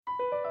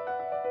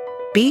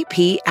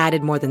BP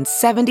added more than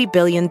 $70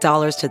 billion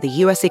to the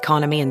U.S.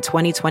 economy in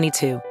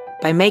 2022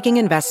 by making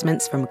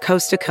investments from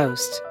coast to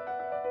coast.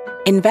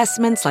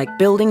 Investments like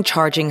building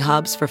charging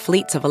hubs for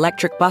fleets of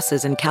electric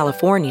buses in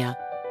California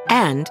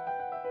and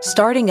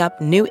starting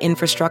up new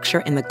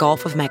infrastructure in the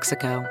Gulf of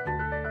Mexico.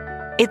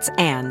 It's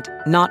and,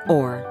 not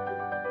or.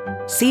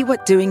 See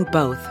what doing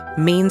both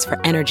means for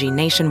energy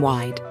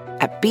nationwide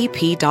at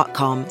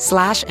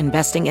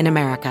bp.com/investing in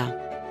America.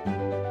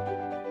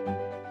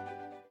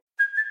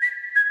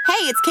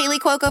 Hey, it's Kaylee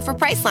Cuoco for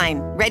Priceline.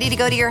 Ready to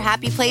go to your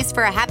happy place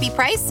for a happy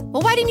price?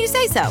 Well, why didn't you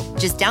say so?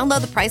 Just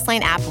download the Priceline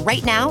app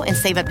right now and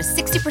save up to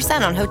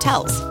 60% on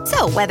hotels.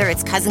 So whether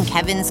it's Cousin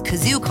Kevin's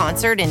Kazoo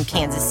Concert in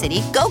Kansas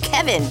City, go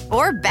Kevin,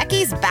 or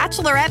Becky's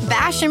Bachelorette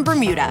Bash in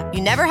Bermuda,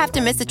 you never have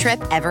to miss a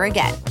trip ever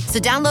again. So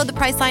download the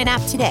Priceline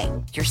app today.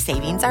 Your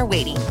savings are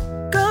waiting.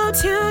 Go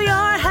to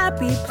your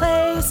happy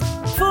place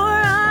for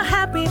a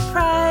happy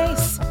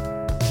price.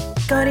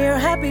 Go to your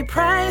happy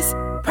price,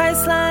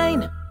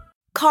 Priceline.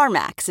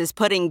 CarMax is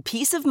putting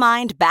peace of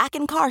mind back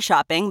in car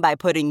shopping by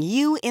putting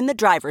you in the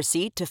driver's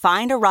seat to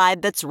find a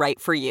ride that's right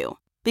for you.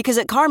 Because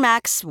at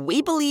CarMax,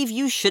 we believe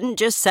you shouldn't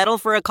just settle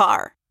for a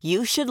car.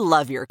 You should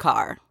love your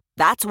car.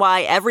 That's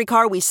why every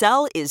car we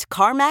sell is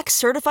CarMax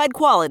certified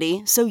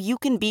quality, so you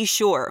can be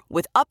sure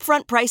with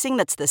upfront pricing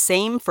that's the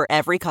same for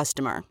every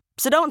customer.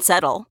 So don't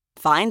settle.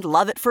 Find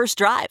love at first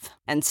drive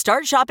and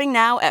start shopping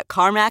now at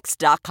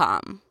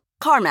CarMax.com.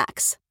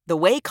 CarMax, the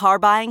way car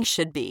buying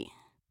should be.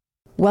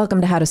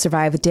 Welcome to How to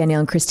Survive with Danielle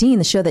and Christine,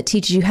 the show that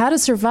teaches you how to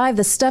survive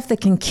the stuff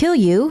that can kill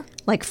you.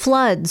 Like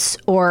floods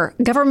or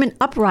government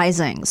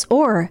uprisings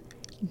or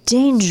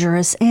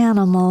dangerous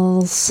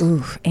animals.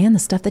 Ooh, and the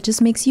stuff that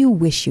just makes you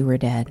wish you were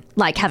dead.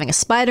 Like having a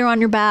spider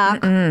on your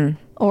back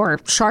or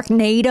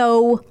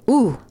Sharknado.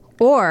 Ooh,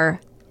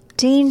 or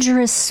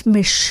dangerous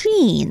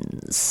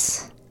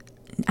machines.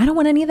 I don't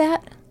want any of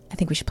that. I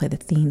think we should play the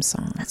theme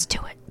song. Let's do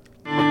it.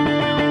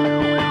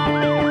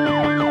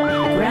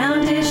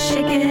 Ground is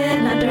shaking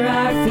under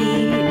our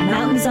feet.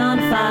 Mountains on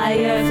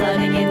fire,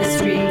 flooding in the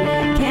street.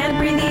 Can't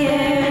breathe the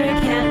air,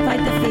 can't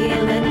fight the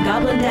feeling.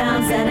 Gobbling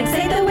down Xanax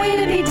ain't the way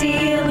to be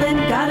dealing.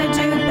 Gotta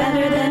do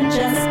better than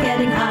just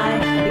getting high.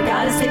 We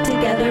gotta stick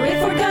together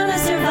if we're gonna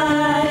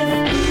survive.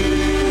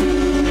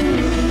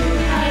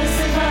 How to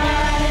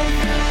survive.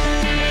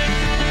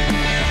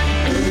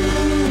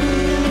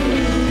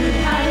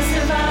 How to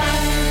survive.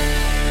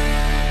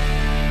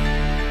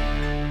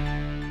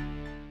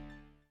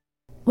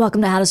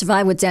 Welcome to How to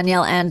Survive with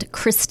Danielle and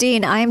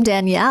Christine. I'm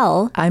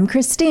Danielle. I'm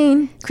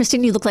Christine.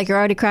 Christine, you look like you're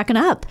already cracking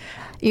up.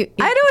 I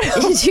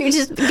don't know. You're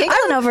just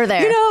giggling over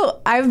there. You know,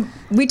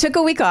 we took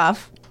a week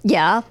off.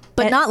 Yeah,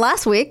 but not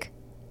last week.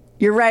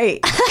 You're right.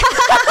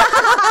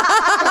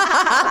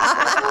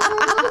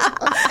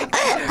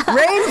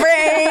 Rain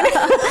brain.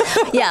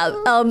 Yeah,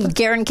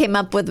 Garen came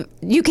up with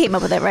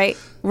it, right?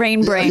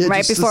 Rain brain, Yeah,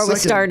 right just a before we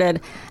second.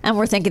 started. And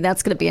we're thinking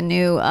that's going to be a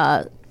new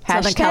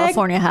Southern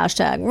California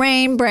hashtag.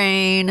 Rain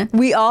brain.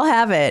 We all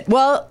have it.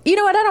 Well, you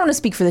know what? I don't want to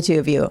speak for the two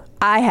of you.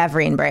 I have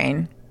rain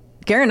brain.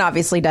 Garen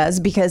obviously does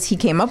because he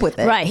came up with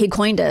it. Right, he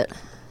coined it.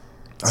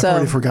 I've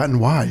already forgotten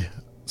why.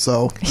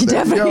 So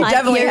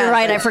definitely You're has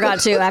right, it. I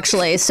forgot to,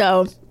 actually.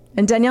 So,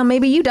 And Danielle,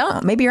 maybe you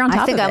don't. Maybe you're on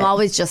top I think of it. I'm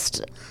always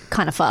just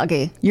kind of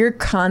foggy. You're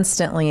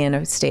constantly in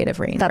a state of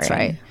rain. That's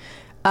brain.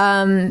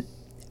 right.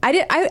 I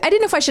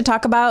didn't know if I should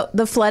talk about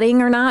the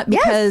flooding or not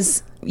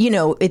because you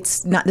know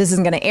it's not. This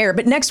isn't going to air,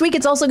 but next week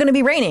it's also going to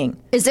be raining.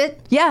 Is it?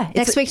 Yeah,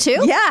 Next week too?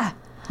 Yeah,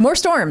 more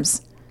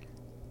storms.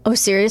 Oh,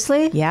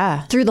 seriously?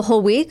 Yeah, Through the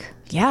whole week?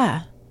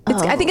 yeah.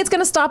 I think it's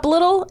going to stop a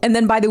little, and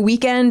then by the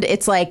weekend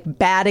it's like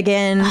bad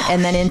again,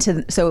 and then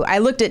into. So I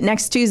looked at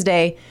next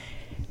Tuesday.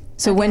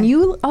 So when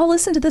you all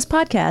listen to this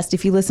podcast,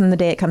 if you listen the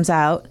day it comes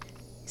out,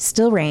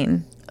 still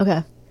rain.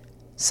 Okay.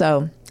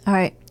 So All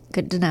right.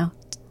 Good to know.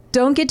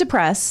 don't get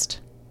depressed.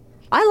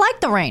 I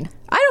like the rain.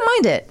 I don't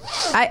mind it.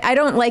 I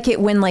don't like it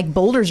when like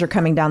boulders are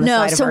coming down the No,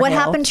 side of so our what hill.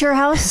 happened to your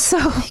house? So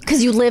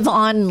because you live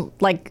on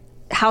like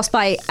House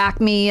by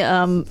Acme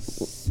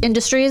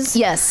Industries.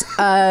 Yes,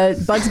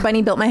 Bugs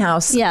Bunny built my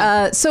house.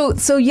 Yeah.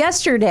 So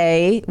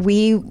yesterday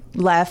we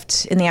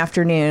left in the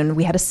afternoon.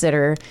 We had a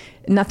sitter.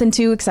 Nothing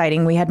too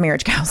exciting. We had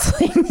marriage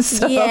counseling.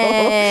 So,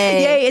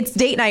 Yay. It's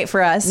date night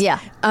for us. Yeah.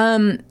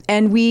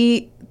 And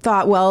we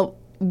thought, well,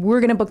 we're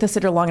going to book the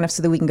sitter long enough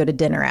so that we can go to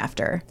dinner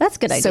after. That's a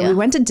good So idea. we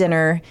went to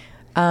dinner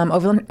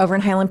over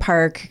in Highland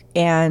Park,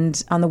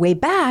 and on the way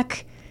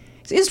back,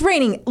 it was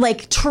raining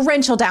like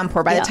torrential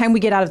downpour. By the time we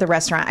get out of the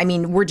restaurant, I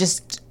mean, we're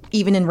just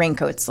even in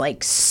raincoats,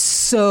 like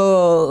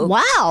so.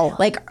 Wow.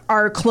 Like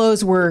our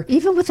clothes were.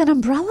 Even with an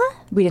umbrella?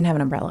 We didn't have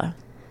an umbrella.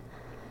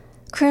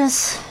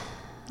 Chris,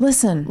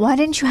 Listen, why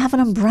didn't you have an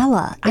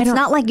umbrella? It's don't-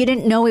 not like you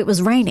didn't know it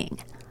was raining.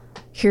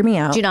 hear me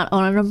out. Do you not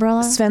own an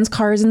umbrella? Sven's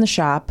car is in the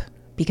shop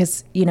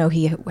because, you know,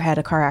 he had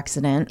a car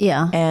accident.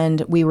 Yeah.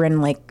 And we were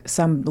in like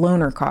some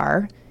loaner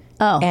car.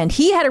 Oh. And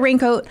he had a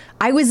raincoat.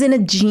 I was in a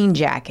jean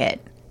jacket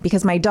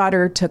because my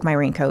daughter took my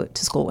raincoat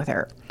to school with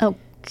her.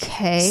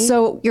 Okay.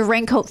 So- your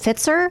raincoat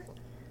fits her?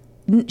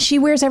 She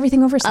wears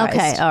everything oversized.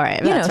 Okay, all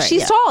right. You know, That's right,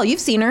 she's yeah. tall. You've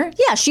seen her.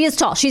 Yeah, she is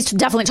tall. She's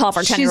definitely tall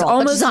for a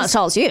 10-year-old, but she's not as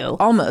tall as you.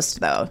 Almost,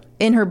 though.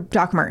 In her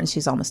Doc Martens,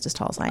 she's almost as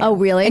tall as I am. Oh,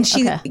 really? And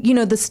she, Okay. you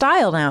know, the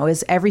style now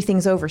is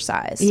everything's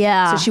oversized.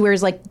 Yeah. So she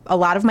wears like a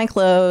lot of my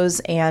clothes,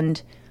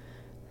 and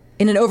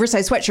in an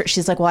oversized sweatshirt,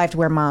 she's like, well, I have to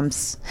wear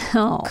mom's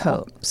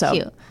coat. So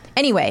cute.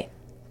 anyway,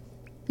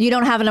 You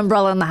don't have an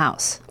umbrella in the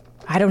house.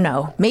 I don't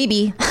know.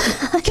 Maybe.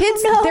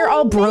 Kids, they're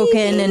all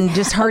broken and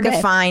just hard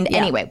to find. Yeah.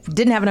 Anyway,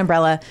 didn't have an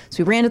umbrella.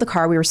 So we ran to the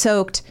car. We were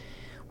soaked.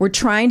 We're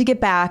trying to get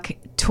back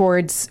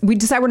towards, we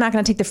decided we're not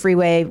going to take the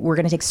freeway. We're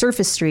going to take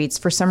surface streets.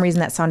 For some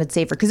reason, that sounded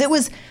safer because it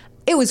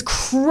was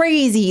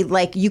crazy.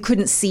 Like you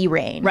couldn't see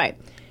rain. Right.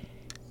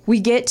 We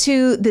get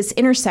to this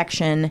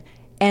intersection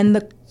and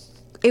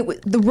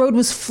the road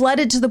was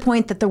flooded to the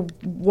point that the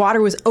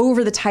water was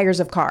over the tires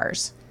of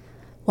cars.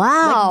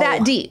 Wow. Like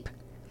that deep.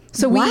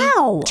 So we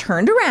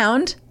turned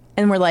around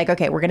and we're like,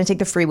 okay, we're going to take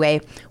the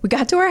freeway. We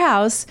got to our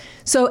house.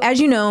 So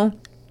as you know,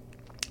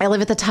 I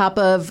live at the top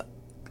of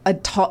a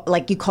tall,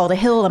 like you call it a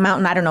hill, a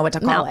mountain. I don't know what to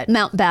call it.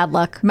 Mount Bad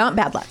Luck. Mount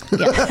Bad Luck.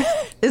 Yeah.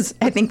 Is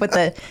I think what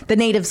the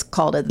natives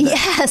called it.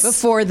 Yes.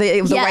 Before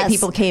the white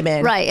people came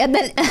in. Right. And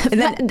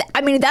then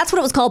I mean, that's what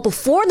it was called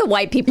before the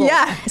white people.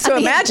 Yeah. So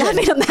imagine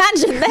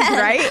then.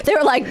 Right? They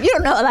were like, you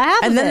don't know what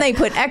happened. And then they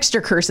put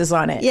extra curses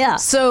on it. Yeah.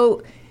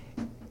 So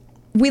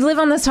we live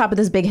on the top of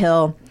this big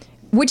hill,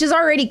 which is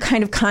already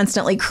kind of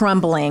constantly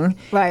crumbling.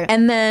 Right.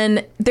 And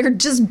then there are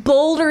just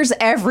boulders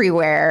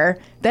everywhere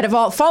that have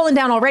all fallen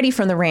down already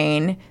from the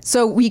rain.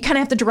 So we kind of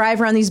have to drive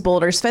around these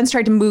boulders. Spence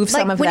tried to move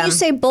some of them. When you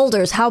say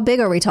boulders, how big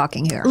are we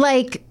talking here?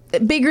 Like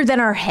bigger than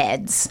our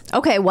heads.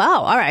 Okay,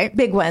 wow. All right.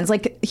 Big ones.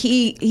 Like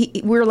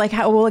we were like,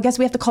 well, I guess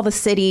we have to call the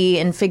city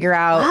and figure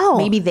out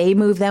maybe they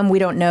move them. We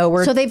don't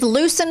know. So they've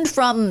loosened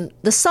from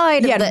the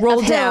side of the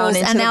rolled of down hills,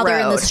 into and the now they're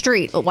in the road.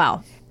 street. Oh,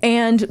 wow.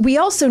 And we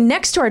also,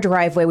 next to our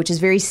driveway, which is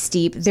very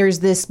steep, there's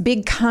this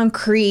big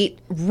concrete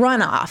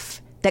runoff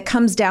that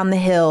comes down the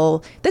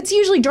hill that's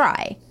usually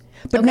dry.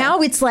 But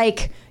now it's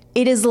like,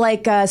 it is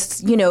like a,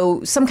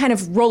 some kind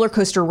of roller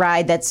coaster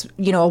ride that's,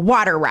 a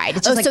water ride.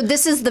 It's just so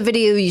this is the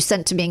video you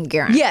sent to me and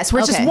Garen. Yes, where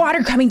it's just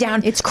water coming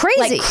down. It's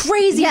crazy. Like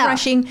crazy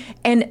rushing.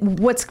 And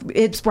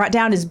it's brought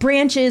down is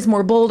branches,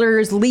 more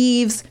boulders,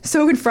 leaves.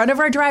 So in front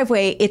of our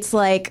driveway, it's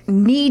like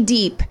knee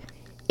deep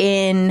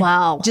in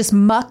just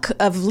muck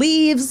of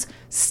leaves,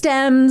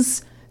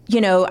 stems.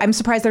 I'm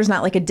surprised there's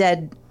not like a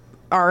dead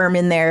arm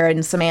in there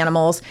and some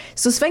animals.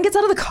 So Sven gets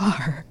out of the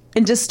car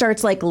and just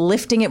starts like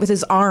lifting it with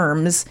his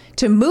arms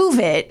to move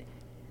it.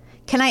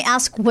 Can I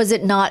ask, were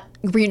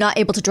you not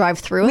able to drive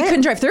through it? We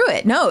couldn't drive through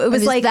it. No, it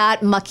was like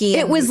that mucky.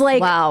 It was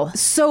like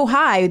so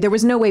high, there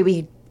was no way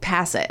we could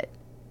pass it.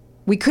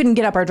 We couldn't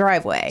get up our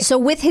driveway. So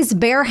with his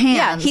bare hands.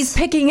 Yeah, he's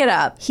picking it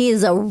up. He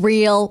is a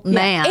real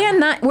man. And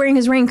not wearing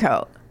his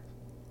raincoat.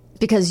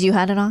 Because you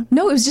had it on?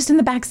 No, it was just in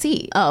the back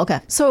seat. Oh, okay.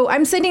 So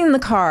I'm sitting in the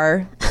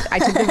car. I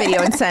took the video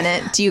and sent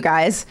it to you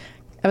guys.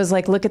 I was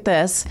like, look at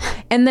this.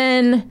 And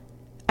then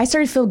I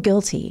started to feel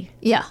guilty.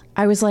 Yeah.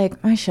 I was like,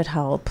 I should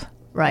help.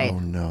 Right. Oh,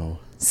 no.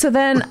 So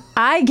then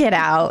I get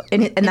out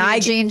and I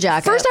jean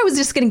jacket. First I was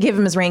just going to give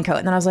him his raincoat.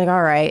 And then I was like,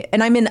 all right.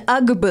 And I'm in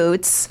Ugg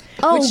boots.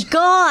 Oh,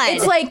 God.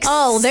 It's like,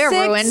 they're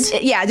ruined.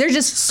 Yeah, they're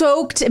just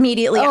soaked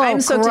immediately. Oh, I'm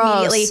soaked gross.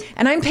 immediately.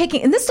 And I'm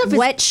picking, and this stuff is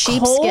wet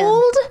sheepskin.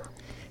 cold.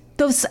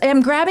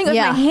 I'm grabbing it with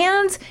my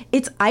hands.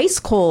 It's ice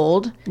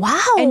cold.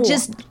 Wow. And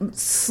just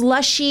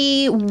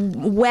slushy,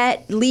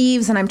 wet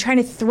leaves. And I'm trying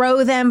to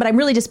throw them, but I'm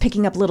really just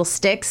picking up little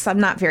sticks. I'm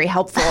not very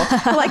helpful.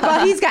 Like,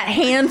 well, he's got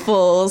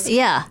handfuls.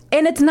 Yeah.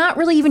 And it's not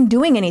really even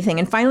doing anything.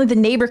 And finally, the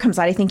neighbor comes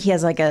out. I think he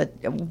has like a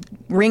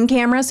Ring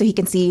camera so he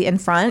can see in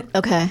front.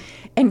 Okay.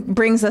 And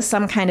brings us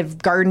some kind of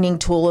gardening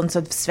tool. And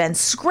so Sven's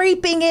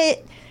scraping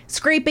it.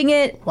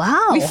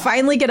 Wow. We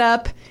finally get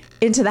up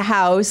into the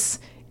house.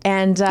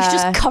 And he's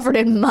just covered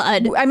in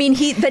mud. I mean,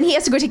 he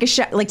has to go take a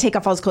shower, like take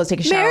off all his clothes, take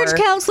a shower. Marriage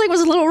counseling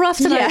was a little rough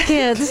tonight,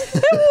 kids.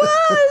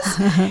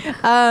 It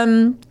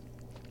was.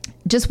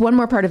 Just one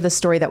more part of this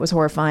story that was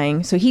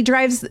horrifying. So he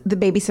drives the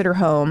babysitter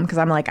home because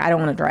I'm like, I don't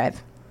want to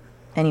drive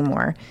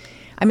anymore.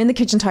 I'm in the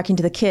kitchen talking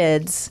to the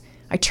kids.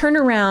 I turn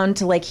around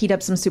to like heat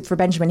up some soup for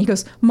Benjamin. He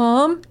goes,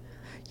 Mom,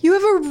 you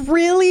have a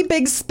really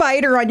big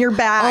spider on your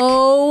back.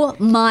 Oh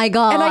my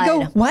God. And I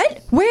go,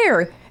 what?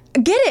 Where?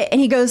 Get it. And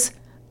he goes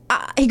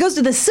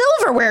to the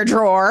silverware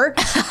drawer and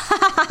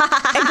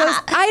goes,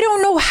 I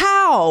don't know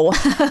how.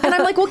 And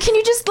I'm like, well, can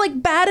you just like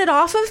bat it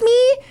off of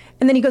me?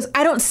 And then he goes,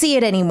 I don't see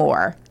it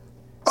anymore.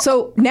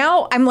 So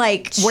now I'm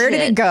like, where did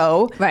it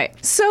go?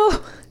 Right.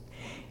 So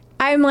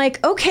I'm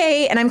like,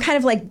 okay. And I'm kind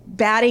of like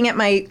batting at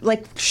my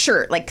like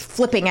shirt, like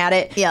flipping at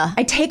it. Yeah.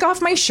 I take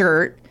off my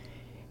shirt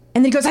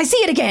and then he goes, I see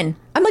it again.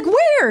 I'm like,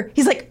 where?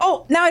 He's like,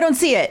 oh, now I don't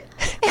see it.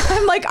 And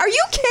I'm like, are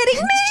you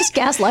kidding me? Just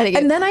gaslighting it.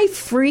 And then I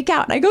freak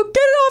out and I go, get it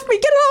off me,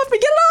 get it off me,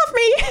 get it off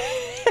me.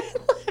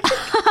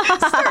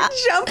 Start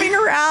jumping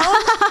around.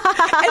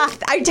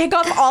 And I take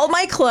off all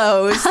my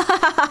clothes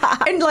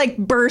and like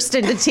burst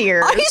into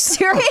tears. Are you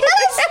serious?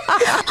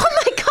 Oh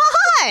my God.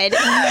 God!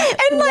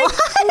 And like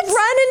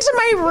run into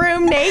my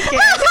room naked.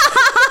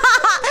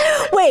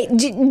 Wait,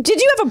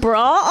 did you have a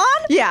bra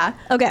on? Yeah.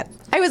 Okay.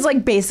 I was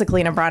like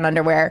basically in a bra and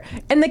underwear.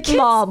 And the kids...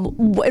 Mom,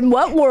 in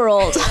what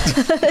world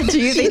do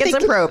you think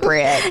it's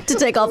appropriate to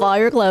take off all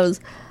your clothes?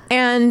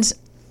 And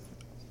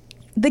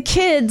the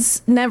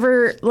kids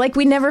never, like,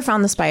 we never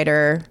found the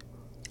spider.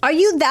 Are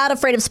you that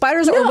afraid of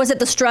spiders, or was it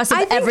the stress of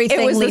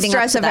everything? It was the leading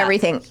stress up to of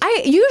everything.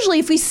 I usually,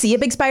 if we see a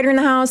big spider in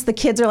the house, the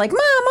kids are like, "Mom,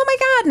 oh my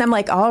God!" And I'm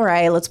like, "All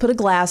right, let's put a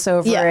glass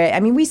over it." I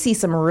mean, we see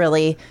some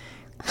really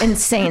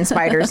insane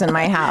spiders in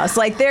my house.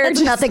 Like they're That's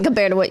just nothing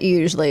compared to what you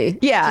usually.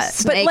 Just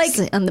snakes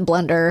but like in the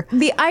blender.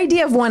 The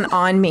idea of one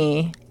on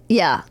me.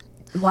 Yeah.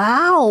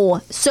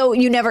 Wow. So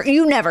you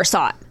never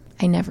saw it.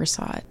 I never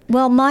saw it.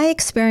 Well, my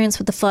experience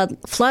with the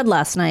flood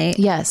last night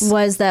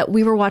was that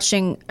we were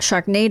watching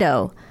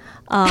Sharknado.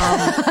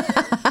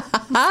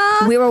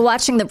 We were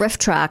watching the Riff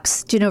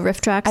Tracks. Do you know Riff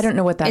Tracks? I don't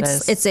know what that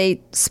is. It's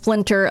a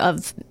splinter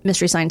of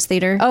Mystery Science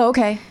Theater. Oh,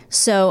 okay.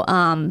 So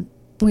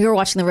we were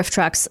watching the Riff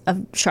Tracks of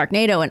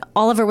Sharknado, and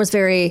Oliver was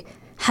very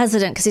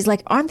hesitant because he's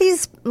like, aren't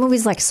these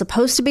movies like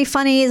supposed to be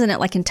funny? Isn't it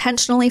like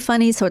intentionally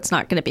funny? So it's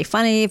not going to be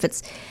funny if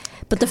it's...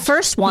 But the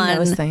first one... He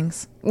knows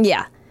things.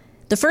 Yeah.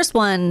 The first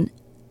one...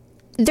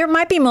 There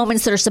might be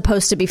moments that are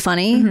supposed to be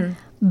funny,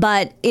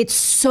 but it's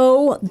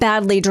so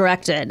badly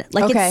directed.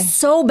 Like, it's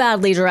so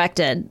badly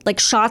directed. Like,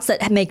 shots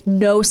that make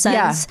no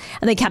sense. Yeah.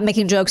 And they kept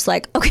making jokes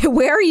like, okay,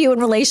 where are you in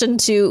relation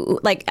to,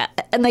 like,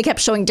 and they kept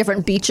showing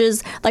different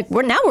beaches. Like,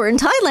 we're in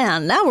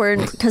Thailand. Now we're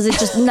in, because it's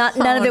just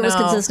none of it was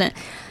consistent.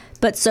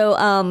 But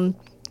so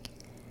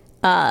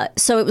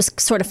it was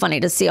sort of funny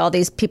to see all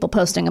these people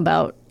posting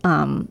about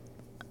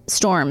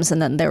storms,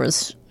 and then there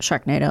was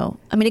Sharknado.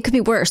 I mean, it could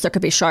be worse. There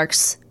could be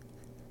sharks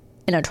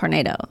in a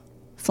tornado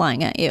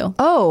flying at you.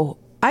 Oh,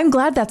 I'm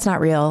glad that's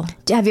not real.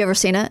 Have you ever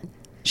seen it?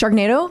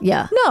 Sharknado?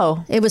 Yeah.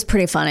 No. It was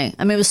pretty funny.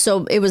 I mean,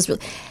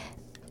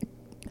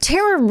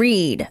 Tara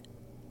Reid,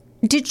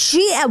 did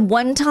she at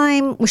one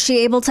time, was she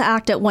able to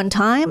act at one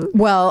time?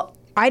 Well,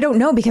 I don't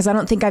know because I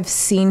don't think I've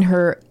seen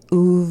her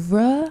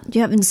oeuvre.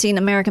 You haven't seen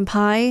American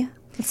Pie?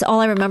 That's all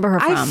I remember her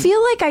from. I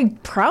feel like I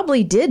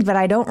probably did, but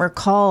I don't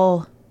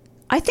recall.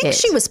 I think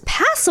she was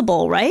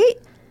passable, right?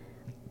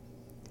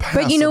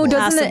 But,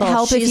 doesn't it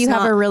help if you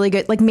have a really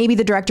good, like, maybe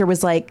the director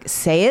was like,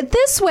 say it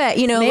this way,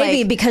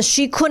 Maybe, because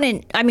she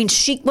couldn't, I mean,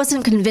 she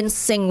wasn't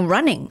convincing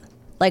running.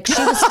 Like,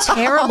 she was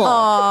terrible.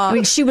 I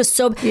mean, she was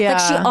so, like,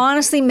 she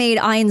honestly made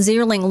Ian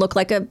Ziering look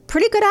like a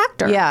pretty good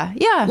actor. Yeah,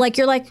 yeah. Like,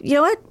 you're like, you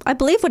know what? I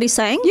believe what he's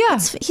saying. Yeah.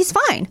 He's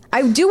fine.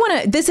 I do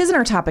want to, this isn't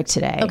our topic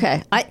today.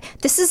 Okay.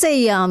 This is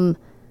a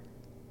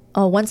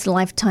once in a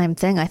lifetime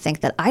thing, I think,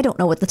 that I don't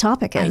know what the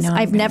topic is.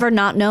 I've never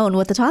not known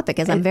what the topic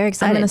is. I'm very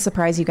excited. I'm going to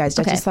surprise you guys.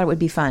 I just thought it would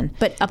be fun.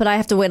 But I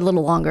have to wait a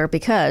little longer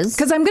because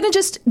I'm going to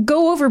just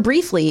go over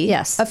briefly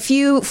a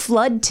few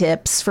flood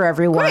tips for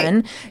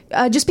everyone.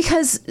 Just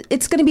because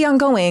it's going to be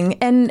ongoing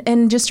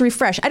and just to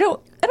refresh. I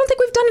don't think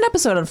we've done an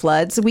episode on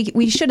floods.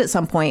 We should at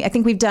some point. I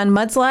think we've done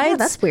mudslides. Yeah,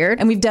 that's weird.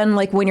 And we've done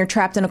like when you're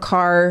trapped in a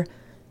car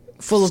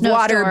full of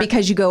water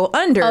because you go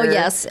under. Oh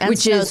yes, and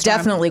which is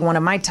definitely one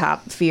of my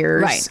top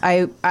fears.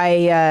 Right.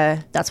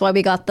 I that's why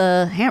we got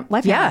the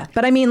life hammer. Yeah,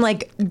 but I mean,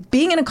 like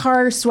being in a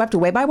car swept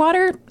away by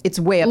water, it's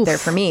way up there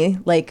for me.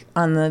 Like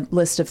on the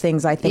list of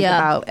things I think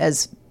about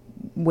as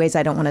ways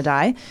I don't want to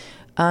die.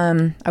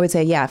 I would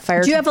say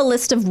fire. Do you have a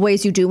list of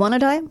ways you do want to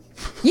die?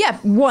 Yeah,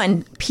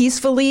 one,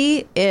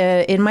 peacefully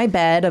in my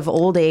bed of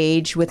old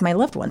age with my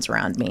loved ones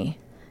around me.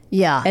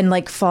 Yeah, and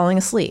like falling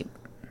asleep.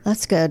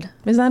 That's good.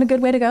 Isn't that a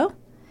good way to go?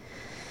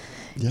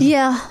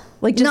 Yeah.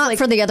 Like just not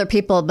for the other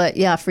people, but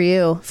for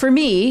you. For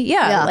me,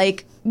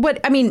 like what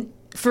I mean,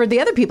 for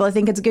the other people I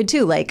think it's good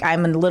too. Like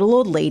I'm a little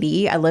old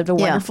lady. I lived a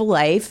wonderful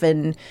life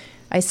and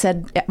I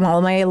said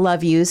all my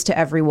love yous to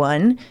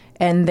everyone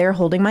and they're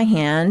holding my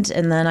hand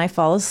and then I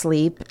fall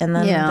asleep and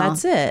then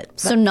that's it.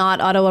 So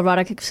not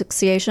autoerotic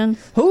asphyxiation?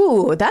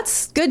 Ooh,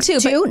 that's good too.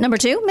 Number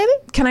two, maybe?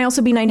 Can I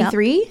also be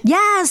 93? Yep.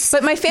 Yes.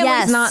 But my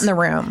family's not in the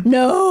room.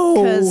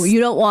 No. You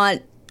don't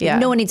want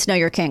no one needs to know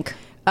your kink.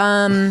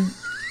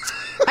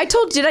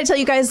 Did I tell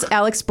you guys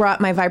Alex brought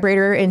my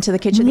vibrator into the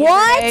kitchen the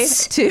other day?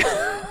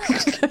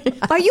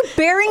 Are you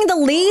burying the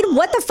lead?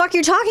 What the fuck are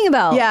you talking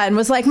about? Yeah, and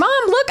was like, Mom,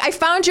 look, I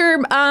found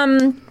your,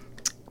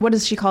 what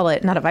does she call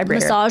it? Not a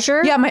vibrator.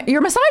 Massager? Yeah,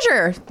 your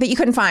massager that you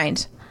couldn't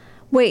find.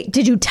 Wait,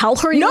 did you tell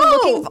her you were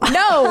looking for...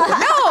 No.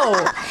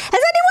 Has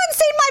anyone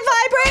seen my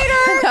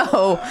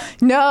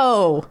vibrator?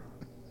 No.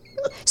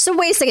 So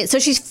wait a second. So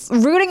she's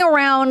rooting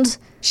around...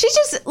 She's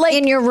just like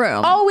in your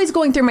room, always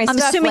going through my stuff.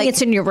 I'm assuming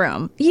it's in your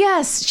room.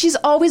 Yes, she's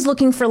always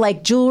looking for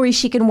like jewelry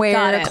she can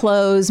wear,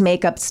 clothes,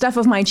 makeup, stuff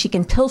of mine she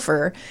can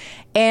pilfer.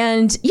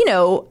 And, you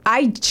know,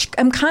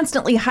 I'm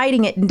constantly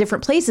hiding it in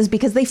different places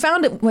because they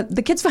found it,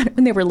 the kids found it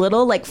when they were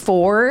little, like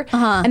 4.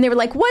 And they were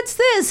like, what's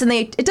this? And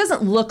it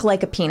doesn't look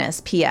like a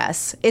penis,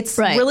 P.S. It's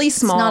really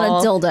small.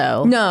 It's not a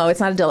dildo. No, it's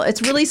not a dildo.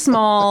 It's really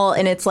small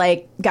and it's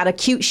like got a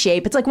cute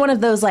shape. It's like one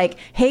of those like,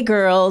 hey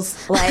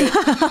girls, like,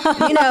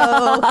 you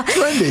know.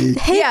 Trendy.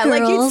 Hey, yeah, girls.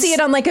 like you'd see it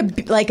on like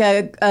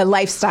a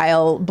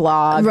lifestyle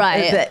blog.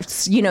 Right.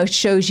 That, you know,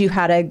 shows you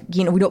how to,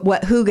 you know,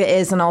 what hygge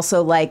is, and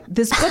also like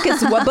this book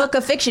is a book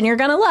of fiction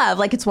you're gonna love.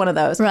 Like it's one of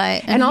those.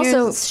 Right. And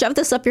also shove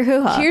this up your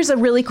hoo-ha. Here's a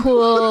really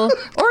cool,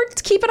 or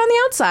keep it on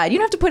the outside. You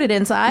don't have to put it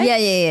inside. Yeah.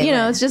 You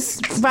know, it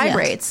just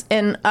vibrates.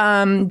 And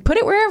put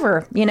it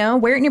wherever, you know,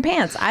 wear it in your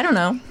pants. I don't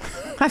know.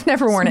 I've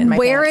never worn it in my pants.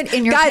 Wear it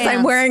in your Guys, pants.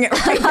 I'm wearing it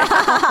right now.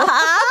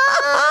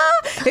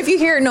 If you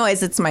hear a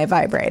noise, it's my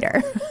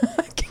vibrator.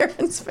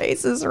 Karen's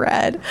face is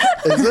red.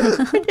 Is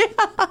it? Yeah.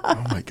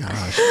 Oh my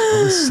gosh.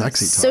 All this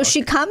sexy talk. So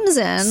she comes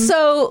in.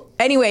 So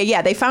anyway,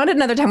 yeah, they found it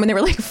another time when they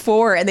were like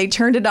 4 and they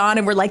turned it on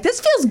and were like, this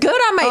feels good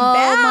on my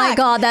back. Oh my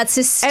God, that's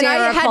hysterical.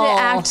 And I had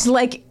to act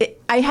like,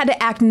 I had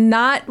to act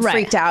not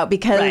freaked out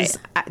because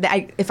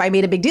if I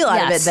made a big deal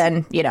out of it,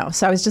 then, you know,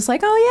 so I was just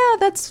like, oh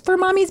yeah, that's for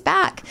mommy's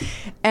back,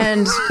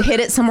 and hid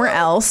it somewhere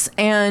else.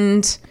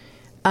 And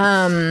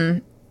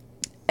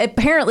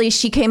apparently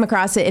she came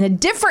across it in a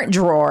different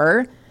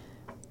drawer.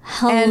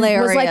 Hilarious.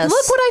 And was like,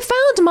 look what I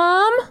found,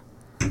 Mom.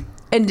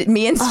 And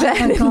me and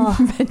Sven,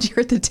 and you're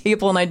at the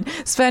table, and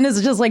Sven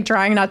is just like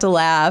trying not to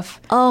laugh.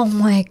 Oh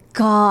my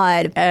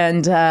God.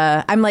 And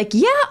I'm like,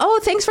 yeah,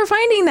 thanks for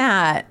finding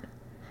that.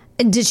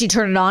 And did she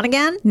turn it on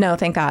again? No,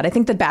 thank God. I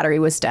think the battery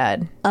was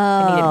dead.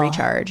 I needed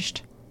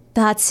recharged.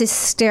 That's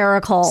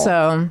hysterical.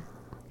 So.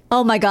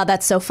 Oh my God,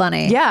 that's so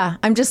funny. Yeah,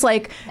 I'm just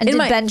like. And did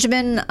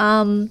Benjamin?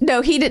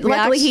 No, he did.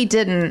 Luckily, he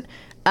didn't.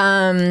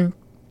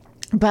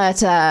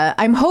 But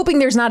I'm hoping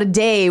there's not a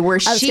day where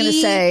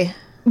she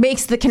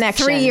makes the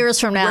connection 3 years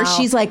from now, where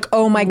she's like,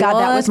 "Oh my God,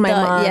 that was my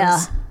mom's."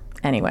 Yeah.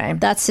 Anyway,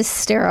 that's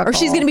hysterical. Or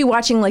she's going to be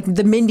watching like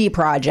the Mindy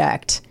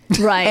Project,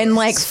 right? And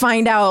like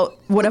find out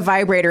what a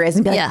vibrator is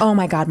and be like, "Oh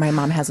my God, my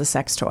mom has a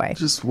sex toy."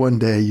 Just one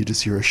day, you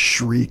just hear a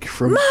shriek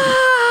from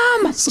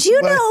Mom. Do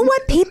you know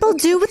what people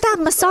do with that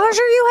massager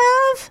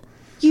you have?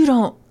 You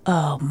don't.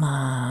 Oh,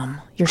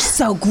 Mom, you're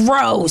so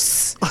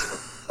gross.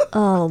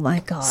 Oh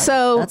my God.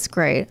 So that's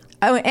great.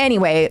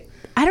 Anyway,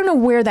 I don't know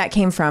where that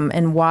came from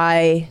and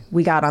why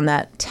we got on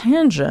that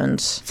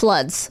tangent.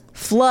 Floods.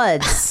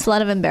 Flood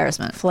of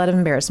embarrassment. Flood of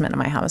embarrassment in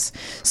my house.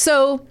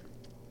 So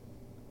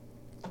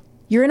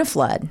you're in a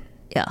flood.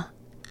 Yeah.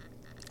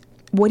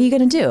 What are you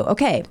going to do?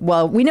 Okay,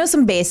 well, we know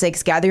some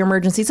basics. Gather your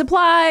emergency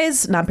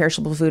supplies,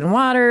 non-perishable food and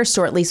water.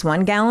 Store at least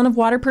 1 gallon of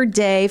water per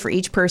day for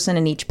each person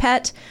and each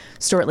pet.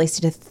 Store at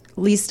least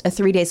a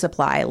 3-day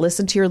supply.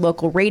 Listen to your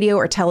local radio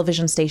or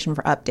television station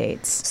for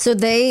updates. So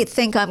they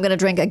think I'm going to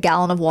drink a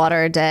gallon of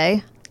water a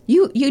day?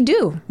 You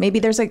do.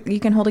 Maybe you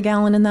can hold a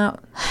gallon in that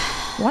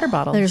water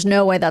bottle. There's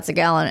no way that's a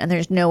gallon, and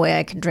there's no way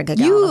I can drink a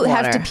gallon of water. You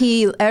have to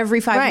pee every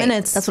 5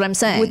 minutes. That's what I'm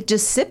saying. With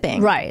just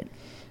sipping. Right.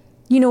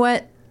 You know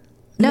what?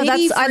 No,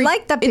 I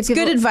like that. It's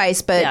good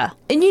advice, but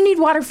and you need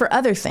water for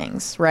other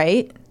things,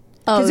 right?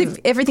 Because if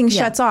everything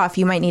shuts off,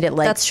 you might need it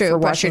that's true. For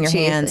washing your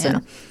hands.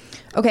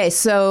 Okay,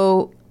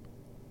 so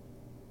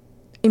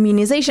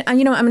immunization.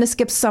 You know, I'm going to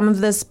skip some of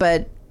this,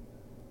 but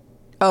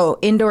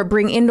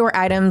bring indoor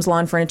items,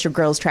 lawn furniture,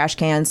 grills, trash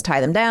cans,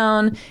 tie them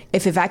down.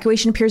 If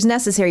evacuation appears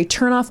necessary,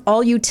 turn off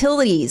all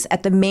utilities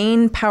at the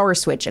main power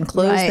switch and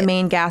close the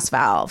main gas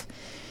valve.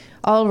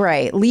 All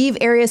right. Leave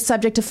areas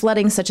subject to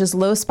flooding, such as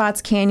low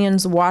spots,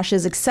 canyons,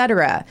 washes,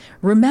 etc.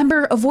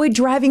 Remember, avoid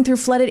driving through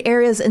flooded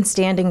areas and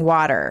standing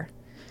water.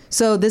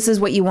 So this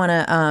is what you want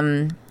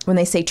to, when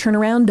they say turn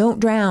around, don't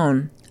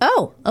drown.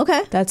 Oh,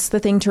 okay. That's the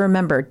thing to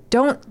remember.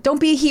 Don't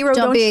be a hero.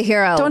 Don't be a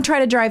hero. Don't try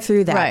to drive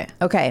through that. Right.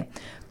 Okay.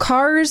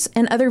 Cars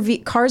or other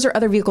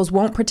vehicles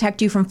won't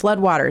protect you from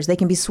floodwaters. They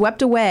can be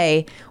swept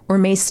away or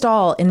may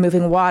stall in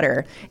moving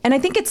water. And I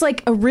think it's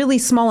like a really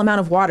small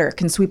amount of water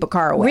can sweep a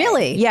car away.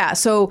 Really? Yeah.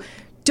 So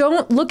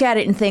don't look at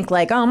it and think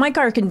like, oh, my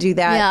car can do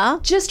that. Yeah.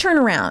 Just turn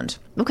around.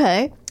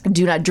 Okay.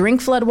 Do not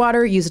drink flood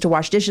water. Use it to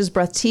wash dishes,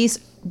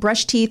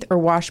 brush teeth,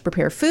 or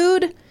prepare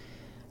food.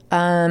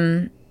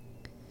 When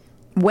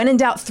in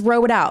doubt,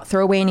 throw it out.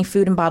 Throw away any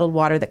food and bottled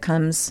water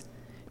that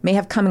may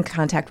have come in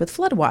contact with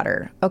flood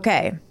water.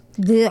 Okay.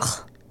 Ugh.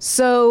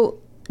 So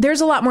there's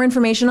a lot more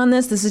information on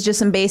this. This is just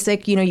some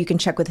basic, you can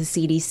check with the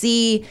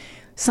CDC,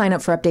 sign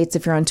up for updates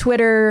if you're on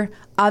Twitter,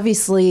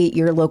 obviously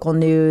your local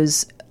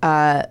news.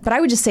 But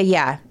I would just say,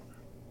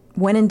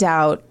 when in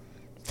doubt,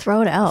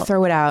 throw it out.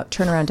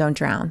 Turn around, don't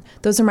drown.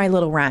 Those are my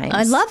little rhymes.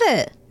 I love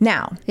it.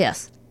 Now,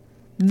 yes,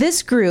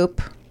 this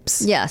group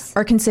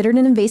are considered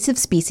an invasive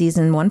species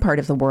in one part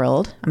of the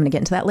world. I'm going to get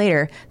into that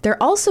later.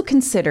 They're also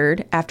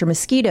considered, after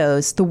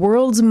mosquitoes, the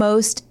world's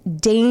most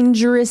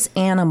dangerous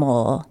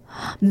animal.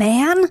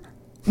 Man?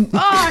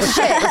 Oh,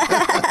 shit.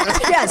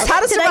 Yes, how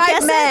to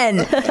survive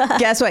men.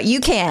 Guess what? You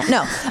can't.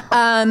 No.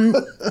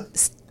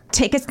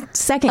 Take a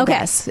second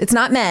guess. It's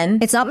not men.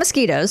 It's not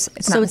mosquitoes.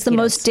 It's the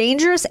most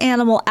dangerous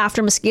animal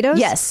after mosquitoes?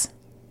 Yes.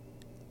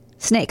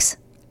 Snakes.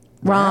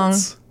 Wrong.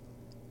 Rats.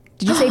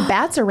 Did you say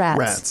bats or rats?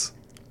 Rats.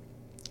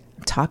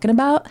 I'm talking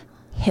about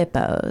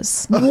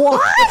hippos.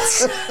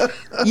 What?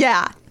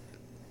 Yeah.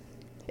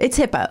 It's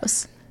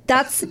hippos.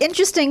 That's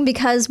interesting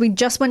because we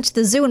just went to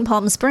the zoo in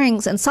Palm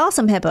Springs and saw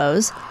some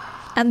hippos,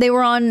 and they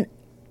were on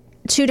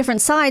two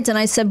different sides. And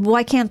I said,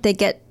 why can't they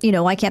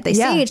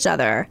see each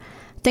other?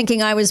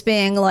 Thinking I was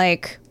being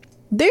like,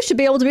 they should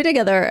be able to be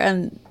together.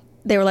 And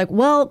they were like,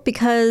 well,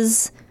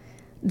 because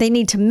they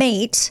need to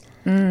mate.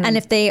 And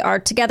if they are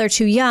together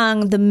too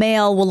young, the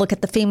male will look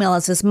at the female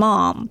as his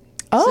mom.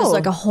 Oh. So there's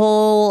like a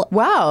whole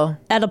Wow.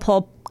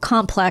 Oedipal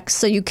complex,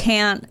 so you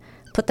can't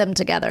put them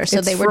together. So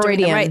It's they were doing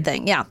the Freudian. right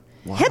thing. Yeah.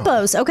 Wow.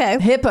 Hippos. Okay.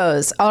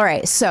 Hippos. All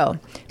right. So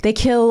they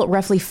kill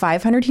roughly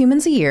 500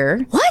 humans a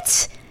year.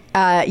 What?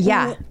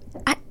 Yeah.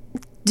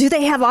 Do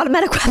they have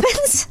automatic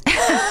weapons?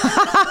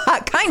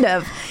 Kind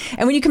of.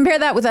 And when you compare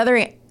that with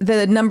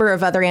the number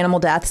of other animal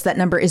deaths, that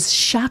number is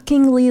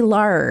shockingly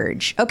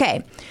large.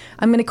 Okay.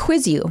 I'm going to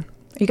quiz you.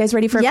 Are you guys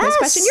ready for a quiz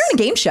question? You're in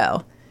a game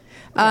show.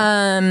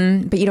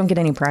 But you don't get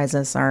any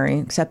prizes, sorry,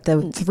 except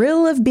the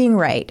thrill of being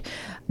right.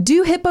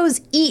 Do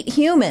hippos eat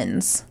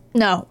humans?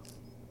 No.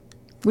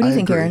 What do you I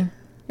think, agree. Erin?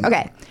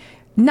 Okay.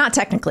 Not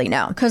technically,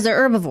 no. Because they're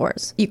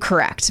herbivores. You're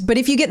correct. But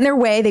if you get in their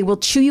way, they will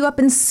chew you up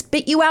and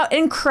spit you out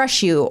and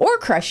crush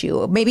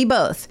you, maybe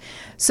both.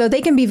 So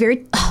they can be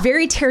very,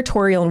 very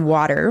territorial in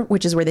water,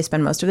 which is where they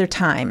spend most of their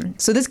time.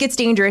 So this gets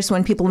dangerous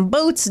when people in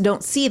boats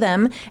don't see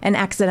them and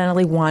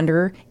accidentally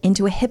wander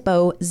into a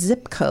hippo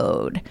zip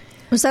code.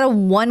 Was that a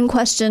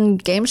one-question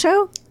game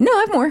show? No, I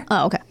have more.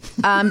 Oh, okay.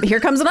 Here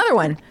comes another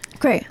one.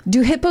 Great.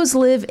 Do hippos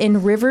live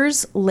in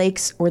rivers,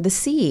 lakes, or the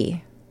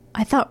sea?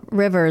 I thought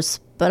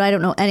rivers, but I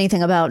don't know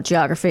anything about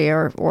geography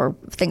or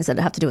things that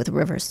have to do with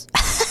rivers.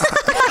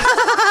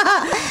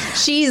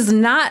 She's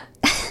not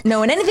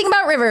knowing anything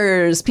about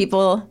rivers,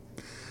 people.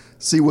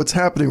 See, what's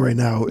happening right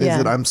now is Yeah.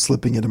 that I'm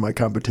slipping into my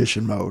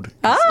competition mode.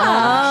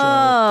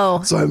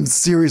 Oh. So I'm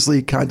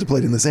seriously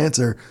contemplating this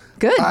answer.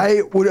 Good.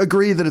 I would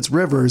agree that it's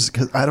rivers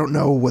because I don't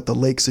know what the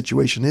lake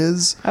situation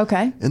is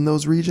Okay. in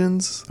those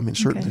regions. I mean,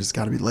 sure, there's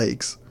got to be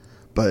lakes,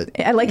 but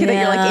I like it that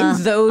you're like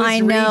in those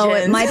I know.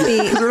 regions. It might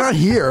be they're not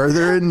here.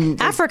 They're in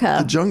like, Africa.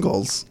 the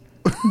jungles.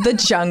 The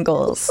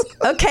jungles.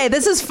 Okay,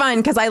 this is fun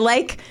because I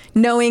like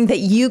knowing that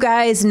you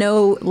guys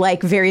know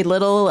like very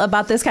little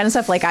about this kind of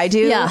stuff like I do.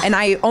 Yeah. And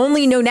I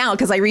only know now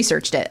because I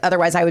researched it.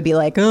 Otherwise, I would be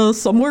like, oh,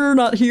 somewhere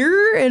not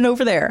here and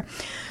over there.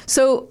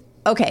 So,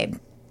 okay,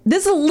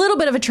 this is a little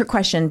bit of a trick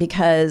question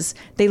because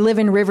they live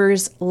in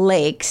rivers,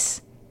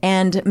 lakes,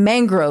 and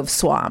mangrove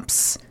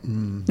swamps,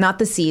 not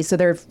the sea. So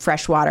they're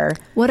freshwater.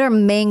 What are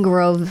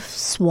mangrove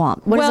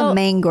swamp? What is a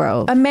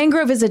mangrove? A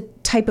mangrove is a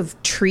type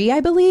of tree, I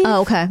believe.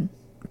 Oh, okay.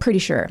 Pretty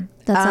sure.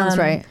 That sounds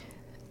right.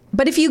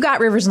 But if you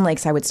got rivers and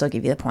lakes, I would still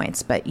give you the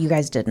points. But you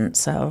guys didn't,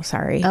 so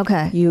sorry.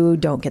 Okay. You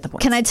don't get the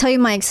points. Can I tell you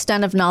my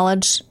extent of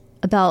knowledge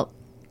about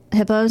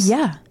hippos?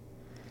 Yeah.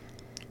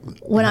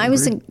 When I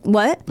was in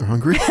what? They're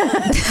hungry.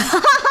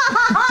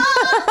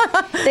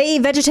 They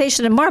eat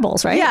vegetation and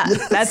marbles, right? Yeah,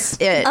 that's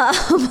it.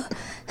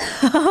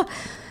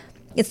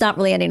 It's not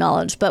really any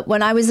knowledge, but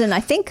when I was in, I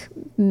think,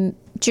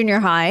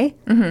 junior high,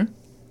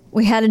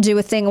 we had to do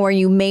a thing where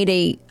you made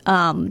a,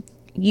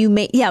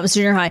 it was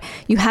junior high.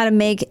 You had to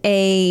make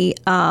a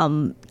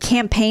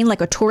campaign,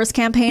 like a tourist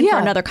campaign for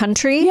another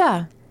country.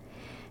 Yeah.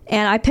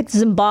 And I picked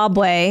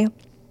Zimbabwe.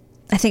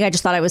 I think I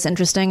just thought it was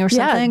interesting or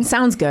something. Yeah,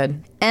 sounds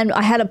good. And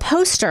I had a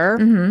poster,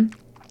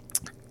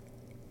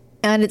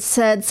 and it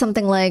said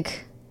something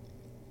like,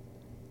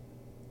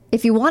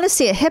 if you want to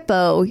see a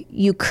hippo,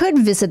 you could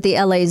visit the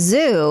LA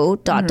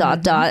Zoo, ... And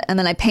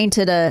then I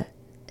painted a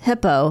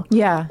hippo.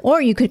 Yeah.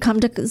 Or you could come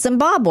to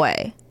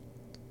Zimbabwe.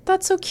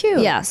 That's so cute.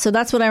 Yeah, so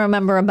that's what I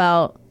remember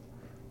about.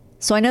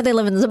 So I know they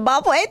live in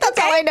Zimbabwe. That's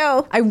all I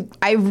know.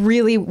 I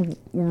really,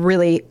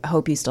 really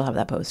hope you still have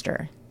that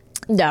poster.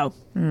 No.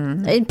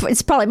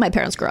 It's probably my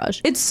parents'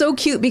 garage. It's so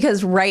cute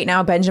because right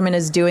now Benjamin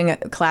is doing a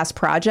class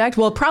project.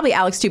 Well, probably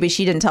Alex too, but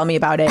she didn't tell me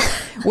about it.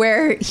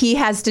 Where he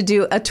has to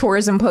do a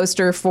tourism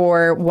poster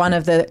for one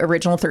of the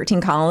original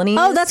 13 colonies.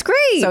 Oh, that's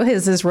great. So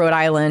his is Rhode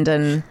Island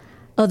and...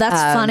 Oh,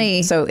 that's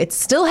funny. So it's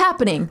still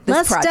happening, this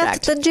Less project.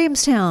 death than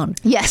Jamestown.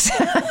 Yes.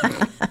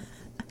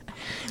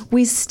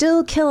 We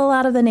still kill a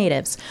lot of the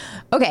natives.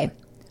 Okay.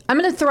 I'm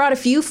going to throw out a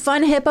few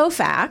fun hippo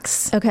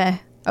facts. Okay.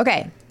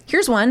 Okay.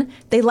 Here's one.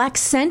 They lack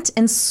scent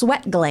and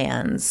sweat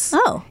glands.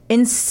 Oh.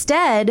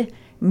 Instead,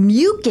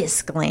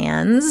 mucus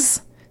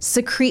glands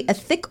secrete a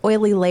thick,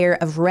 oily layer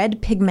of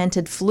red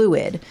pigmented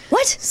fluid.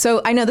 What?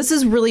 So I know this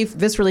really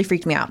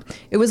freaked me out.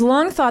 It was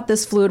long thought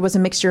this fluid was a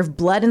mixture of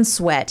blood and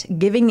sweat,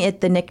 giving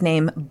it the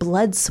nickname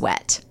blood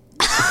sweat.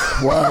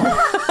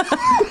 Wow.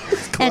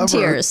 And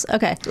tears.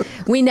 Okay.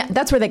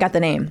 That's where they got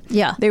the name.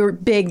 Yeah. They were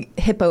big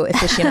hippo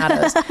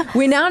aficionados.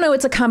 We now know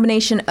it's a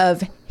combination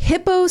of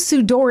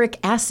hipposudoric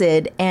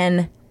acid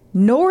and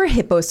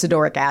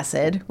norhipposudoric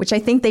acid, which I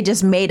think they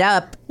just made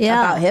up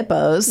about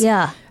hippos.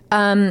 Yeah.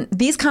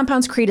 These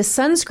compounds create a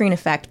sunscreen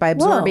effect by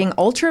absorbing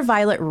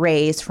ultraviolet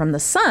rays from the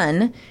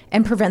sun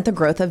and prevent the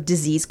growth of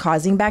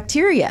disease-causing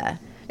bacteria.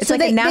 It's so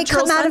like a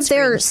natural they come out of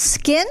their sunscreen.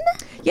 skin?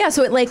 Yeah,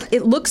 so it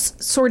looks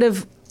sort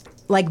of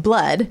like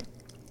blood.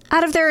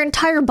 Out of their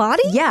entire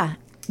body? Yeah,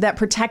 that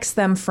protects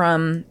them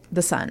from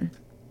the sun.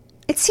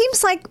 It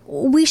seems like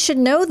we should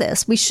know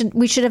this. We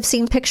should have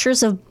seen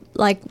pictures of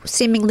like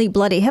seemingly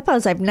bloody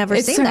hippos. I've never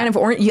It's seen kind that. of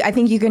orange. I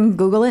think you can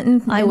Google it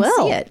and will.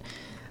 see it.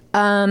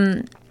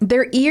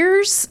 Their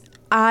ears,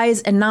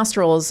 eyes, and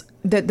nostrils,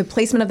 the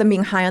placement of them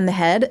being high on the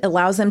head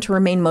allows them to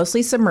remain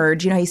mostly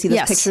submerged. You know how you see those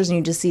Yes. pictures and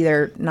you just see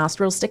their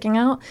nostrils sticking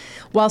out?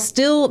 While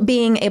still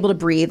being able to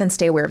breathe and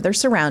stay aware of their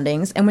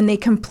surroundings. And when they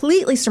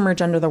completely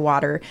submerge under the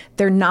water,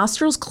 their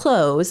nostrils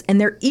close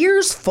and their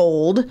ears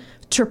fold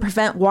to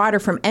prevent water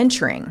from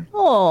entering.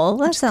 Oh,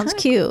 that sounds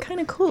cute. Kind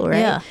of cool, right?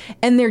 Yeah.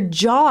 And their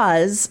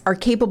jaws are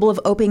capable of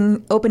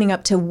opening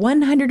up to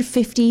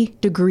 150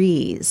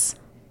 degrees.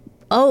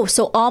 Oh,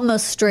 so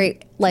almost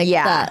straight like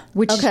that.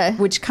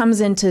 Which comes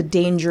into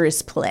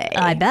dangerous play.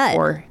 I bet.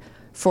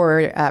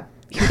 For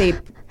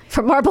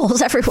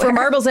marbles everywhere. For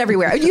marbles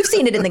everywhere. You've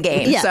seen it in the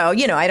game, Yeah. so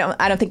I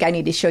don't think I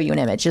need to show you an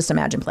image. Just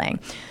imagine playing.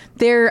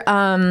 They're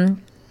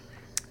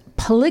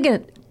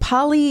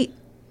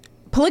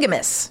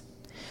polygamous.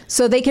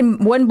 So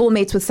one bull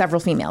mates with several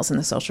females in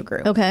the social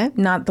group. Okay.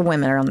 Not the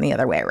women are on the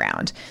other way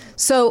around.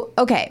 So,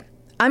 okay.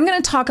 I'm going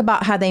to talk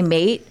about how they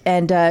mate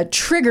and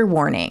trigger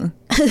warning.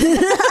 Does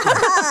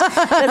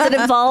it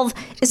involve,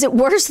 is it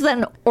worse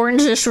than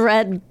orangish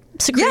red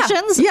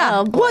secretions? Yeah.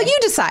 Oh, boy. Well, you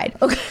decide.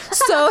 Okay.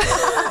 So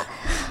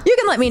you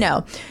can let me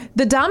know.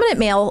 The dominant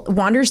male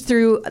wanders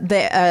through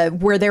the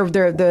where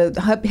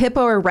the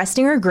hippo are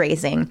resting or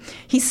grazing.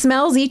 He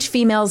smells each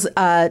female's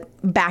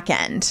back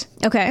end.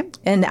 Okay.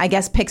 And I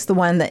guess picks the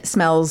one that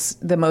smells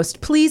the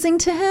most pleasing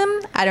to him.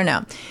 I don't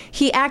know.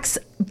 He acts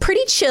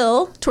pretty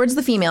chill towards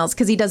the females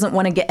because he doesn't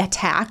want to get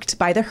attacked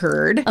by the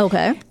herd.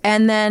 Okay.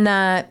 And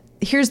then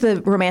here's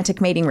the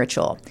romantic mating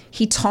ritual.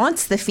 He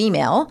taunts the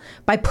female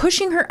by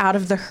pushing her out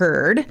of the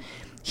herd.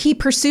 He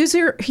pushes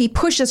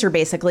her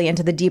basically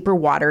into the deeper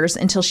waters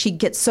until she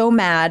gets so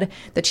mad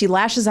that she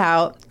lashes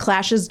out,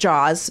 clashes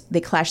jaws. They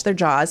clash their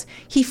jaws.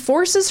 He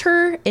forces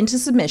her into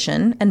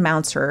submission and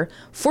mounts her,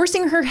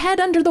 forcing her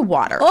head under the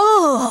water.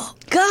 Oh,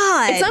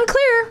 God. It's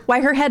unclear why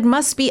her head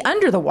must be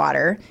under the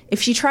water.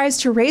 If she tries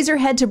to raise her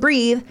head to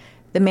breathe,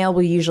 the male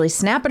will usually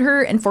snap at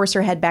her and force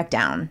her head back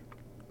down.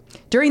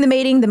 During the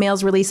mating, the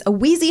males release a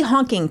wheezy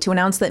honking to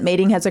announce that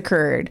mating has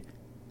occurred.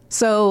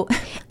 So,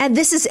 and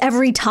this is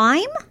every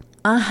time?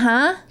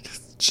 Uh-huh.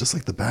 It's just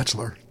like The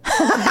Bachelor.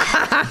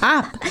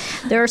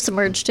 They're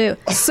submerged too.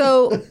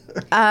 So,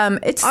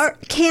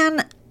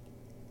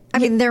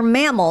 they're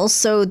mammals,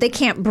 so they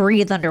can't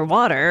breathe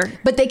underwater.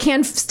 But they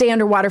can stay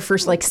underwater for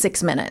like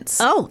 6 minutes.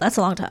 Oh, that's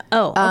a long time.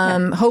 Oh,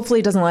 okay. Hopefully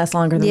it doesn't last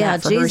longer than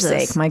that for her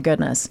sake. My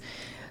goodness.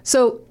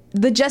 So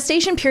the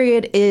gestation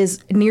period is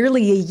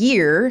nearly a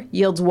year,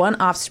 yields one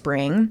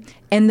offspring,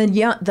 and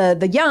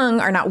the young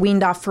are not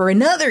weaned off for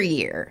another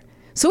year.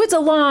 So it's a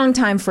long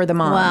time for the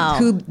mom, Wow.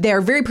 who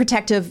they're very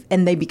protective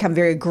and they become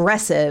very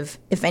aggressive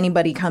if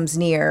anybody comes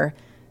near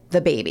the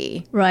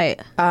baby. Right.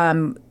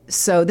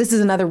 So this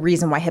is another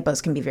reason why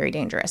hippos can be very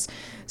dangerous.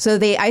 So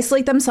they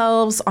isolate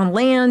themselves on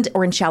land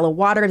or in shallow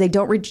water. They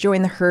don't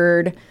rejoin the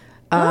herd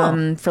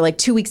for like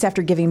 2 weeks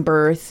after giving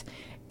birth.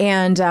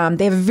 And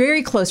they have a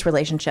very close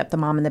relationship, the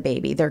mom and the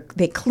baby.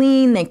 They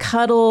clean, they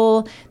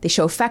cuddle, they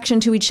show affection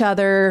to each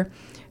other.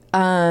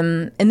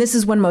 And this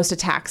is when most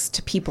attacks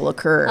to people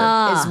occur,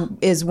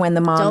 is when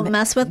the mom... Don't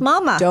mess with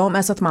mama. Don't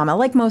mess with mama,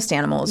 like most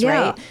animals,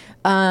 Yeah.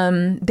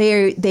 right?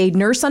 They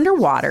nurse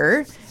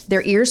underwater.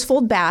 Their ears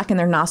fold back and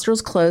their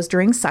nostrils close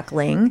during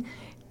suckling.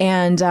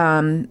 And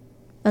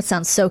that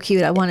sounds so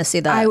cute. I want to see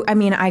that. I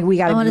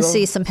want to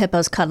see some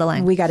hippos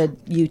cuddling. We got to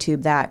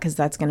YouTube that because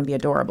that's going to be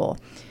adorable.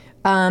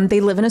 They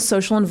live in a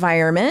social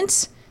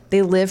environment.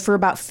 They live for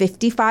about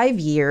 55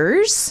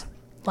 years.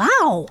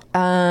 Wow.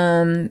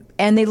 And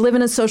they live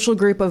in a social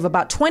group of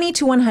about 20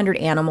 to 100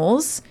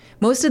 animals.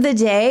 Most of the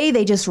day,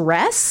 they just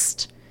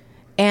rest,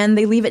 and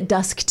they leave at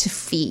dusk to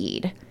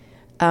feed.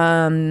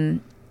 The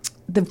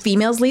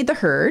females lead the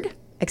herd,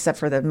 except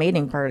for the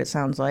mating part, it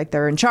sounds like.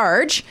 They're in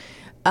charge.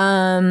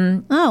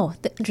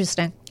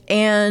 Interesting.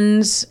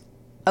 And,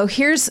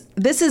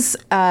 this is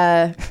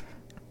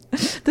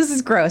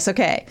gross,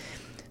 okay.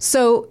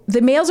 So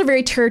the males are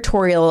very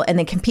territorial and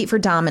they compete for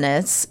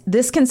dominance.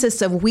 This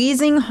consists of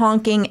wheezing,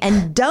 honking,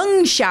 and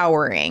dung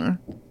showering.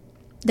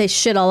 They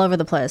shit all over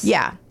the place.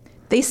 Yeah.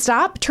 They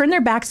stop, turn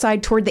their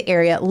backside toward the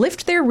area,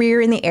 lift their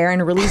rear in the air,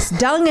 and release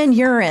dung and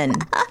urine.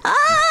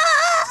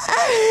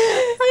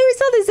 I always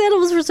thought these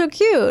animals were so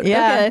cute.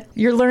 Yeah, Okay.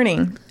 You're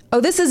learning.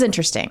 Oh, this is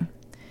interesting.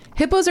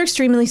 Hippos are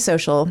extremely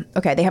social.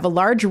 Okay, they have a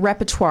large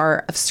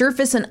repertoire of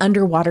surface and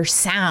underwater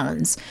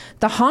sounds.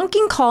 The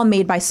honking call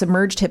made by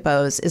submerged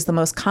hippos is the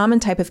most common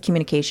type of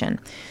communication.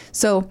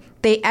 So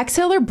they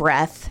exhale their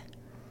breath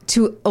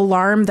to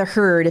alarm the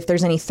herd if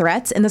there's any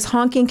threats, and this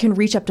honking can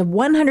reach up to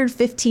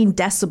 115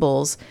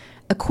 decibels,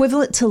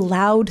 equivalent to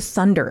loud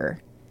thunder,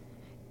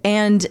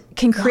 and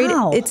can create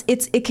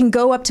it can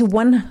go up to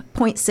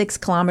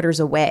 1.6 kilometers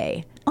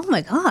away. Oh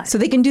my God. So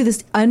they can do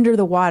this under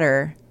the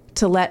water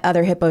to let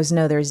other hippos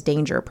know there's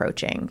danger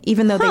approaching,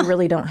 even though they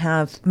really don't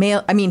have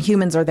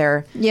humans are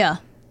their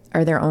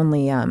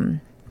only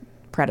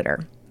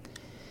predator.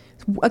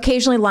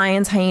 Occasionally,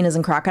 lions, hyenas,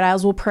 and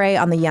crocodiles will prey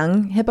on the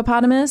young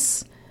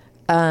hippopotamus,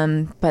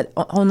 but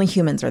only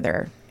humans are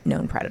their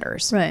known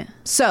predators. Right.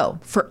 So,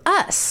 for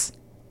us,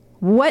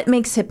 what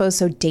makes hippos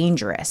so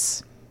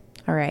dangerous?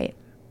 All right.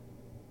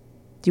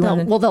 Do you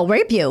want to? Well, they'll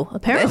rape you,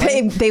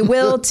 apparently. They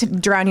will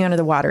drown you under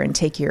the water and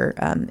take your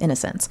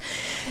innocence.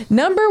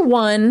 Number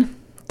one,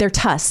 their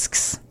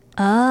tusks.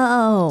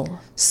 Oh.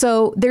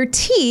 So their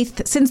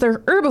teeth, since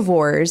they're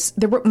herbivores,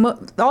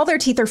 all their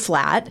teeth are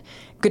flat,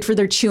 good for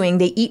their chewing.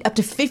 They eat up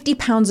to 50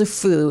 pounds of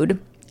food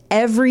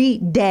every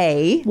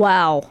day.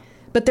 Wow.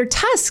 But their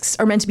tusks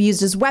are meant to be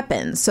used as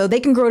weapons. So they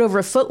can grow to over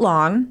a foot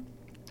long,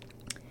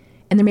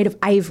 and they're made of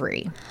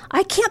ivory.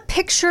 I can't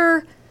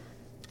picture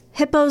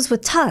hippos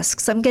with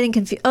tusks. I'm getting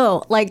confused.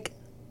 Oh, like,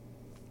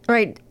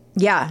 right.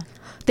 Yeah.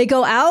 They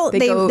go out?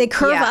 They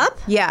curve up?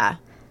 Yeah.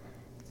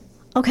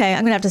 Okay,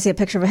 I'm going to have to see a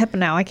picture of a hippo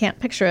now. I can't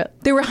picture it.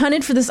 They were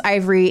hunted for this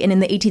ivory, and in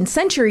the 18th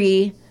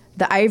century,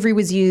 the ivory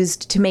was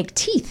used to make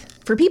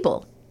teeth for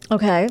people.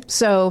 Okay.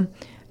 So,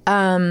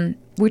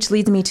 which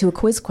leads me to a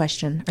quiz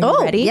question. Are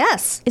you ready?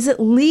 Yes. Is it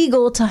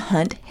legal to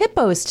hunt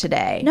hippos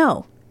today?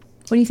 No.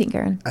 What do you think,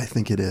 Aaron? I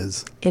think it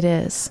is. It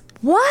is.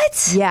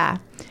 What? Yeah.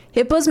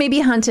 Hippos may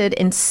be hunted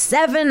in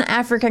 7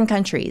 African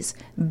countries: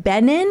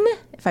 Benin,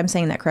 if I'm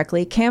saying that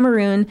correctly,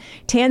 Cameroon,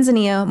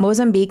 Tanzania,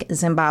 Mozambique,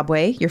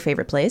 Zimbabwe, your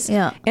favorite place,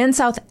 and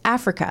South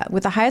Africa,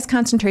 with the highest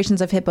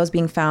concentrations of hippos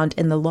being found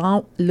in the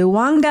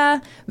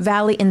Luanga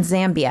Valley in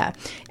Zambia.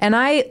 And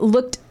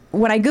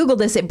when I Googled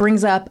this, it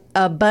brings up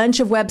a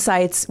bunch of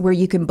websites where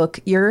you can book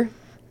your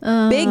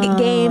big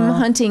game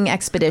hunting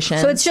expedition.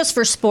 So it's just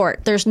for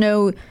sport. There's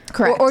no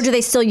correct. Or do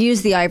they still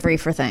use the ivory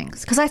for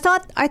things? Because I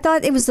thought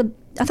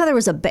there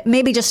was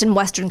maybe just in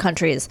Western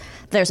countries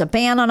there's a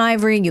ban on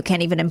ivory. You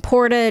can't even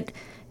import it.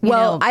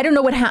 I don't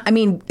know what.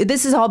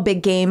 This is all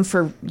big game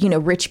for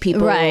rich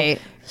people,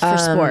 right?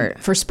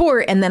 For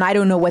sport, and then I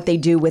don't know what they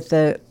do with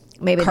the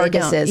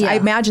carcasses. I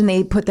imagine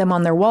they put them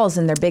on their walls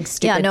in their big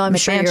stupid. Yeah, no, I'm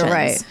sure you're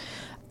right.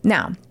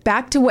 Now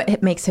back to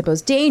what makes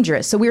hippos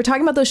dangerous. So we were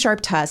talking about those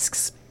sharp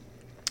tusks,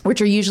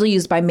 which are usually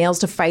used by males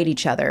to fight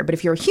each other. But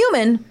if you're a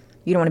human,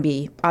 you don't want to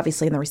be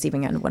obviously in the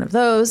receiving end of one of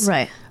those.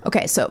 Right.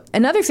 Okay, so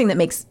another thing that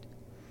makes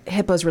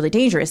hippos really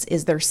dangerous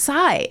is their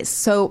size.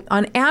 So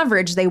on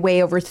average, they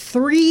weigh over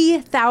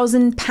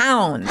 3,000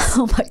 pounds.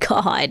 Oh my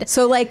God.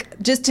 So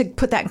just to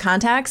put that in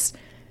context,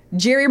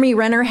 Jeremy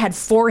Renner had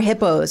 4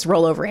 hippos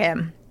roll over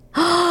him.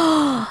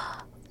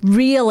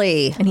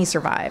 Really? And he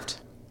survived.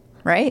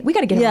 Right? We got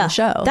to get him on the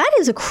show. That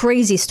is a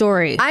crazy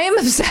story. I am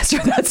obsessed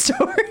with that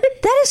story.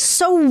 That is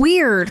so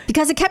weird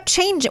because it kept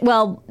changing.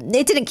 Well,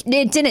 it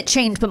didn't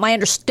change, but my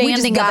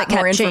understanding of it kept changing.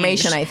 more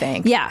information, I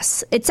think.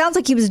 Yes. It sounds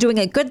like he was doing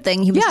a good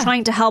thing. He was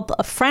trying to help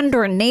a friend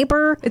or a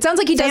neighbor. It sounds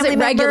like he does it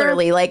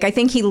regularly. I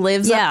think he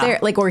lives up there,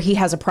 or he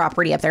has a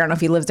property up there. I don't know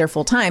if he lives there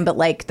full time, but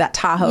that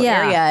Tahoe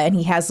area, and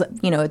he has,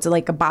 it's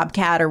like a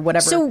bobcat or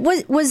whatever. So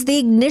was the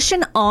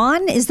ignition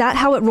on? Is that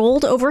how it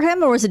rolled over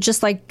him, or was it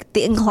just like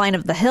the incline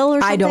of the hill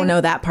or something? I don't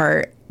know that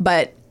part,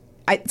 but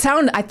I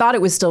thought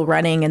it was still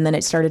running, and then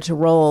it started to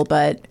roll,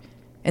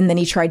 and then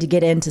he tried to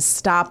get in to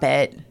stop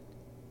it,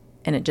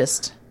 and it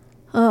just.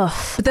 Ugh.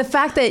 But the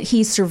fact that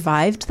he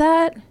survived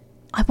that,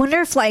 I wonder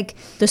if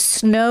the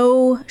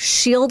snow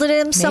shielded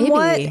him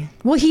somewhat. Maybe.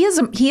 Well, he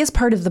is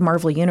part of the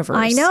Marvel universe.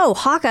 I know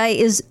Hawkeye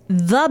is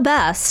the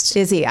best.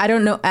 Is he? I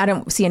don't know. I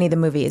don't see any of the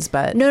movies,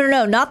 but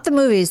no, not the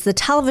movies. The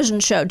television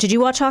show. Did you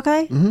watch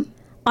Hawkeye? Mm-hmm.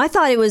 I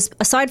thought it was,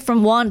 aside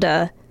from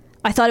Wanda,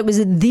 I thought it was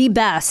the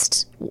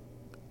best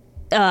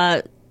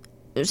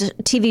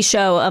TV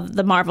show of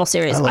the Marvel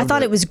series. I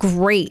thought it was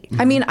great.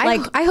 I mean,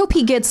 I hope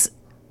he gets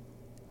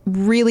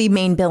really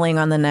main billing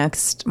on the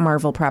next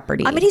Marvel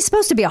property. I mean, he's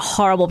supposed to be a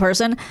horrible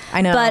person.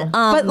 I know.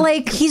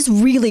 But he's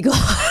really good.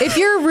 If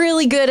you're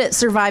really good at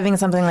surviving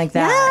something like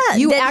that,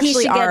 you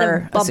actually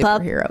are a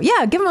superhero.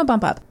 Yeah, give him a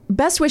bump up.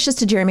 Best wishes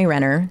to Jeremy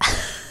Renner.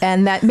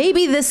 And that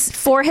maybe this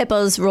 4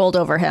 hippos rolled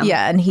over him.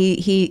 Yeah, and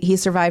he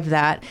survived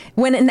that.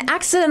 When an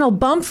accidental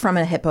bump from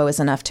a hippo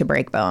is enough to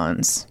break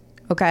bones.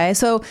 Okay,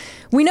 so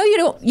we know you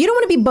don't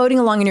want to be boating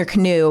along in your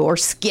canoe or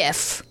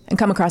skiff and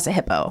come across a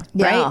hippo,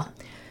 right?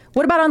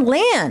 What about on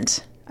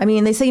land? I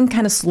mean, they seem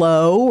kind of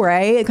slow,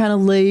 right? Kind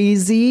of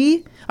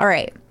lazy. All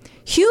right,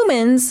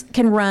 humans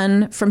can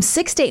run from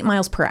 6 to 8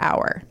 miles per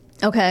hour.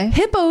 Okay,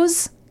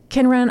 hippos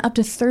can run up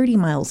to 30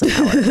 miles an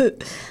hour.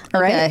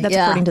 All right, that's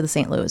according to the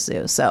St. Louis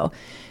Zoo. So,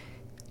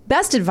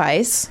 best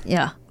advice: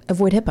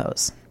 avoid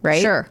hippos.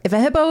 Right? Sure. If a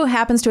hippo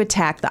happens to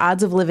attack, the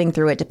odds of living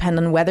through it depend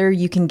on whether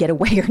you can get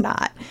away or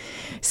not.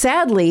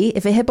 Sadly,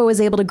 if a hippo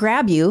is able to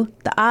grab you,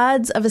 the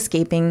odds of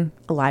escaping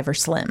alive are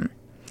slim.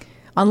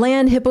 On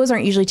land, hippos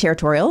aren't usually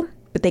territorial,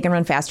 but they can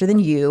run faster than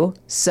you.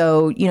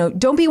 So,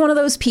 don't be one of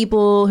those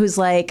people who's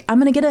like, I'm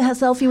going to get a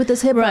selfie with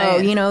this hippo.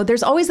 Right.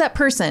 There's always that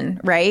person,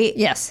 right?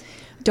 Yes.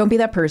 Don't be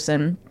that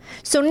person.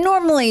 So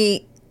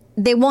normally,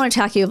 they won't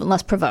attack you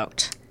unless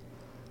provoked.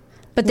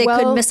 But they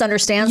could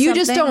misunderstand you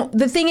something? just don't.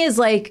 The thing is,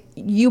 like,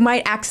 you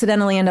might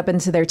accidentally end up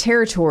into their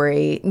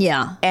territory.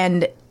 Yeah.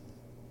 And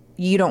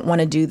you don't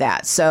want to do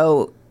that.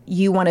 So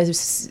you want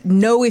to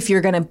know if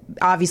you're going to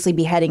obviously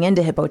be heading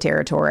into hippo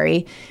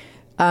territory.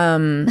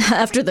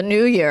 After the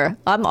new year,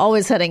 I'm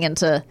always heading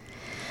into...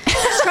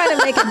 trying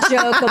to make a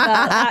joke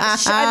about...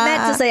 I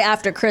meant to say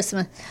after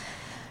Christmas.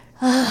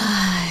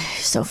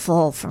 So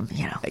full from,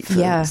 foods.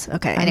 Yeah.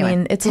 Okay, anyway. I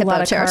mean, it's a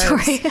lot of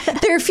territory.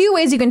 There are a few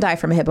ways you can die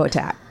from a hippo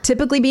attack.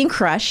 Typically being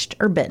crushed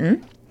or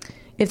bitten.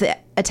 If the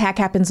attack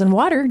happens in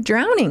water,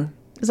 drowning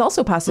is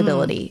also a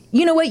possibility.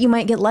 You know what? You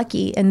might get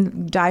lucky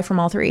and die from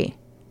all three.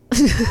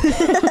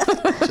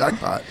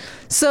 Jackpot.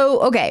 So,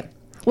 okay.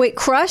 Wait,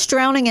 crushed,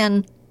 drowning,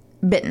 and...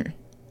 Bitten.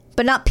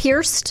 But not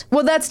pierced?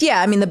 Well, that's,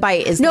 I mean, the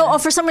bite is... No,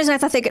 for some reason I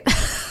thought they could...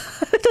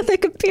 I thought they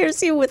could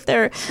pierce you with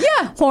their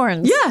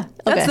horns. Yeah,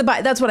 that's the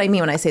bite. That's what I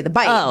mean when I say the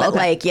bite. Oh, but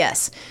like,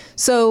 yes.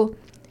 So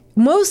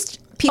most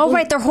people... Oh,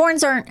 right. Their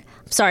horns aren't...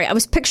 Sorry, I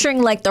was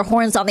picturing like their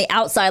horns on the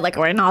outside like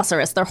a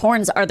rhinoceros. Their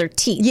horns are their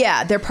teeth.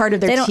 Yeah, they're part of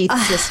their teeth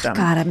system.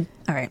 God,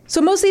 all right. So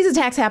most of these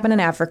attacks happen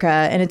in Africa,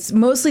 and it's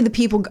mostly the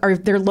people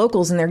they're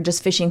locals and they're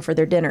just fishing for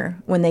their dinner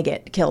when they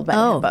get killed by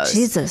the hippos.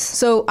 Jesus.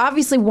 So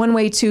obviously one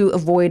way to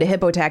avoid a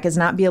hippo attack is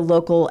not be a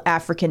local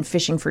African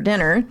fishing for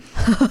dinner.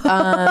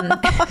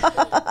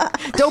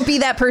 Don't be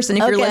that person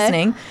if you're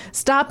listening.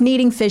 Stop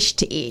needing fish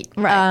to eat.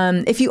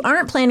 Right. If you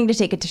aren't planning to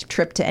take a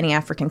trip to any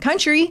African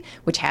country,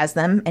 which has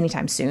them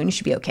anytime soon, you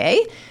should be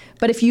okay.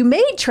 But if you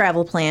made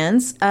travel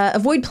plans,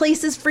 avoid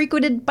places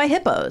frequented by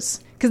hippos.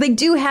 Because they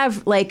do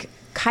have, like,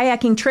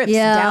 kayaking trips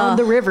down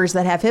the rivers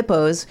that have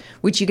hippos,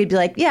 which you could be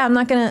like, yeah, I'm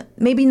not going to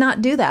maybe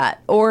not do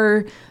that.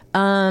 Or,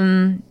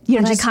 I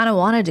kind of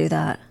want to do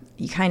that.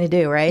 You kind of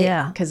do, right?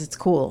 Yeah. Because it's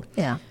cool.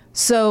 Yeah.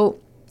 So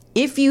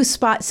if you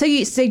spot, so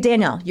you say,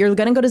 Danielle, you're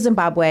going to go to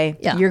Zimbabwe.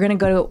 Yeah. You're going to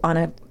go on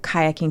a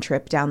kayaking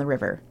trip down the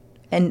river.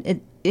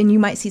 And you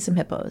might see some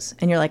hippos.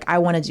 And you're like, I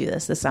want to do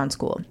this. This sounds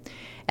cool.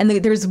 And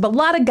there's a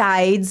lot of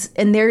guides,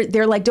 and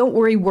they're like, don't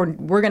worry,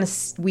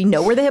 we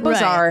know where the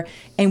hippos are,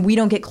 and we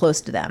don't get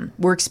close to them.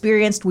 We're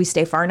experienced. We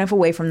stay far enough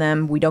away from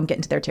them. We don't get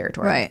into their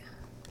territory. Right.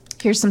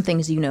 Here's some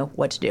things you know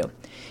what to do.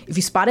 If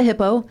you spot a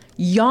hippo,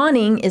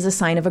 yawning is a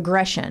sign of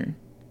aggression.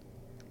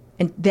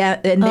 And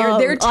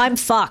I'm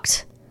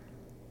fucked.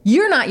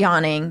 You're not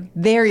yawning.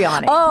 They're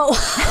yawning. Oh.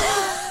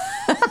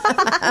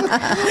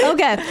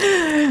 Okay.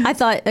 I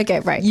thought, okay,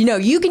 right.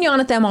 You can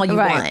yawn at them all you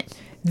want.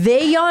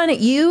 They yawn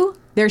at you.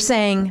 They're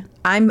saying,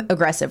 I'm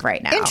aggressive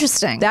right now.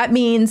 Interesting. That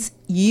means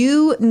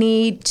you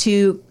need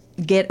to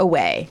get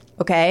away,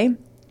 okay?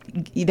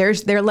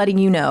 They're letting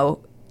you know.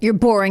 You're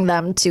boring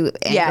them to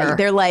anger. Yeah,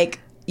 they're like,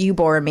 you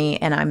bore me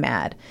and I'm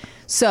mad.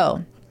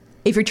 So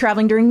if you're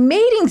traveling during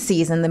mating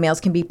season, the males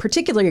can be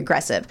particularly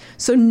aggressive.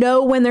 So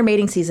know when their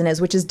mating season is,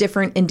 which is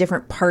different in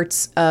different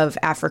parts of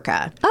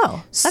Africa.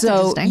 Oh, that's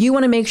so interesting. You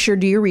want to make sure,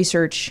 do your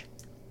research.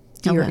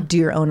 Do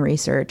your own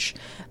research.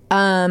 Give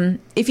them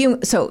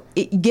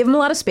a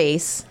lot of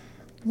space.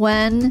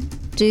 When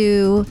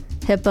do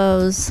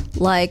hippos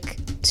like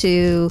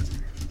to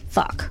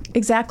fuck?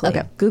 Exactly.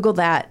 Okay. Google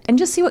that and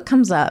just see what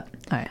comes up.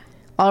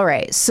 All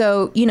right.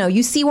 So,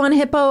 you see one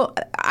hippo.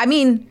 I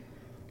mean,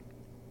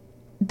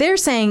 they're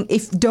saying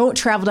don't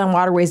travel down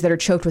waterways that are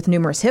choked with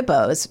numerous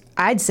hippos.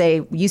 I'd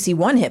say you see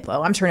one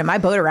hippo, I'm turning my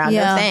boat around.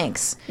 Yeah. No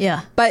thanks.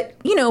 Yeah.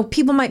 But,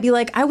 people might be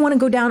like, I want to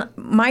go down.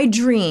 My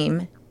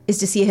dream is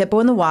to see a hippo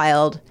in the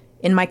wild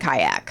in my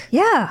kayak.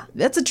 Yeah.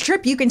 That's a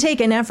trip you can take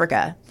in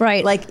Africa.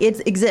 Right. Like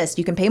it exists.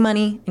 You can pay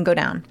money and go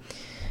down.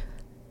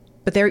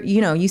 But there,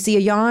 you see a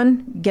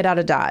yawn, get out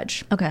of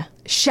Dodge. Okay.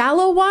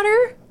 Shallow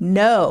water?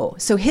 No.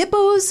 So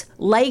hippos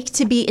like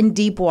to be in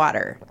deep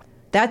water.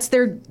 That's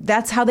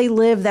how they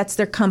live. That's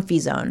their comfy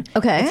zone.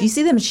 Okay. If you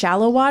see them in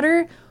shallow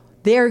water,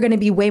 they're going to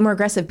be way more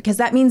aggressive because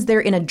that means they're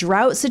in a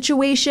drought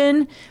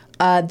situation.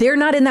 They're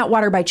not in that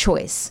water by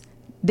choice.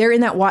 They're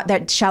in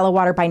that shallow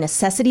water by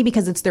necessity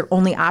because it's their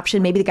only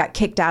option. Maybe they got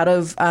kicked out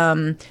of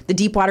the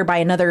deep water by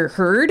another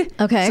herd.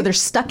 Okay. So they're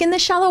stuck in the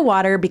shallow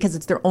water because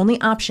it's their only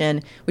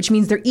option, which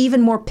means they're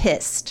even more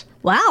pissed.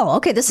 Wow.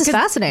 Okay, this is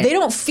fascinating. They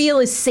don't feel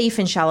as safe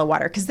in shallow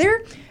water because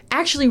they're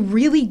actually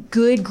really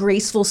good,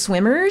 graceful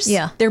swimmers.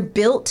 Yeah. They're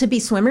built to be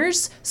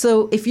swimmers.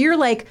 So if you're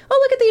like, oh,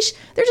 look at these,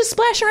 they're just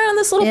splashing around on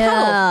this little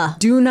puddle.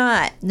 Do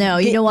not. No,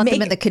 you don't want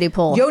them in the kiddie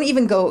pool. Don't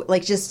even go,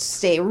 just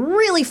stay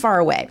really far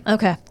away.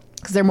 Okay.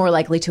 Because they're more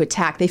likely to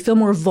attack. They feel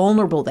more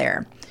vulnerable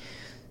there.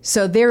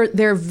 So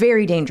they're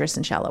very dangerous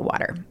in shallow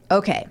water.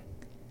 Okay.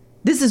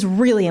 This is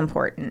really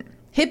important.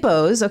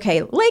 Hippos,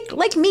 okay,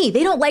 like me,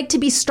 they don't like to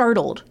be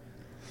startled.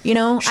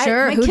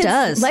 Sure, who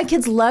does? My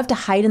kids love to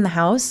hide in the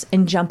house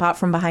and jump out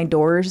from behind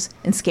doors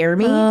and scare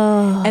me.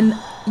 And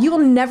you will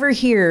never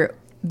hear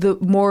the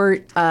more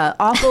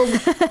awful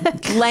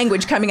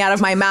language coming out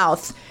of my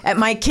mouth at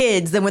my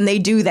kids than when they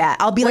do that.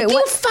 I'll be like,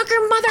 you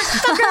fucker,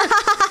 motherfucker.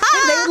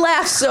 And they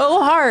laugh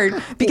so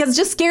hard because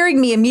just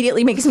scaring me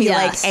immediately makes me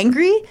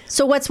angry.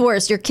 So what's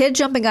worse, your kid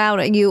jumping out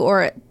at you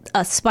or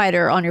a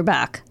spider on your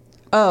back?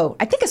 Oh,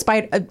 I think a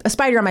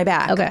spider on my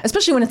back. Okay.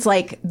 Especially when it's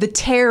like the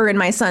terror in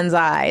my son's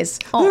eyes.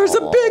 There's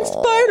a big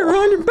spider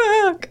on your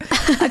back.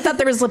 I thought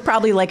there was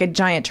probably like a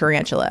giant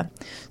tarantula.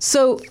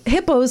 So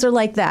hippos are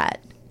like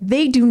that.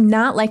 They do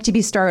not like to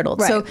be startled.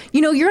 Right. So,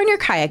 you're on your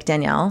kayak,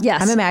 Danielle.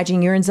 Yes. I'm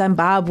imagining you're in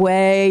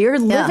Zimbabwe. You're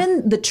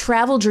living the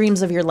travel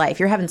dreams of your life.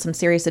 You're having some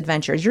serious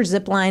adventures. You're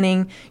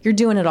ziplining. You're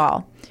doing it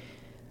all.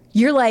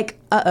 You're like,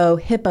 uh-oh,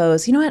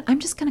 hippos. You know what? I'm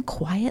just going to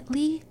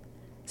quietly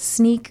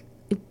sneak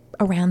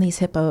around these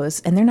hippos,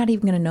 and they're not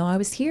even going to know I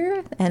was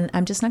here, and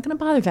I'm just not going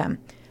to bother them.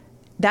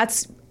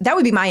 That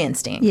would be my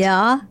instinct.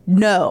 Yeah.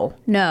 No.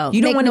 No.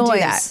 You don't Make want to do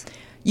noise. that.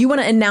 You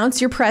want to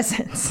announce your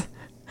presence.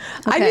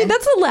 I Okay. mean,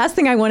 that's the last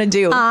thing I want to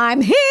do.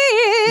 I'm here.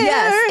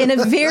 Yes, in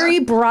a very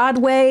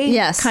Broadway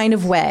Yes. kind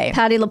of way.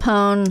 Patti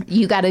LuPone.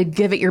 You got to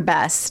give it your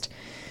best.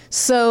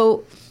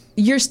 So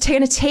you're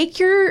going to take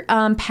your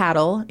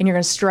paddle, and you're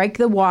going to strike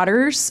the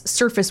water's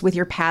surface with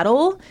your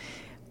paddle.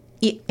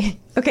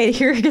 Okay,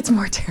 here it gets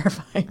more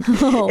terrifying.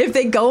 If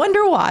they go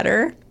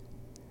underwater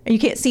and you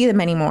can't see them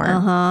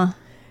anymore,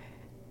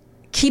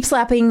 keep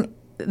slapping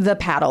the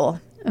paddle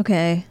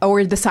Okay.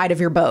 or the side of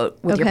your boat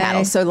with your Okay.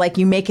 paddle. So like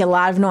you make a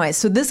lot of noise.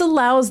 So this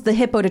allows the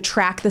hippo to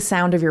track the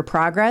sound of your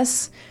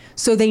progress,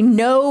 so they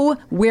know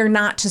where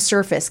not to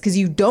surface, because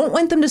you don't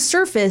want them to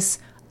surface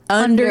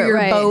under your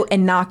right. boat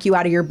and knock you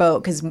out of your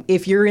boat, because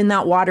if you're in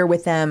that water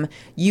with them,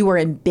 you are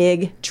in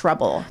big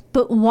trouble.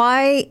 But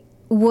why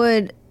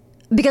would...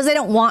 Because they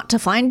don't want to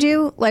find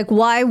you? Like,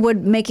 why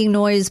would making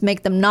noise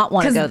make them not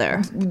want to go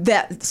there?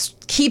 That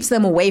keeps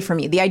them away from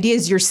you. The idea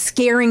is you're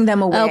scaring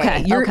them away.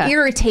 Okay, You're okay.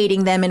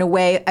 irritating them in a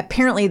way,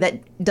 apparently, that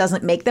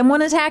doesn't make them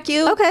want to attack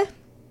you. Okay.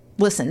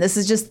 Listen, this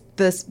is just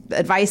this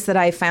advice that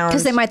I found.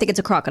 Because they might think it's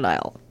a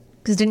crocodile.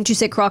 Because didn't you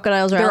say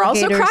crocodiles are They're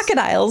alligators? also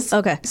crocodiles.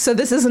 Okay. So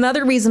this is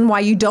another reason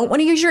why you don't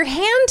want to use your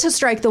hand to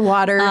strike the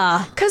water.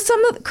 Because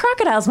some of the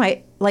crocodiles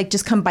might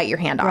just come bite your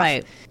hand off.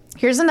 Right.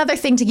 Here's another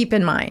thing to keep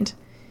in mind.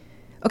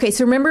 Okay,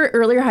 so remember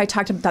earlier how I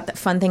talked about that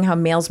fun thing, how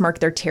males mark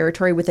their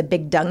territory with a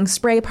big dung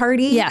spray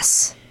party?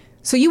 Yes.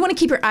 So you want to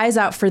keep your eyes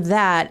out for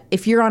that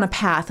if you're on a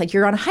path, like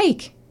you're on a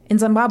hike in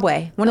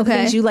Zimbabwe. One of the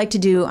Okay. things you like to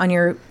do on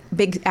your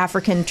big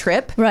African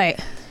trip, Right.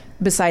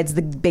 besides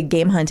the big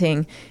game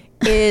hunting,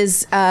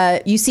 is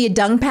you see a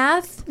dung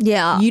path.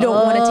 Yeah. You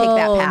don't want to take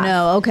that Oh, path.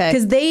 no, okay.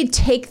 Because they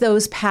take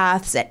those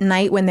paths at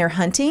night when they're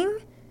hunting.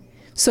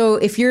 So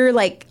if you're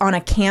like on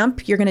a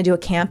camp, you're going to do a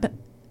camp.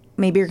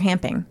 Maybe you're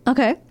camping.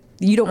 Okay.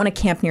 You don't want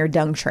to camp near a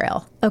dung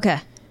trail. Okay.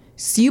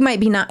 So you might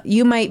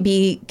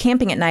be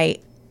camping at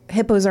night.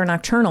 Hippos are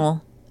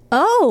nocturnal.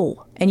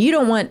 Oh. And you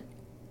don't want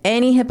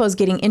any hippos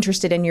getting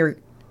interested in your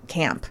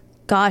camp.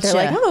 Gotcha.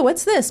 They're like, oh,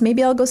 what's this?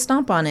 Maybe I'll go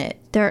stomp on it.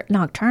 They're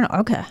nocturnal.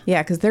 Okay.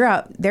 Yeah, because they're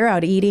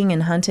out eating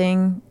and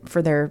hunting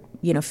for their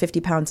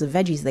 50 pounds of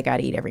veggies they got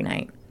to eat every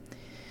night.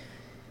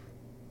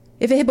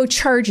 If a hippo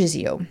charges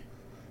you,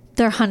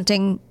 They're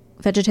hunting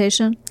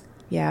vegetation.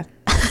 yeah,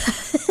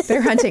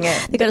 they're hunting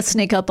it. They got to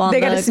sneak up on They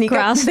got to the sneak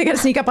grass. up. They got to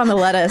sneak up on the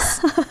lettuce.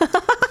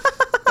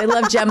 They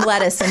love gem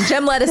lettuce, and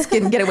gem lettuce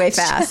can get away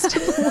fast.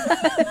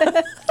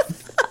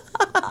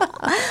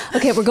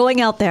 Okay, we're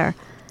going out there.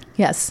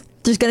 Yes.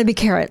 There's going to be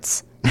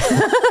carrots.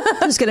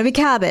 There's going to be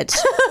cabbage.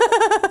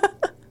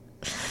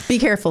 Be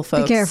careful,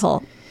 folks. Be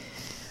careful.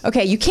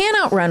 Okay, you can't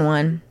outrun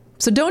one.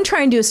 So don't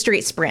try and do a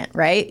straight sprint,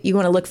 right? You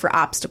want to look for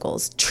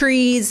obstacles.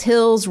 Trees,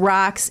 hills,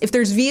 rocks. If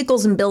there's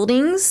vehicles and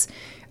buildings,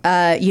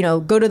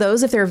 go to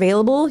those if they're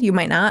available. You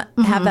might not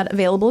have that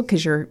available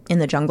because you're in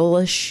the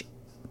jungle-ish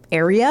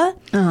area.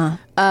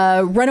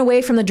 Run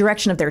away from the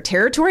direction of their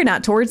territory,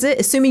 not towards it.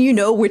 Assuming you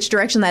know which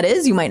direction that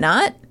is, you might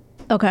not.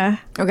 Okay.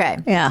 Okay.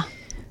 Yeah.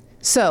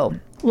 So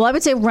Well, I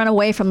would say run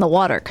away from the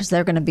water because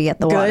they're going to be at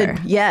the water.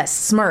 good. Yes,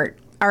 smart.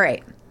 All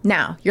right.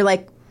 Now, you're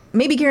like,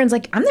 maybe Karen's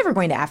like, I'm never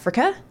going to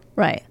Africa.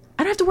 Right.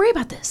 I don't have to worry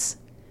about this.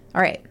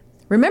 All right.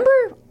 Remember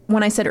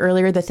when I said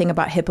earlier the thing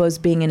about hippos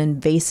being an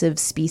invasive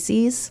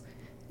species?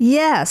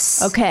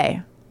 Yes.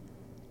 Okay.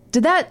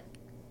 Did that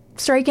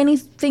strike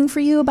anything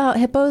for you about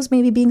hippos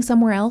maybe being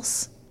somewhere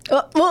else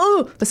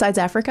besides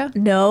Africa?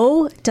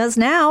 No, it does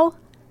now.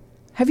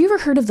 Have you ever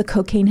heard of the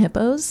cocaine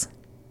hippos?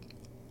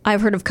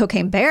 I've heard of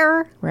cocaine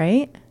bear.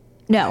 Right?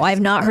 No,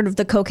 I've not heard of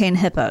the cocaine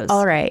hippos.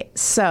 All right.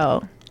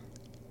 So,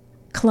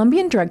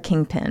 Colombian drug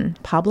kingpin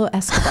Pablo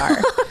Escobar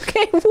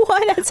Okay,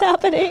 what is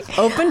happening?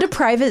 opened a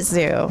private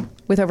zoo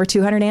with over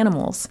 200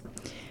 animals,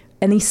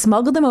 and he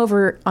smuggled them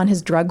over on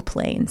his drug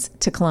planes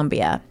to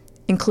Colombia,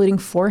 including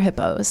 4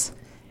 hippos.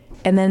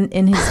 And then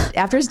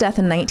after his death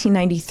in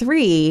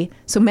 1993,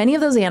 so many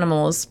of those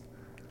animals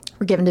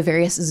were given to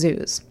various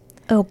zoos,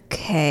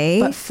 Okay.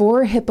 but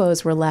 4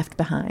 hippos were left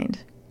behind,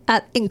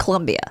 In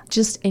Colombia.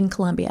 just in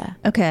Colombia.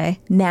 Okay.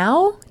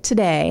 Now,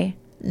 today,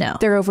 No.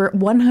 there are over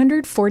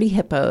 140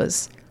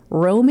 hippos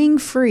roaming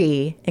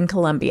free in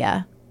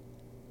Colombia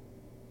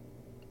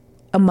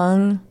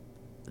among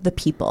the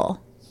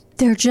people.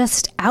 They're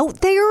just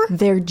out there?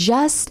 They're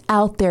just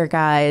out there,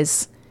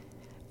 guys.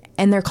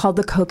 And they're called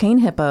the cocaine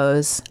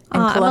hippos in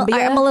Colombia.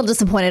 I'm a little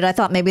disappointed. I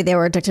thought maybe they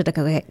were addicted to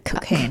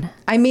cocaine.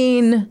 I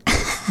mean,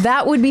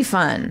 that would be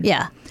fun.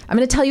 Yeah. I'm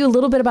going to tell you a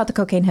little bit about the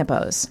cocaine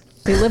hippos.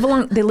 They live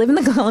in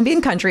the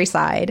Colombian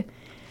countryside.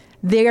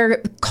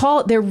 Their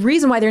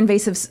reason why they're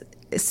invasive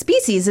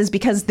species is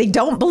because they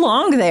don't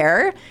belong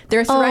there.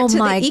 They're a threat to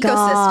the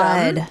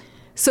ecosystem. God.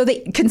 So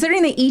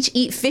considering they each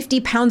eat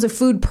 50 pounds of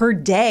food per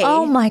day.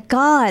 Oh my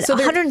God. So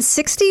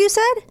 160 you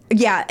said?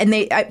 Yeah, and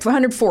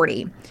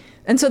 140.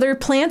 And so there are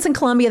plants in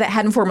Colombia that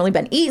hadn't formerly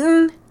been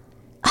eaten.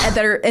 And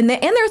they're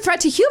a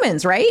threat to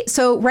humans, right?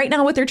 So right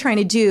now what they're trying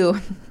to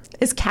do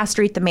is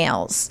castrate the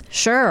males.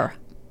 Sure.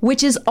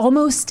 Which is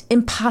almost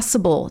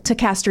impossible to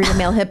castrate a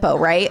male hippo,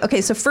 right?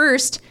 Okay, so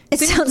first... It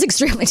sounds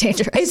extremely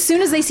dangerous. As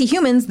soon as they see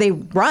humans, they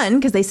run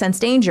because they sense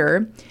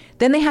danger.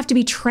 Then they have to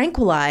be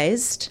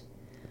tranquilized.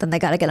 Then they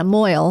got to get a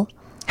moil.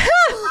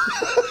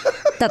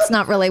 That's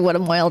not really what a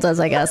moil does,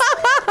 I guess.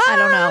 I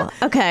don't know.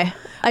 Okay.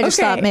 I just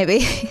thought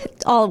maybe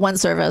all at one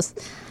service.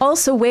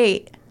 Also,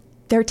 wait.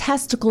 Their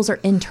testicles are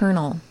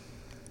internal.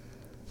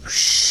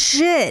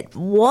 Shit.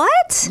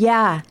 What?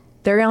 Yeah.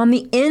 They're on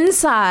the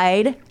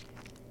inside,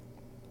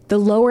 the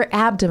lower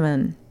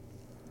abdomen.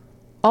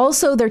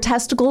 Also, their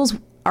testicles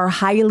are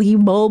highly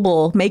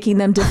mobile, making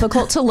them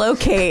difficult to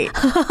locate.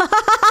 They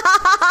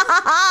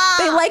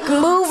like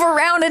move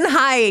around and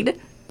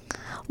hide.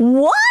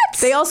 What?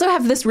 They also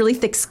have this really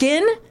thick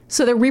skin,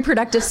 so their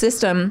reproductive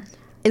system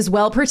is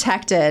well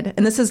protected.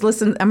 And this is,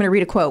 listen, I'm going to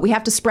read a quote. We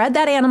have to spread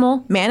that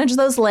animal, manage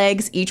those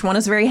legs. Each one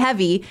is very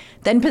heavy.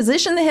 Then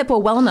position the hippo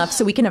well enough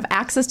so we can have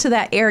access to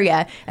that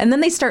area. And then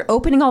they start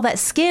opening all that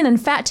skin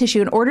and fat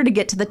tissue in order to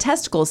get to the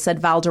testicles, said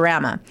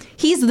Valderrama.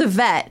 He's the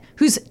vet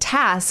who's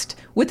tasked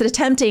with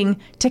attempting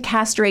to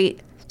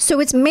castrate. So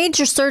it's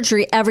major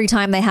surgery every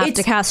time they have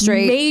to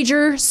castrate.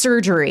 Major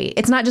surgery.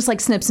 It's not just like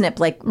snip, snip,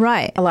 like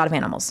a lot of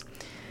animals.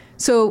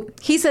 So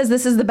he says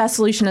this is the best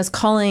solution is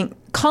calling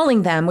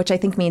them, which I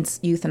think means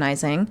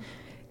euthanizing,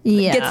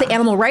 gets the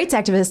animal rights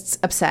activists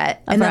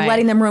upset. And then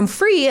letting them roam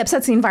free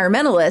upsets the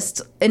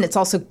environmentalists. And it's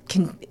also,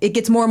 it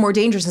gets more and more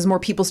dangerous as more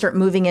people start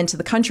moving into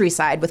the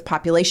countryside with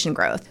population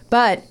growth.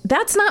 But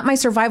that's not my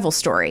survival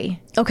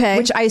story. Okay.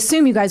 Which I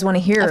assume you guys want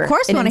to hear. Of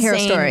course we want to hear a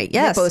story.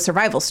 Yes. Hippo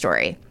survival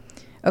story.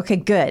 Okay,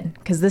 good.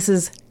 Because this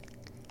is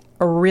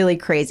a really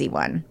crazy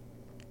one.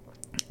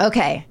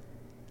 Okay.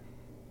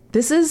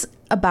 This is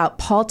about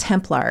Paul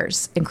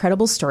Templar's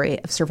incredible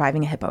story of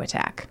surviving a hippo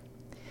attack.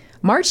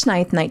 March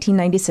 9th,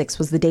 1996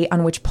 was the date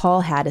on which Paul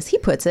had, as he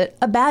puts it,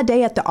 a bad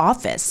day at the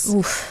office.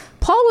 Oof.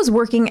 Paul was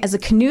working as a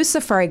canoe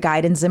safari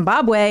guide in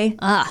Zimbabwe,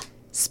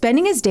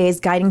 spending his days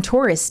guiding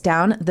tourists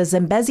down the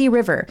Zambezi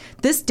River.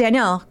 This,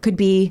 Danielle, could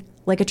be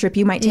like a trip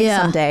you might take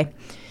someday.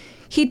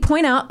 He'd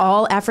point out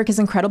all Africa's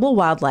incredible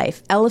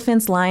wildlife,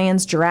 elephants,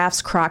 lions,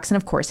 giraffes, crocs, and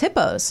of course,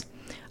 hippos.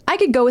 I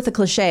could go with a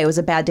cliche. It was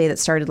a bad day that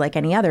started like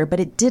any other, but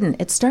it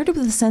didn't. It started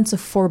with a sense of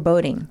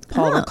foreboding,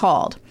 Paul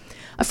recalled.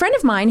 A friend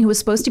of mine who was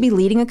supposed to be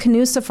leading a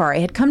canoe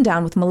safari had come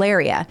down with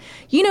malaria.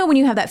 You know when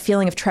you have that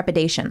feeling of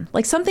trepidation,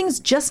 like something's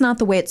just not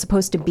the way it's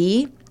supposed to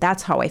be?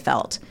 That's how I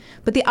felt.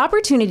 But the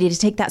opportunity to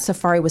take that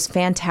safari was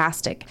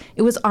fantastic.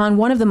 It was on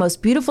one of the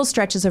most beautiful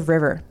stretches of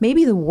river,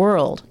 maybe the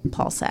world,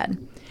 Paul said.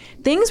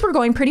 Things were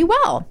going pretty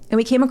well, and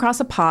we came across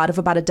a pod of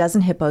about a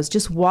dozen hippos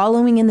just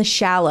wallowing in the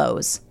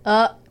shallows.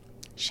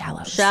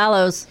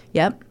 Shallows.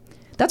 Yep.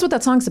 That's what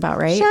that song's about,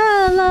 right?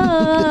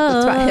 Shallows.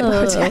 It's about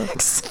hippo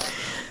attacks.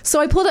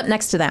 So I pulled up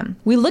next to them.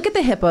 We look at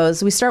the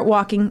hippos. We start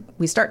walking.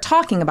 We start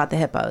talking about the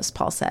hippos,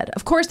 Paul said.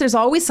 Of course, there's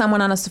always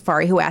someone on a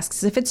safari who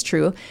asks if it's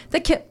true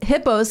that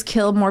hippos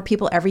kill more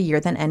people every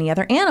year than any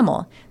other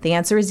animal. The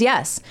answer is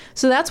yes.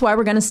 So that's why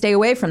we're going to stay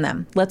away from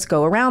them. Let's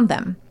go around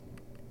them.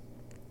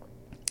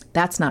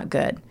 That's not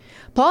good.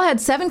 Paul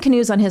had 7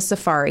 canoes on his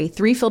safari,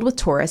 3 filled with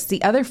tourists,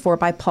 the other 4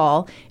 by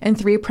Paul, and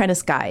 3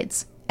 apprentice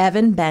guides,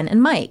 Evan, Ben,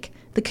 and Mike.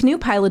 The canoe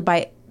piloted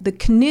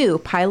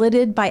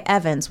by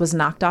Evans was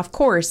knocked off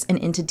course and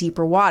into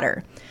deeper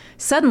water.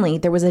 Suddenly,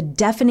 there was a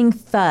deafening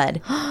thud,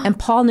 and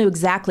Paul knew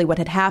exactly what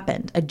had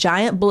happened. A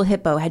giant bull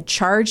hippo had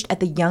charged at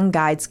the young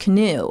guide's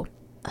canoe.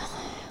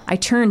 I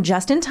turned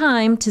just in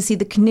time to see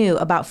the canoe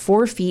about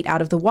 4 feet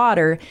out of the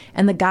water,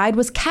 and the guide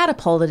was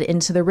catapulted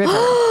into the river.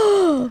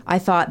 I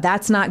thought,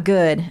 that's not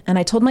good, and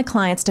I told my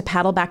clients to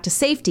paddle back to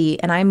safety,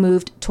 and I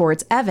moved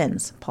towards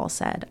Evans, Paul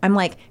said. I'm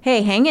like,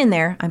 hey, hang in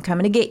there. I'm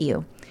coming to get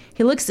you.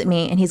 He looks at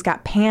me, and he's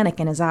got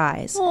panic in his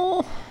eyes.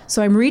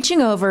 So I'm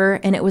reaching over,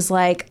 and it was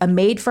like a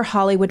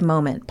made-for-Hollywood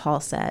moment, Paul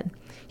said.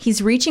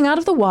 He's reaching out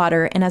of the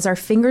water, and as our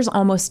fingers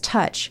almost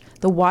touch,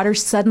 the water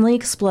suddenly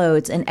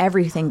explodes, and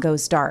everything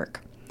goes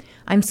dark.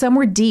 I'm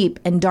somewhere deep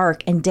and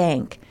dark and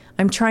dank.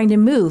 I'm trying to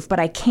move, but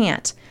I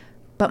can't.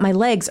 But my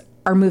legs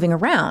are moving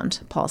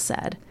around, Paul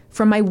said.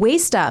 From my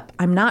waist up,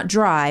 I'm not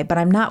dry, but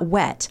I'm not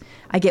wet.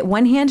 I get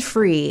one hand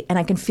free, and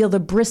I can feel the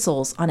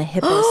bristles on a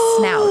hippo's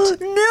snout.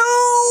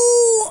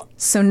 No!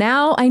 So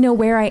now I know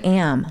where I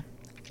am.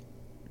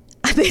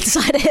 I'm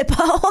inside a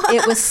hippo.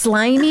 It was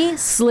slimy,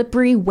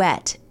 slippery,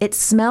 wet. It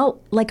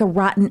smelled like a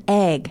rotten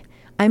egg.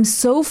 I'm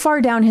so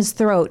far down his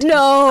throat.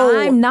 No!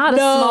 I'm not a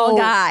small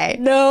guy.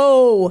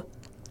 No!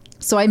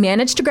 So I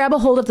managed to grab a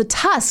hold of the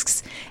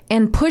tusks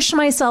and push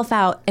myself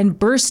out and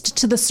burst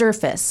to the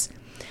surface.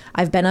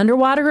 I've been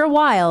underwater a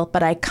while,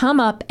 but I come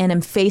up and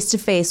am face to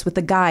face with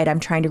the guide I'm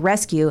trying to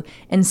rescue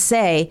and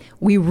say,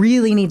 we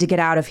really need to get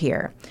out of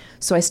here.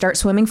 So I start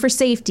swimming for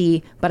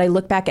safety, but I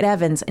look back at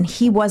Evans and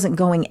he wasn't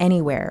going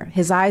anywhere.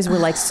 His eyes were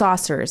like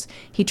saucers.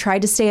 He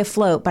tried to stay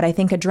afloat, but I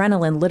think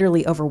adrenaline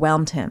literally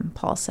overwhelmed him,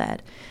 Paul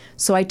said.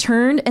 So I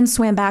turned and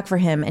swam back for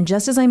him, and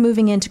just as I'm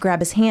moving in to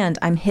grab his hand,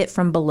 I'm hit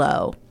from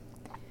below.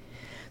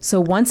 So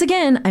once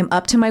again, I'm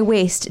up to my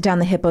waist down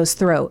the hippo's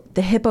throat.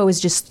 The hippo is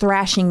just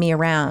thrashing me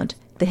around.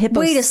 The hippo.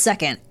 Wait a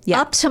second.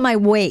 Yeah. Up to my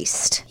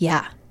waist.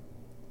 Yeah.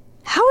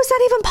 How is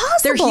that even possible?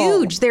 They're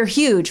huge. They're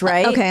huge,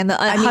 right? Okay, and the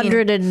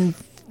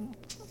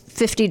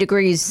 150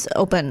 degrees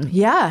open.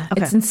 Yeah,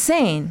 Okay. It's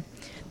insane.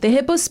 The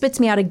hippo spits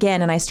me out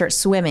again and I start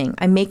swimming.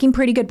 I'm making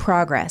pretty good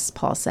progress,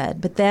 Paul said.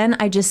 But then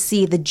I just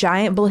see the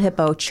giant bull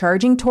hippo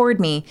charging toward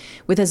me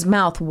with his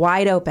mouth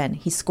wide open.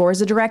 He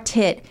scores a direct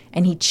hit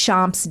and he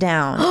chomps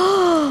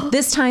down.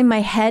 This time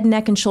my head,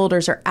 neck, and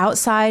shoulders are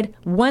outside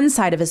one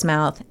side of his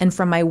mouth, and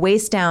from my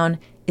waist down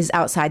is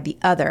outside the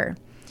other.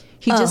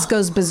 He just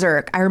goes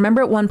berserk. I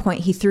remember at one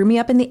point he threw me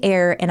up in the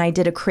air and I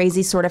did a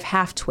crazy sort of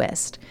half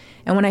twist.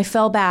 And when I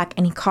fell back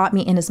and he caught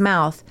me in his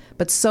mouth,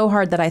 but so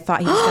hard that I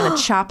thought he was going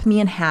to chop me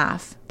in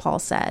half, Paul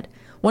said.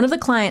 One of the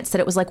clients said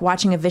it was like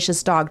watching a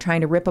vicious dog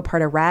trying to rip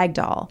apart a rag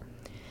doll.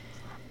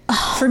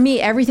 For me,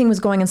 everything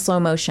was going in slow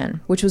motion,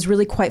 which was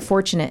really quite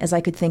fortunate as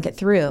I could think it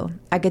through.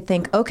 I could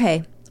think,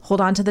 okay, hold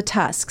on to the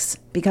tusks,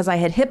 because I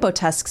had hippo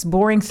tusks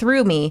boring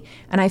through me,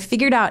 and I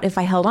figured out if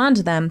I held on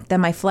to them,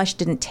 then my flesh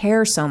didn't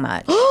tear so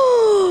much.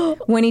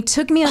 When he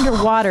took me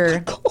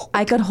underwater,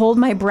 I could hold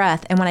my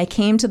breath, and when I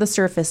came to the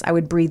surface, I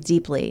would breathe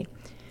deeply.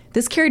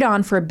 This carried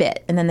on for a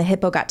bit, and then the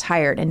hippo got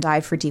tired and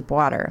dived for deep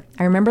water.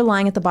 I remember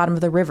lying at the bottom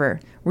of the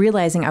river,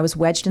 realizing I was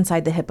wedged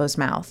inside the hippo's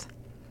mouth.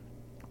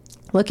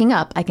 Looking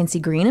up, I can see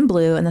green and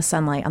blue in the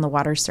sunlight on the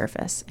water's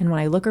surface, and when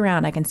I look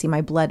around, I can see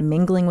my blood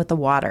mingling with the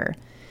water.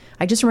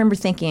 I just remember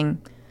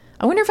thinking,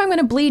 I wonder if I'm going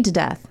to bleed to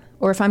death,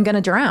 or if I'm going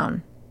to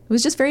drown. It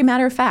was just very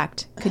matter of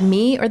fact. Could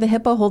me or the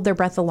hippo hold their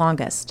breath the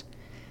longest?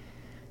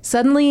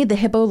 Suddenly, the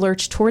hippo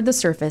lurched toward the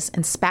surface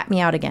and spat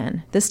me out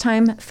again. This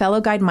time, fellow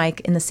guide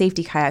Mike in the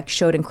safety kayak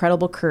showed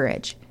incredible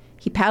courage.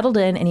 He paddled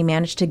in and he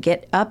managed to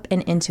get up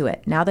and into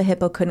it. Now the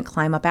hippo couldn't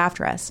climb up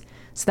after us.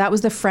 So that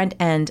was the front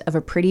end of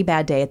a pretty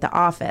bad day at the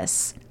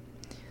office.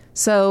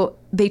 So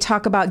they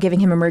talk about giving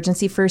him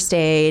emergency first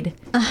aid.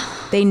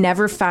 They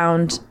never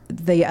found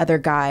the other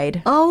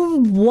guide.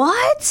 Oh,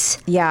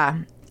 what?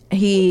 Yeah.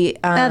 He...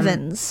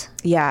 Evans.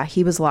 Yeah,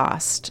 he was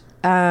lost.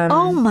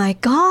 Oh, my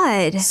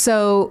God.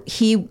 So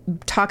he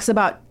talks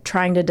about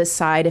trying to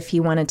decide if he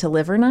wanted to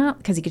live or not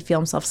because he could feel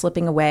himself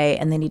slipping away.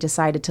 And then he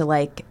decided to,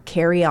 like,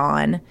 carry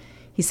on.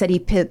 He said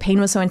pain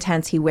was so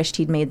intense he wished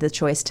he'd made the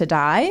choice to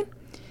die.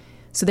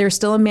 So there's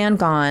still a man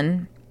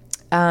gone.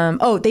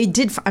 They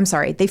did. I'm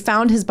sorry. They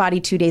found his body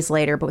 2 days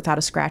later, but without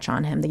a scratch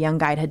on him. The young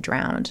guide had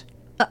drowned.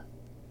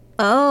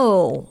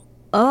 Oh.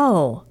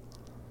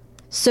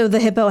 So the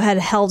hippo had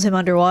held him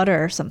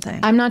underwater or something.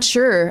 I'm not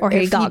sure. Or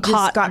he got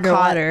caught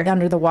underwater.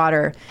 Under the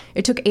water.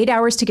 It took 8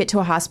 hours to get to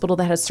a hospital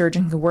that had a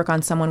surgeon who could work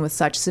on someone with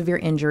such severe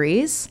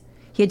injuries.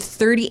 He had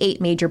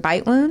 38 major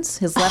bite wounds.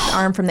 His left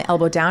arm from the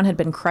elbow down had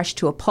been crushed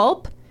to a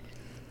pulp.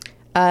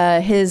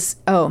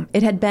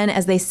 It had been,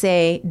 as they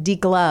say,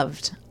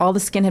 degloved. All the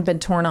skin had been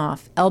torn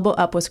off. Elbow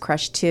up was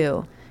crushed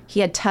too. He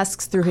had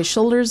tusks through his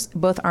shoulders.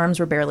 Both arms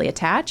were barely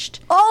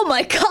attached. Oh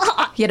my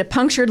God! He had a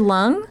punctured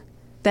lung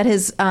that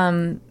his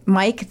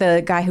Mike,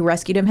 the guy who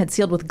rescued him, had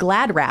sealed with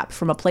Glad wrap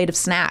from a plate of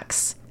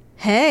snacks.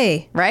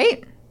 Hey.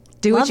 Right?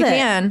 Do Love what you it.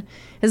 can.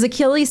 His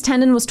Achilles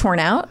tendon was torn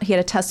out. He had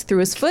a tusk through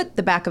his foot,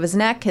 the back of his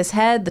neck, his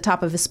head, the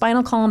top of his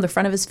spinal column, the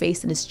front of his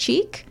face, and his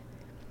cheek.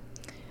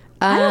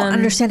 I don't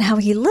understand how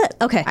he lived.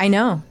 Okay. I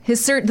know. The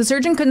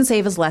surgeon couldn't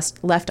save his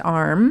left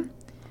arm,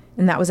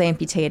 and that was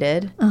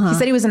amputated. He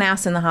said he was an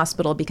ass in the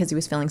hospital because he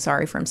was feeling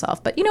sorry for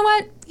himself. But you know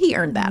what? He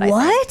earned that,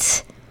 I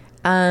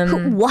think.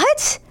 What?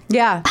 What?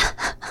 Yeah.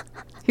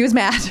 He was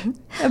mad.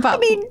 I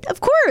mean, of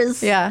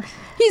course. Yeah.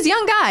 He's a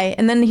young guy.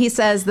 And then he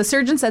says, the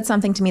surgeon said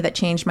something to me that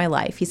changed my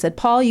life. He said,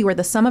 Paul, you are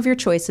the sum of your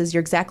choices.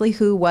 You're exactly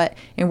who, what,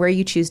 and where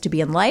you choose to be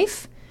in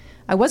life.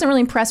 I wasn't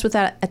really impressed with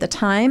that at the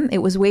time. It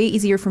was way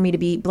easier for me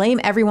to blame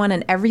everyone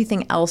and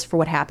everything else for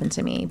what happened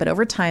to me. But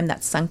over time,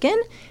 that sunk in.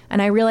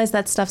 And I realized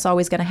that stuff's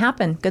always going to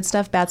happen. Good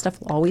stuff, bad stuff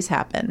always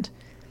happened.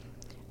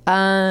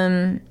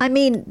 I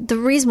mean, the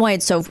reason why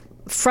it's so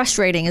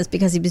frustrating is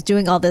because he was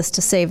doing all this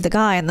to save the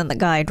guy and then the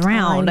guy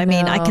drowned. I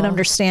mean, I can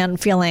understand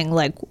feeling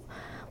like,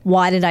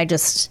 why did I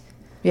just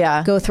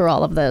go through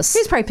all of this?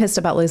 He's probably pissed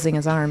about losing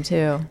his arm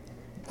too.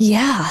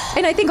 Yeah.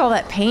 And I think all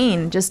that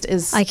pain just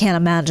is... I can't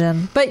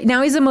imagine. But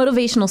now he's a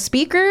motivational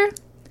speaker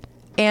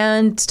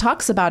and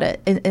talks about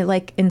it,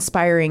 like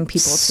inspiring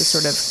people to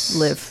sort of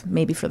live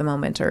maybe for the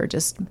moment, or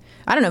just,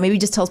 I don't know, maybe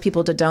just tells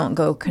people to don't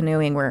go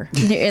canoeing where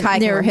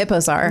kayaking where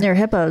hippos are. They're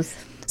hippos.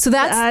 So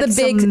that's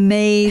the big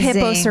amazing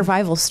hippo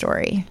survival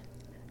story.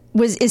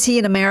 Is he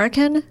an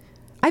American?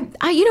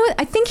 I you know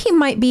what? I think he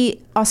might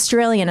be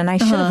Australian, and I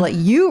should have let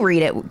you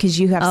read it because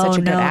you have such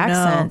a good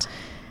accent.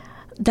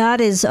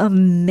 That is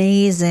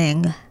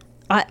amazing.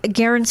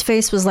 Garen's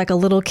face was like a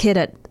little kid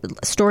at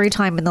story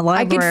time in the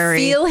library. I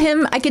could feel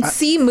him. I could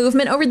see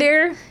movement over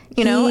there.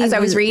 You know, as I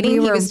was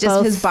reading,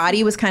 his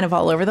body was kind of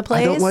all over the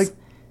place. I don't like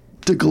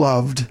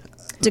degloved.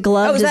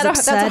 Degloved is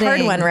that's a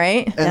hard one,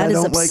 right? And that I is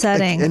don't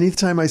upsetting. Like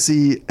anytime I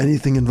see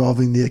anything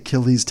involving the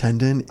Achilles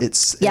tendon,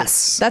 it's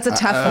that's a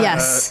tough one.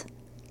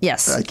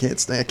 Yes. I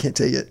can't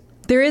take it.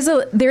 There is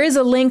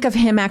a link of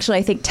him actually,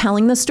 I think,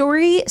 telling the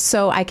story,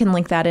 so I can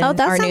link that in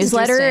our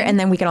newsletter, and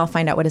then we can all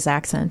find out what his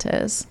accent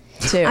is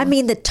too. I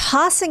mean, the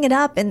tossing it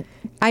up and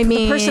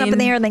the person up in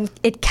the air and then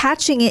it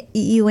catching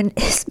you in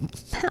his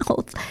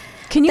mouth.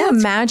 Can you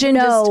imagine?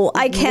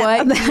 I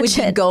can't imagine. You would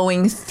be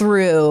going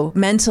through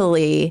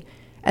mentally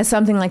as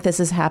something like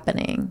this is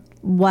happening.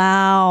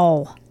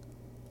 Wow.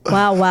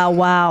 Now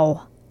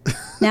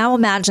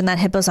imagine that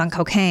hippo's on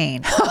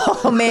cocaine.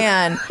 Oh,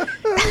 man.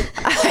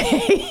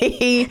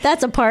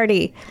 That's a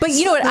party. But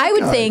you know what? I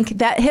would think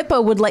that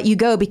hippo would let you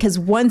go because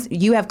once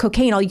you have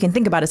cocaine, all you can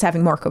think about is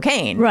having more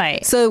cocaine.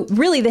 Right. So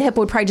really the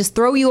hippo would probably just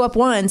throw you up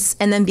once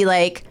and then be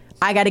like,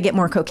 I got to get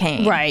more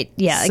cocaine. Right.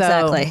 Yeah, so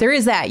exactly. There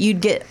is that.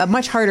 You'd get a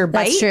much harder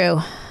bite. That's true.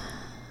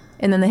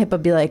 And then the hippo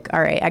would be like,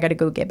 all right, I got to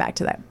go get back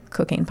to that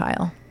cocaine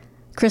pile.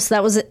 Chris,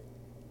 that was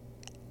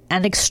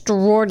an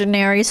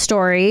extraordinary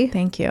story.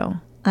 Thank you.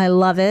 I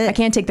love it. I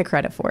can't take the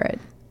credit for it.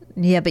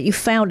 Yeah, but you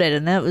found it,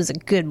 and that was a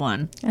good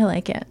one. I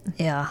like it.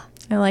 Yeah.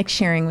 I like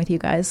sharing with you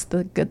guys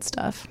the good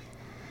stuff.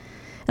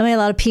 Am I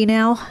allowed to pee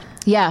now?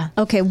 Yeah.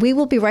 Okay, we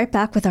will be right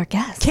back with our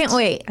guest. Can't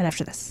wait. Right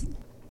after this.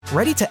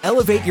 Ready to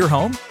elevate your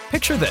home?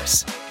 Picture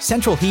this: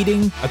 central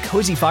heating, a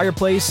cozy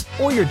fireplace,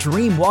 or your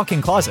dream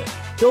walk-in closet.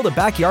 Build a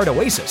backyard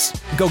oasis,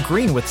 go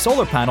green with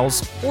solar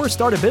panels, or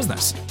start a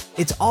business.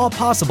 It's all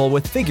possible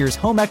with Figure's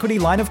home equity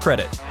line of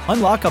credit.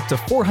 Unlock up to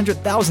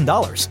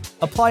 $400,000.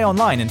 Apply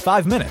online in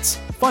 5 minutes.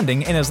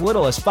 Funding in as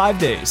little as 5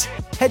 days.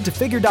 Head to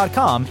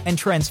Figure.com and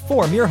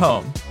transform your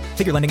home.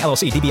 Figure Lending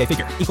LLC, DBA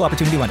Figure, Equal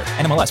Opportunity Lender,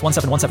 NMLS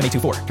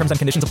 1717824. Terms and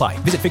conditions apply.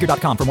 Visit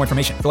Figure.com for more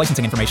information. For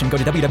licensing information, go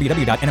to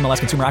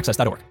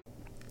www.nmlsconsumeraccess.org.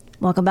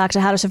 Welcome back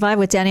to How to Survive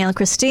with Danielle and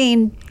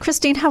Christine.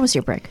 Christine, how was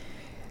your break?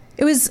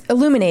 It was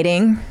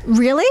illuminating.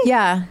 Really?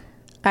 Yeah.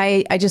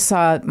 I just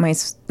saw my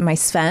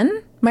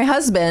Sven, my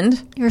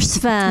husband. Your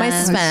Sven. My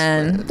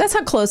Sven. That's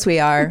how close we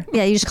are.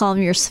 Yeah, you just call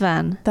him your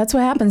Sven. That's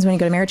what happens when you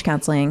go to marriage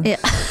counseling. Yeah.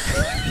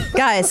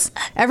 Guys,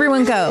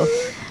 everyone go.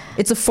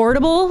 It's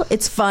affordable.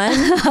 It's fun.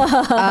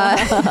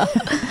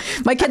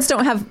 My kids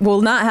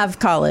will not have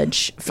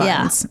college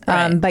funds.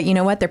 Yeah, right. But you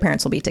know what? Their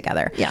parents will be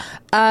together.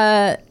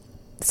 Yeah.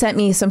 Sent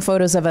me some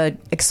photos of a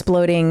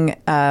exploding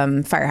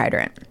fire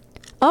hydrant.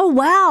 Oh,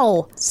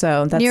 wow.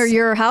 So that's near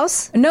your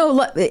house?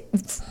 No,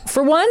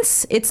 for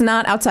once, it's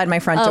not outside my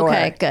front door.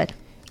 Okay, good.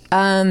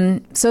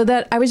 So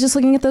that I was just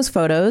looking at those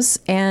photos,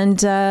 and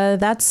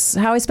that's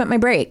how I spent my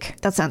break.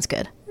 That sounds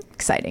good.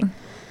 Exciting.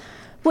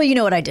 Well, you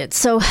know what I did.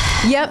 So,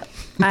 yep.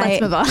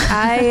 Let's move on.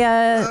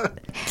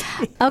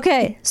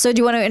 Okay. So, do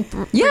you want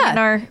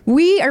to?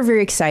 We are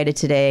very excited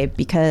today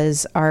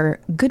because our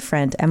good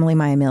friend Emily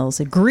Maya Mills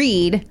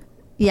agreed.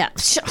 Yeah.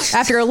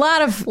 After a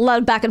lot of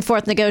back and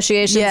forth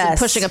negotiations and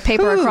pushing a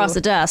paper across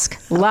the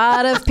desk. A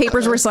lot of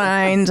papers were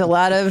signed. We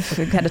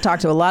had to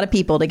talk to a lot of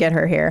people to get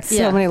her here.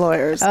 So many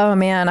lawyers. Oh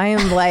man, I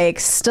am like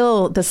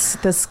still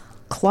this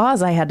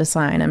clause I had to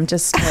sign. I'm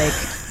just like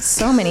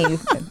so many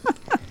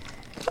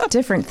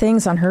different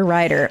things on her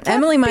rider.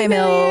 Emily Maya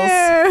Mills,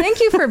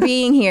 thank you for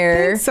being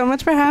here. Thanks so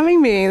much for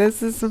having me.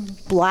 This is a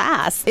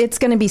blast. It's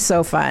going to be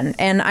so fun.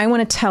 And I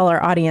want to tell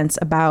our audience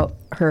about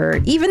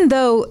her, even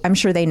though I'm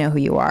sure they know who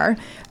you are.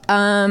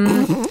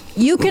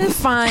 You can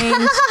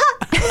find...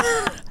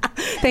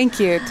 Thank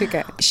you. Too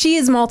good. She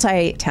is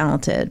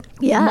multi-talented.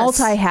 Yes.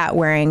 Multi-hat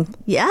wearing.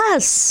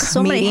 Yes.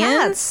 So many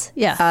hats.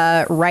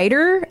 Yeah.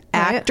 Writer,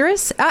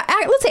 actress.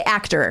 Let's say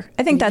actor.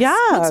 I think that's...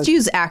 Let's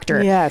use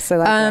actor. Yes, I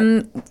like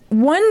that.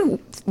 One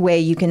way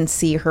you can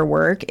see her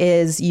work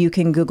is you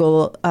can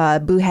Google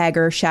Boo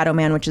Hager Shadow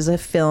Man, which is a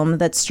film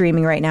that's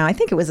streaming right now. I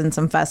think it was in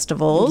some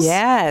festivals.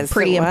 Yes.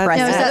 Pretty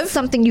impressive. Now, is that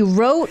something you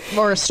wrote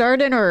or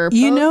starred in or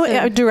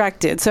I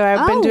directed. So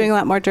I've been doing a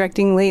lot more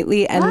directing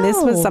lately. And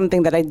this was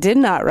something that I did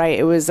not write.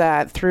 It was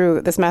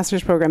through this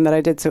master's program that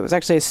I did. So it was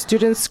actually a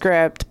student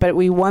script, but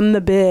we won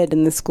the bid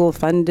and the school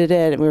funded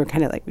it. And we were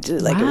kind of like, we did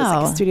it like it was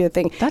like a studio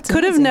thing. That's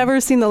Could have never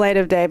seen the light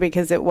of day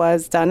because it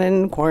was done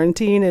in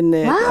quarantine. And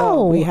the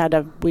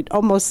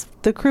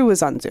crew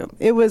was on Zoom.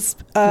 It was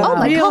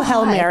a real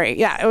Hail Mary.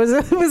 Yeah, it was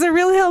a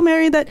real Hail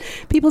Mary that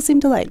people seem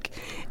to like.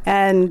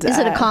 And is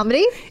it a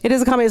comedy? It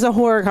is a comedy. It's a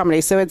horror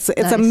comedy. So it's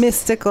a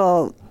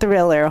mystical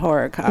thriller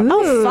horror comedy.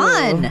 Oh,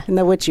 fun! In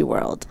the witchy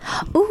world.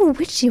 Ooh,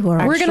 witchy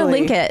world. We're going to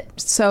link it.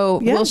 So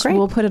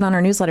we'll put it on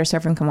our newsletter so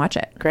everyone can watch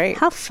it. Great.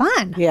 How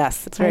fun.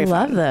 Yes, it's very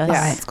fun. I love this.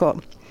 Yeah, it's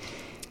cool.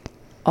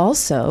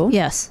 Also,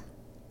 yes,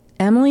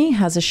 Emily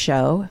has a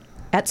show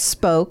at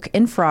Spoke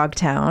in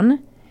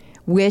Frogtown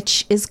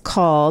which is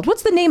called,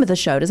 what's the name of the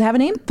show? Does it have a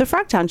name? The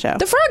Frogtown Show.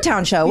 The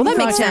Frogtown Show. Well, that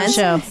makes Frogtown sense.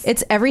 Show.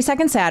 It's every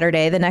second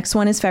Saturday. The next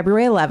one is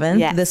February 11th.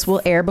 Yes. This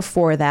will air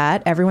before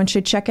that. Everyone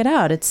should check it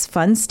out. It's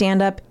fun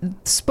stand-up.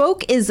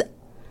 Spoke is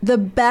the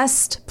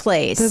best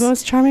place. The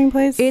most charming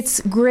place.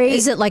 It's great.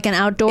 Is it like an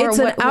outdoor? It's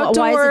an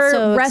outdoor why is it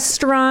so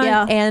restaurant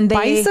and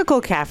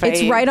bicycle cafe.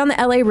 It's right on the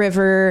LA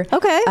River.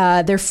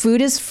 Okay. Their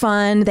food is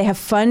fun. They have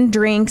fun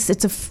drinks.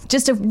 It's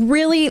just a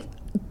really.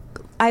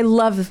 I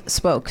love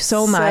Spoke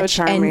so much,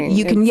 charming. And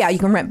you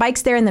can rent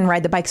bikes there and then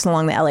ride the bikes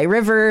along the LA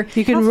River.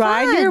 You can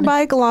ride your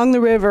bike along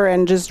the river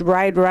and just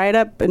ride right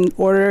up and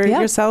order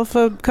yourself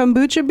a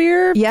kombucha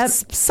beer. Yep.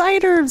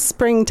 Cider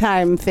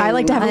springtime thing. I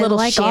like to have a little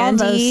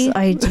shandy. All those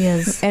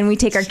ideas. And we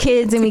take our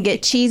kids and we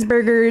get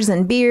cheeseburgers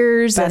and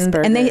beers and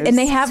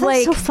they have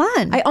Sounds so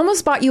fun. I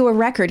almost bought you a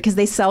record because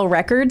they sell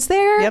records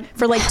there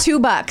for like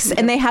 $2,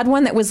 and they had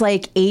one that was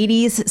like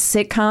 80s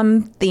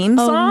sitcom theme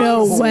songs.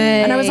 no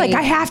way. And I was like,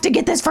 I have to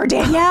get this for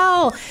Danielle,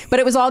 but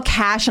it was all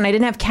cash and I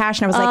didn't have cash,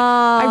 and I was like,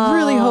 I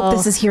really hope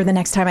this is here the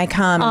next time I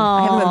come.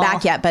 I haven't been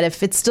back yet, but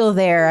if it's still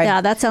there,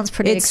 that sounds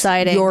pretty it's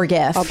exciting. Your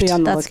gift. I'll be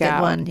on the That's a lookout.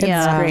 good one. It's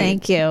Yeah, great.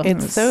 thank you.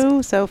 It's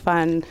so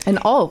fun. And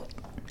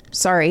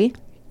sorry,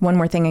 one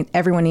more thing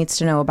everyone needs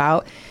to know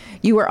about.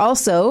 You were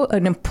also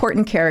an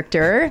important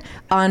character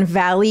on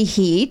Valley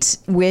Heat,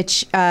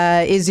 which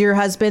is your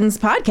husband's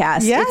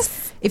podcast.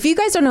 Yes. If you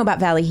guys don't know about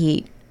Valley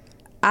Heat,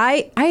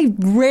 I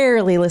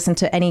rarely listen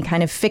to any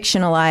kind of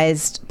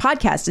fictionalized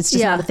podcast. It's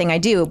just not a thing I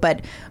do.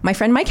 But my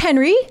friend Mike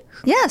Henry,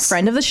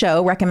 friend of the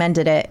show,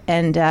 recommended it.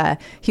 And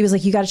he was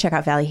like, you got to check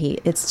out Valley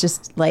Heat. It's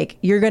just like,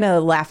 you're going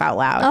to laugh out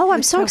loud. Oh,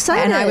 I'm so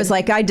excited. And I was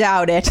like, I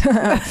doubt it.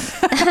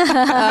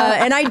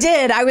 And I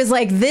did. I was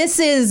like, this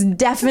is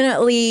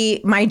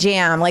definitely my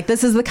jam. Like,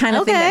 this is the kind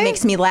of thing that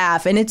makes me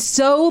laugh. And it's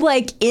so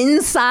like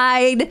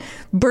inside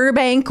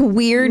Burbank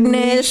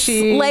weirdness.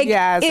 Niche-y. Like,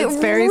 Yes, it it's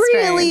very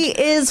really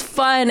is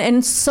fun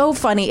and so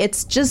funny.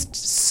 It's just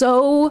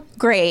so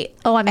great.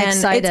 Oh, I'm And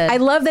excited. I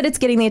love that it's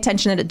getting the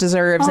attention that it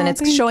deserves, and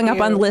it's showing up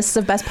on lists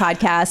of best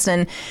podcasts.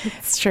 And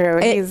it's true.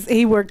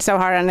 He worked so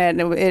hard on it,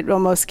 and it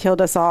almost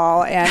killed us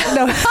all. And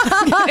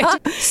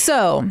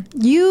so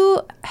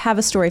you have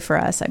a story for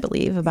us, I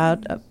believe,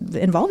 about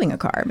involving a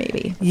car,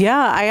 maybe.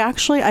 Yeah,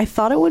 I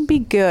thought it would be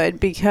good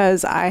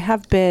because I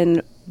have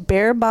been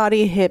bare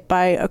body hit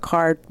by a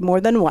car more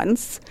than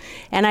once,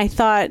 and I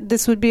thought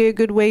this would be a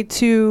good way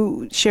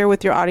to share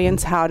with your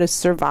audience how to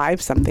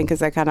survive something,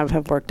 because I kind of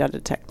have worked out a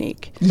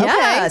technique.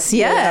 Yes,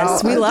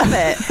 we love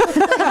it.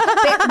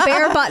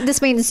 Bare body.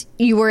 This means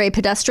you were a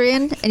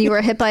pedestrian and you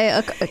were hit by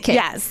a kid.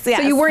 Yes. So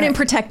you weren't in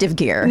protective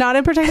gear. Not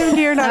in protective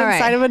gear, not All right.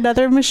 inside of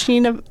another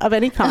machine of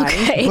any kind.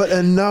 Okay. But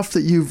enough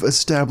that you've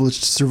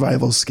established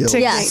survival skills.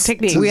 Yes.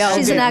 Technique.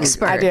 She's an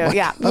expert. I do,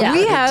 yeah.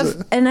 We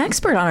have an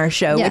expert on our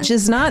show, Yeah. which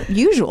is not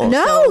usual.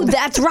 No, So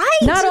that's right.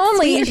 Not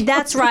only-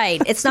 that's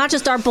right. It's not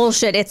just our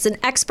bullshit. It's an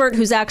expert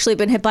who's actually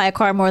been hit by a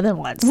car more than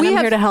once. we I'm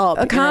have here to help,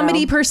 a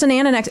comedy person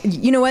and an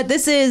you know what?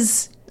 This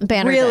is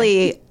Banner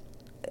really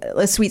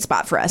a sweet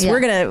spot for us.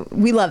 Yeah.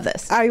 We love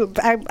this.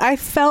 I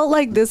felt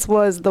like this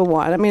was the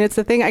one. I mean, it's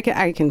the thing I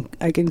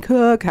can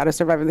cook, how to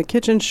survive in the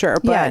kitchen, sure,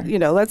 but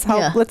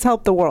let's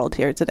help the world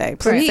here today.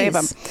 Please save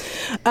them.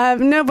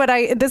 No, but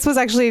this was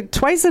actually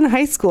twice in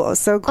high school,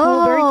 so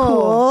cool, very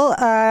cool,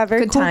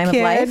 very Good cool time of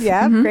kid, life.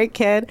 yeah, great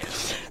kid.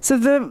 So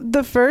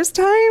the first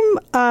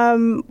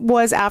time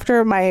was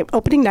after my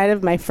opening night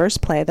of my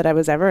first play that I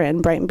was ever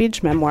in, Brighton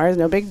Beach Memoirs.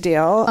 No big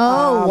deal.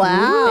 Oh,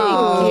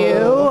 wow. Thank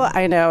you.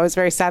 I know. I was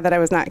very sad that I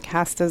was not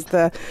cast as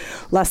the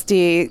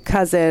lusty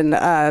cousin,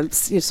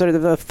 sort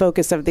of the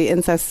focus of the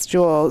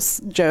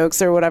incestual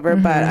jokes or whatever.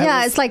 But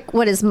it's like,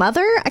 what, his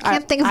mother? I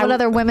can't think of what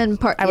other women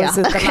part. I was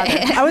the mother.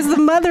 I was the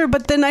mother,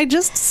 but then I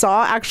just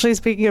saw, actually,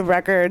 speaking of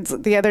records,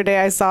 the other day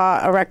I saw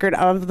a record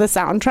of the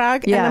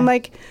soundtrack, and I'm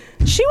like,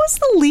 she was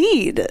the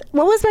lead.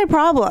 What was my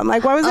problem?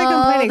 Like, why was I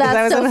complaining? That's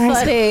I was so in high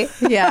funny.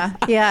 school. Yeah.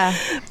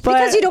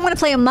 Because you don't want to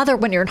play a mother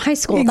when you're in high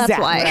school. Exactly,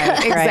 That's why.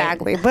 right,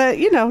 exactly. But,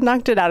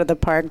 knocked it out of the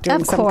park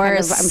doing Of some kind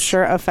of, course. I'm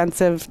sure,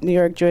 offensive New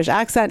York Jewish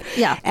accent.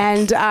 Yeah.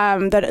 And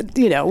that,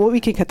 we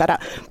can cut that out.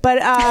 But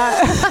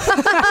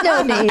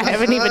No need. I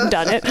haven't even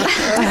done it.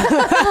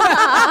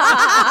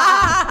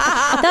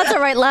 That's all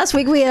right. Last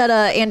week we had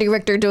Andy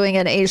Richter doing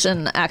an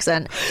Asian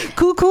accent.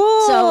 Cool.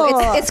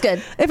 So it's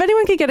good. If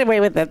anyone can get away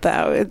with it,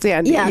 though, it's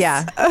Andy. Yes.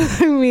 Yeah.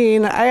 I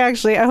mean, I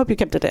hope you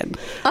kept it in.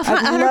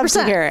 I'd love to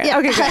 100%. hear it. Yeah.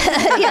 Okay,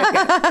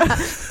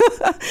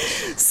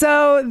 good.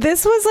 So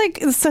this was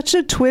like such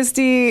a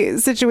twisty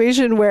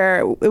situation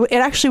where it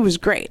actually was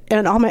great,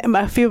 and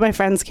a few of my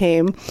friends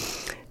came.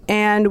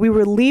 And we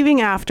were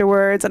leaving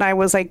afterwards, and I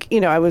was like,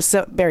 I was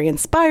so very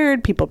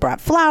inspired. People brought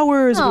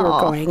flowers. Aww.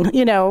 We were going,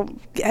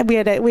 we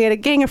had a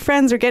gang of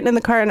friends. We're getting in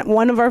the car, and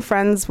one of our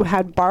friends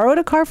had borrowed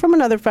a car from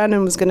another friend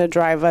and was going to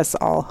drive us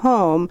all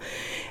home.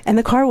 And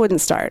the car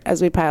wouldn't start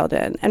as we piled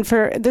in. And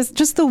for this,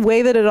 just the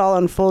way that it all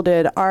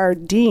unfolded, our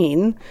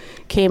dean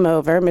came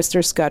over,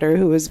 Mr. Scudder,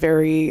 who was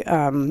very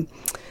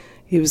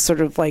he was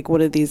sort of like one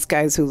of these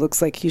guys who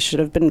looks like he should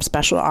have been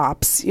special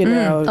ops, you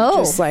know,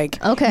 just like,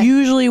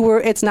 usually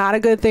it's not a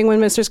good thing when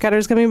Mr.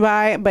 Scudder's coming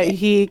by, but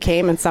he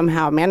came and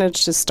somehow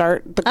managed to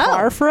start the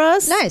car for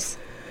us. Nice.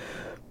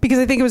 Because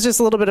I think it was just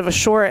a little bit of a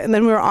short, and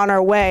then we were on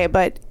our way,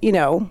 but, you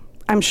know,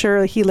 I'm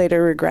sure he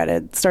later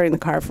regretted starting the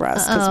car for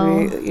us.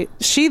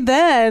 She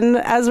then,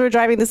 as we're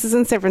driving, this is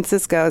in San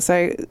Francisco,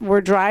 so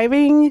we're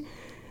driving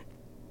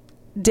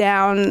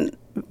down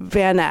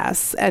Van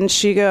Ness, and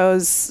she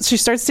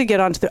starts to get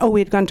onto we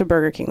had gone to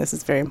Burger King. This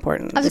is very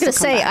important. I was going to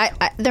say,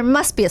 there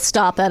must be a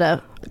stop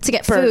to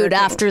get Burger food King.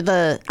 After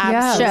the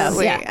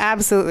absolutely, show. Yeah.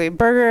 Absolutely.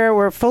 Burger,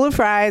 we're full of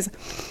fries.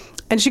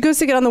 And she goes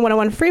to get on the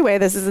 101 freeway.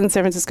 This is in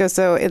San Francisco,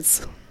 so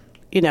it's,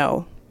 you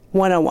know,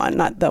 101,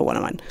 not the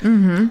 101.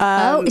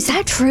 Mm-hmm. Is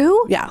that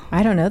true? Yeah.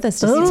 I don't know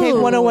this. You take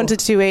 101 to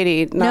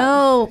 280.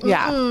 No,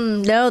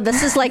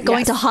 this is like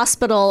going to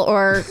hospital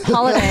or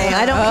holiday.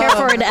 I don't care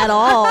for it at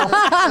all.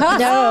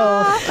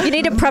 No. You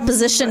need a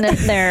preposition in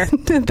there.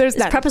 There's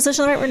not. Is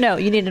preposition right? No,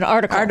 you need an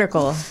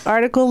article.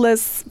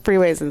 Article-less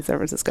freeways in San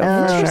Francisco,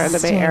 for sure, in the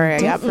Bay Area.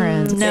 Yep.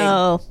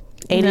 No.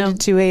 80 to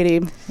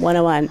 280,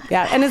 101.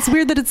 Yeah, and it's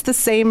weird that it's the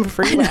same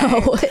freeway.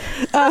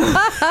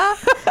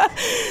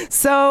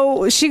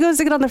 So she goes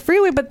to get on the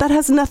freeway, but that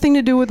has nothing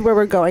to do with where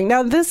we're going.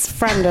 Now, this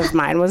friend of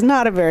mine was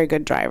not a very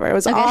good driver. It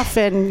was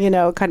often, you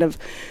know, kind of...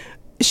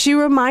 She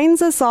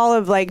reminds us all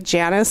of like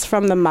Janice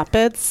from the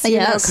Muppets. You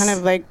know, kind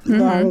of like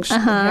long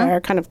hair,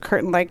 kind of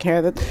curtain-like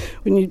hair. That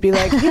when you'd be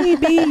like, "Hey,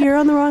 B, you're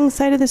on the wrong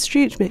side of the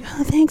street," she'd be like,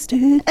 "Oh, thanks,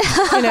 dude."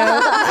 You know,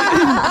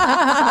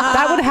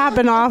 that would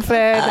happen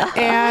often.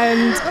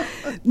 And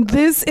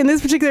in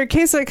this particular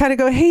case, I kind of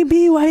go, "Hey,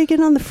 B, why are you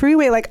getting on the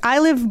freeway?" Like I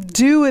live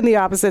due in the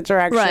opposite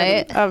direction.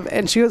 Right.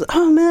 And she goes,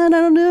 "Oh man,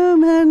 I don't know,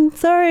 man.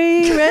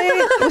 Sorry."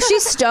 Right? Was she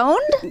stoned?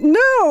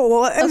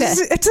 No. Okay.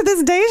 To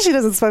this day, she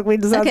doesn't smoke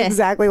weed. It sounds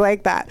exactly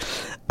like that.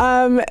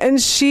 And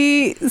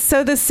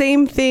so the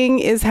same thing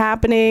is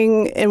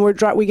happening, and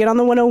we get on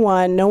the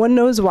 101. No one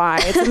knows why.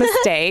 It's a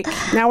mistake.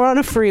 Now we're on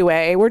a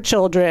freeway. We're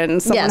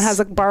children. Someone has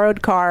a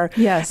borrowed car.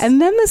 Yes.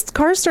 And then this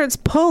car starts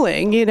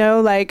pulling, you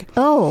know, like...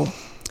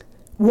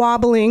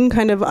 wobbling,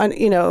 kind of,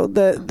 you know,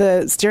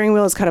 the steering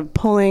wheel is kind of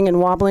pulling and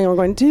wobbling. And we're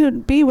going,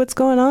 "Dude, B, what's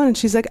going on?" And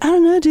she's like, "I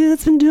don't know, dude.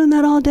 It's been doing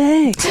that all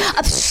day."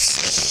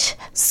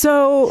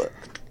 So...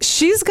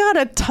 She's got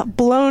a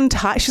blown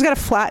tire. She's got a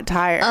flat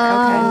tire.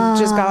 And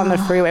just got on the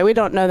freeway. We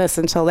don't know this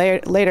until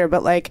later,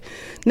 but like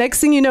next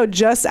thing you know,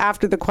 just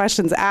after the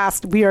question's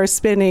asked, we are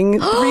spinning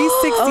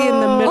 360 in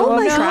the middle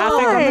of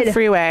traffic on the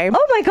freeway.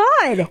 Oh my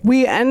God.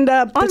 We end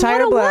up, the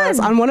tire blows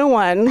on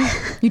 101.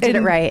 You did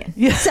it right.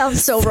 Yeah.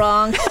 Sounds so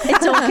wrong. I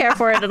don't care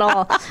for it at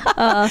all.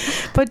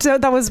 But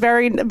that was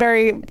very,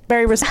 very,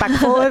 very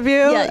respectful of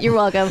you. Yeah, you're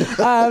welcome.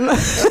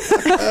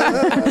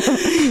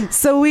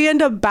 So we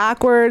end up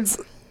backwards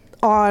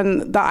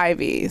on the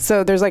Ivy.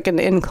 So there's like an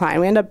incline.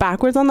 We end up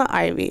backwards on the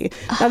Ivy.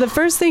 Now, the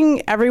first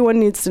thing everyone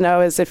needs to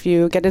know is if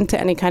you get into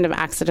any kind of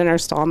accident or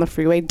stall on the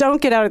freeway, don't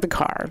get out of the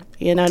car.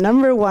 You know,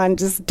 number one,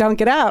 just don't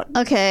get out.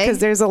 Okay. Because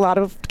there's a lot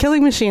of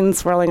killing machines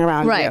swirling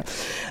around you.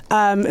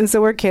 And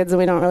so we're kids and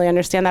we don't really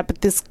understand that.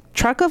 But this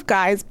truck of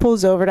guys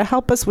pulls over to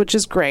help us, which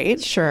is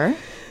great. Sure.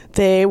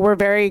 They were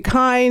very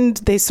kind.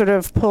 They sort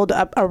of pulled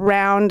up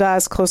around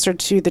us closer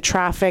to the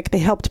traffic. They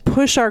helped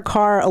push our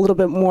car a little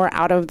bit more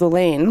out of the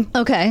lane.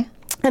 Okay.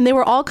 And they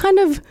were all kind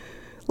of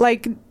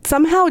like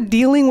somehow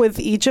dealing with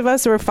each of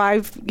us. There were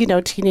 5, you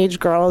know, teenage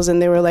girls, and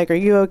they were like, "Are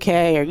you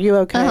okay? Are you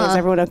okay? Is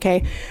everyone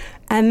okay?"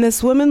 And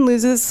this woman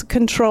loses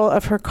control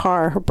of her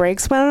car. Her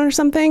brakes went on or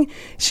something.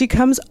 She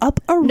comes up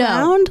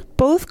around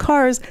both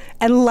cars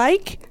and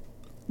like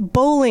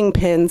bowling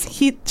pins,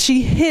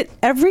 she hit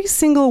every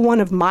single one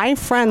of my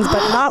friends,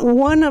 but not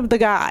one of the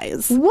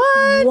guys.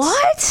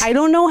 What? I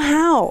don't know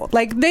how.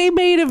 Like they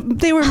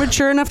were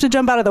mature enough to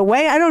jump out of the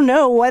way. I don't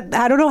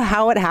know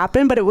how it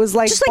happened, but it was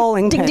like just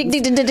bowling like, pins. Ding,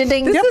 ding, ding, ding, ding,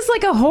 ding. This is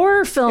like a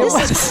horror film.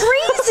 This is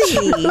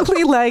crazy.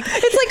 Totally like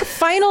it's like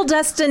Final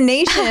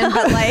Destination,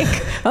 but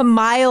like a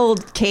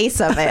mild case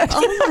of it.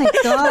 Oh my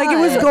God. Like it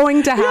was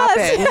going to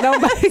happen. Yes. No,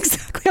 but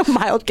exactly a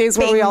mild case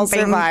where we all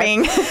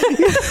survived.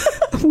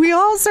 We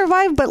all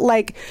survived, but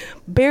like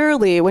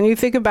barely. When you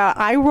think about,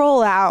 I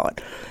roll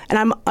out and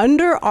I'm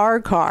under our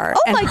car.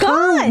 Oh my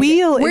God! Her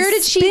wheel where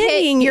is did she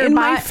hit your in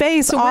my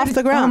face off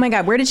the ground. Oh my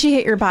God! Where did she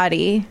hit your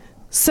body?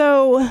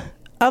 So,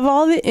 of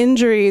all the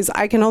injuries,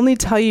 I can only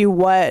tell you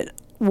what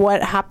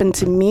happened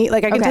to me.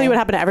 Like I can tell you what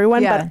happened to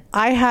everyone, but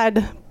I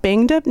had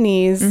banged up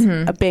knees,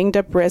 a banged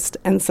up wrist,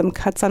 and some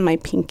cuts on my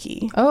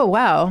pinky. Oh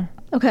wow!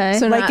 Okay,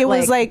 so like it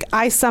was like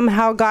I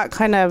somehow got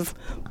kind of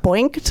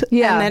boinked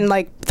and then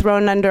like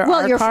thrown under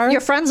our car.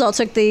 Your friends all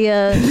took the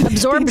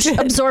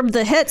absorbed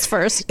the hits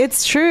first.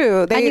 It's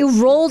true. And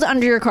you rolled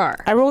under your car.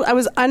 I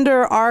was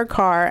under our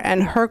car,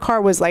 and her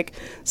car was like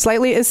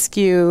slightly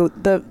askew,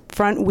 the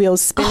front wheels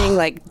spinning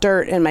like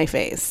dirt in my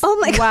face. Oh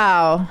my God.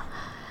 Wow.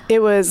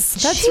 It was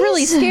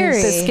really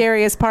scary. The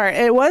scariest part.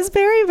 It was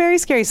very, very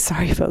scary.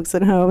 Sorry, folks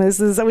at home.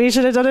 We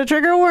should have done a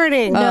trigger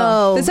warning.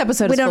 No, this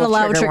episode we don't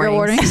allow trigger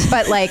warnings,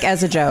 but like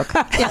as a joke.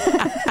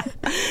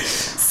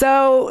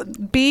 So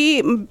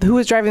B, who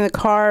was driving the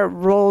car,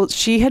 rolled.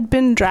 She had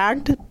been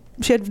dragged.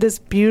 She had this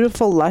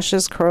beautiful,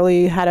 luscious,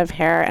 curly head of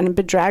hair and had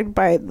been dragged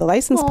by the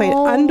license plate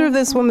under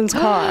this woman's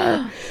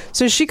car.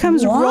 So she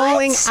comes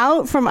rolling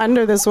out from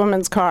under this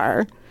woman's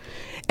car.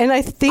 And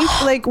I think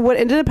like what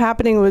ended up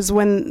happening was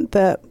when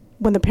the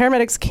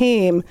paramedics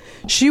came,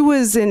 she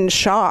was in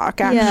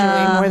shock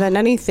actually more than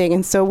anything.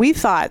 And so we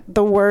thought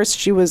the worst.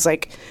 She was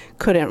like,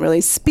 couldn't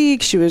really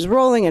speak. She was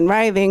rolling and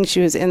writhing.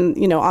 She was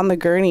on the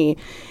gurney,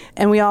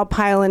 and we all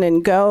pile in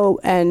and go.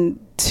 And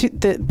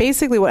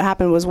basically what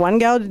happened was one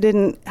gal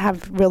didn't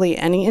have really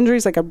any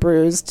injuries, like a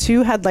bruise.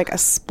 Two had like a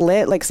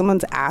split, like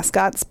someone's ass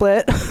got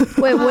split.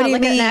 Wait, what do you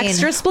like mean? An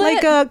extra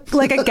split?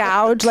 like a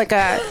gouge,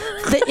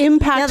 the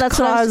impact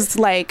caused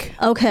like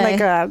a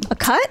cut?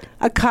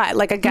 A cut,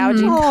 like a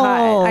gouging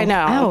cut. I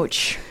know.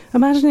 Ouch.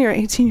 Imagine your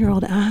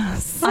 18-year-old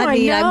ass. I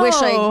mean, I wish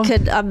I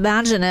could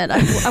imagine it.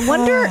 I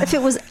wonder if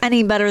it was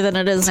any better than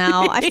it is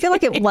now. I feel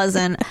like it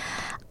wasn't.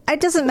 It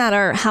doesn't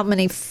matter how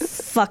many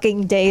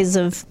fucking days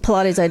of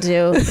Pilates I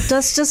do. It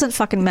just doesn't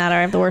fucking matter.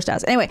 I have the worst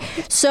ass. Anyway,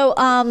 so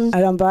I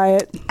don't buy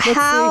it.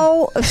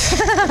 How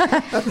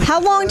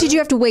long did you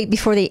have to wait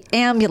before the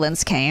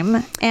ambulance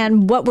came,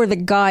 and what were the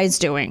guys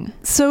doing?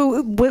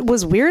 So what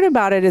was weird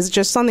about it is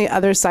just on the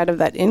other side of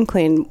that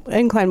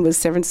incline was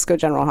San Francisco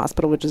General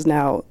Hospital, which is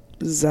now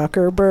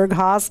Zuckerberg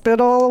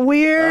Hospital.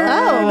 Weird.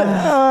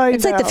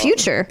 It's like the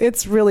future.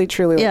 It's really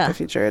truly like the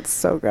future. It's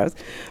so gross.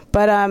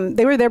 But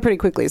they were there pretty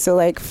quickly. So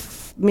like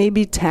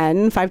maybe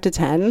 5 to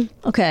 10.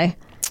 Okay.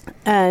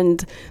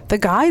 And the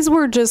guys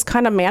were just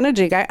kind of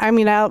managing.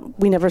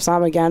 We never saw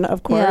them again,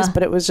 of course,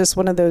 but it was just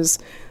one of those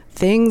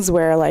things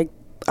where like,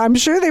 I'm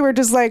sure they were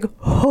just like,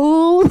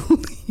 holy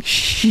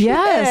shit.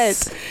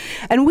 Yes.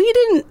 And we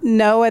didn't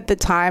know at the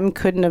time,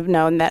 couldn't have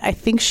known that I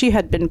think she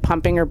had been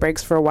pumping her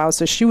brakes for a while.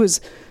 So she was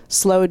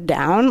slowed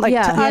down. Like to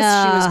us,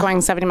 she was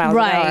going 70 miles an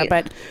hour.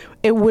 But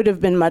it would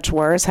have been much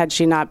worse had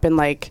she not been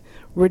like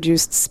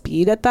reduced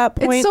speed at that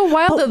point. It's so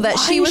wild though that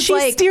she was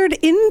like steered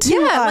into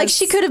us. like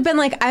she could have been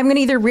like, I'm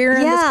gonna either rear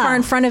end this car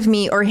in front of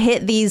me or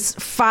hit these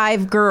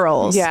 5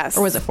 girls. Yes.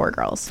 Or was it 4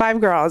 girls?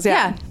 5 girls,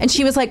 yeah. And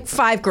she was like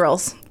 5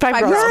 girls. 5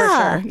 girls for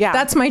sure. Yeah.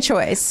 That's my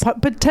choice.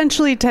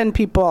 Potentially 10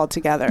 people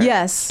altogether.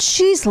 Yes.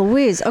 Jeez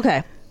Louise.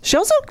 Okay. She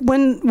also,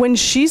 when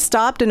she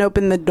stopped and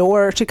opened the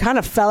door, she kind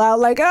of fell out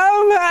like,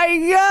 oh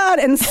my God,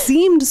 and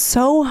seemed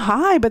so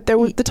high. But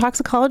the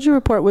toxicology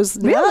report was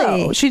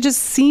no. She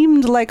just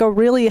seemed like a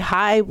really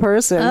high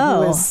person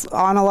who was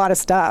on a lot of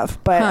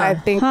stuff. But I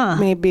think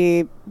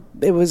maybe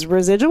it was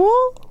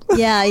residual.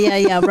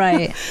 Yeah,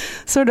 right.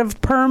 Sort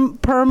of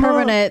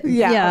permanent.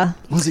 Yeah.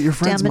 Was it your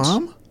friend's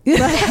mom?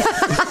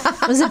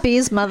 Was it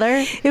B's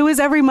mother? It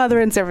was every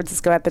mother in San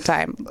Francisco at the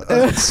time.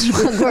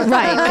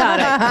 Right, got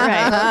it.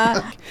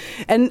 Right.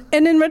 And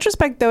in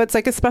retrospect, though, it's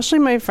like especially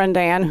my friend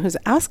Diane, whose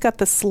ass got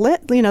the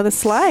slit, the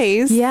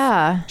slice.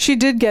 Yeah, she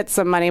did get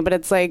some money, but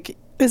it's like,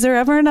 is there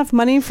ever enough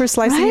money for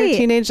slicing your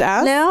teenage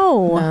ass?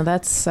 No,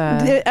 that's.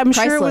 I'm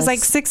sure it was like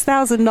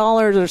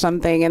 $6,000 or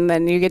something, and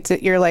then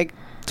you're like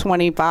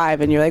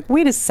 25 and you're like,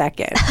 wait a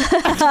second.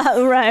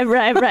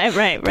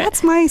 right.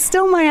 That's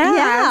still my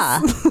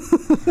ass.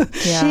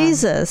 Yeah.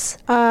 Jesus.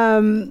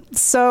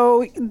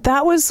 So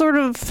that was sort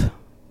of,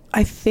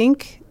 I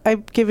think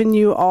I've given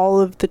you all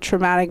of the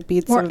traumatic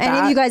beats Were of that. any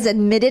of you guys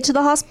admitted to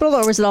the hospital,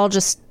 or was it all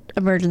just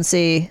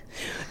emergency?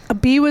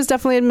 B was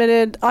definitely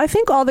admitted. I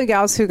think all the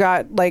gals who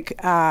got like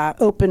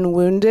open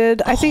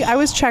wounded, I think I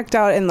was checked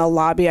out in the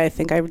lobby. I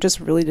think I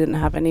just really didn't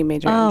have any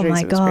major injuries.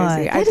 My it was God.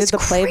 crazy. I did the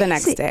play the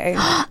next day.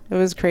 It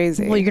was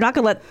crazy. Well, you're not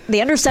going to let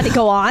the understudy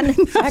go on.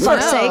 For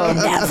fuck's sake.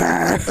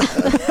 Never.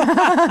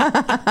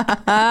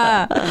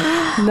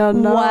 No.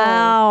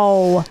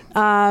 Wow.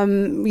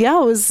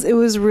 Yeah, it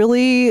was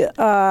really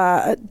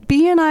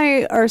B and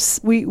I are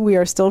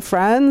still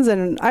friends,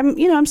 and I'm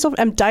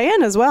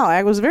Diane as well.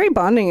 It was a very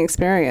bonding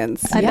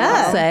experience.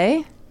 I say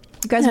you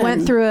guys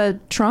went through a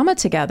trauma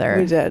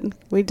together.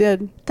 We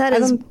did. That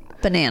is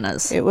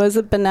bananas. It was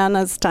a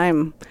bananas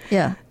time.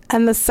 Yeah.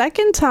 And the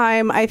second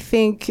time, I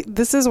think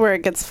this is where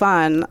it gets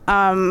fun.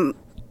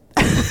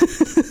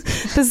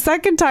 The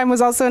second time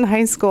was also in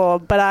high school,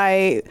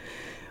 but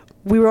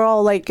we were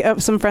all like,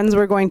 some friends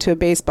were going to a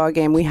baseball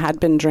game. We had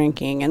been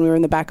drinking, and we were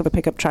in the back of a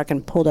pickup truck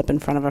and pulled up in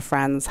front of a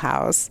friend's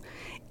house.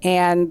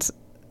 And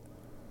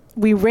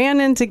we ran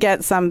in to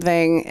get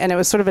something, and it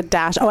was sort of a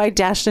dash. I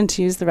dashed in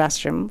to use the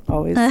restroom.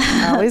 Always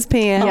peeing. Always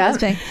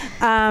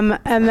peeing.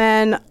 And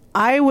then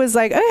I was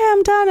like, okay,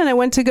 I'm done. And I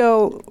went to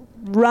go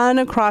run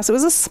across. It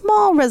was a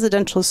small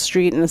residential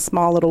street in a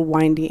small little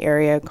windy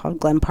area called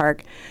Glen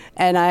Park.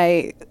 And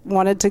I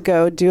wanted to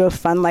go do a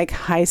fun, like,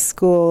 high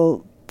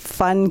school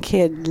fun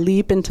kid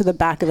leap into the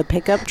back of the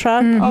pickup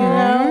truck.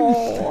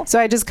 Oh. So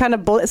I just kind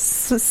of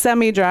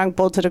semi-drunk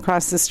bolted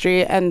across the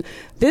street, and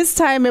this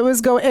time it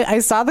was I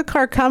saw the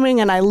car coming,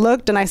 and I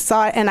looked and I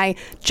saw it, and I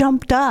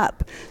jumped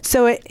up.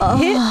 So it hit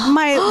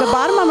the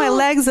bottom of my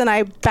legs, and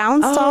I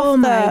bounced off Oh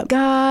my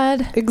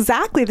God.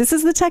 Exactly. This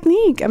is the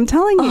technique. I'm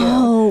telling you.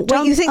 Oh,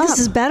 wait, you think this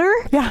is better?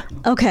 Yeah.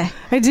 Okay.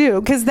 I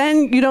do, because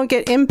then you don't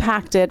get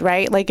impacted,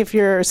 right? Like if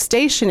you're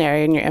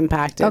stationary and you're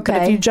impacted. Okay.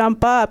 But if you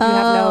jump up, you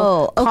have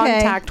no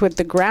contact with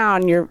the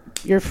ground. You're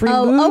free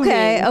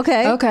moving.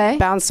 Okay.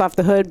 Bounced off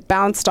the hood,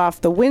 bounced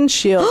off the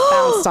windshield,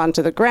 bounced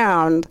onto the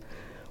ground.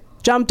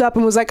 Jumped up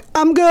and was like,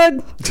 I'm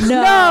good.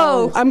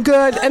 No, I'm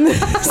good. And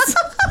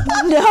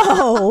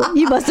No,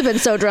 you must have been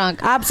so drunk.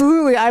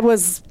 Absolutely. I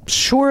was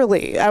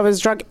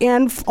drunk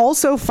and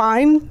also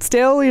fine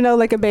still,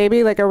 like a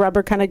baby, like a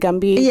rubber kind of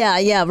Gumby.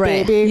 Yeah,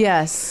 right. Baby.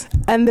 Yes.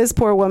 And this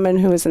poor woman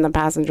who was in the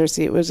passenger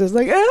seat was just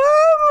like,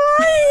 oh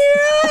my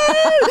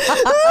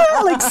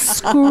God, like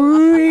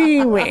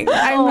screaming.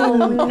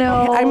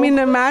 I mean,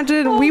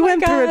 imagine we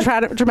went through a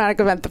traumatic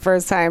event the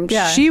first time.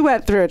 Yeah. She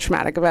went through a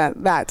traumatic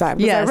event that time.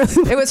 Yes.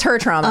 It was her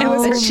trauma.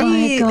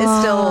 She is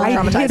still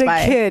traumatized I hit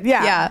by a kid. it.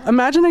 Yeah.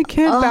 Imagine a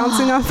kid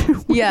bouncing off your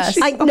windshield.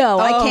 Yes. I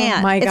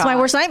can't. My it's God. my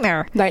worst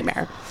nightmare.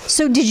 Nightmare.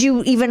 So did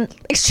you even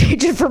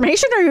exchange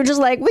information, or you just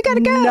like, we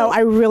gotta go? No, I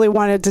really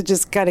wanted to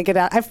just gotta get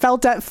out. I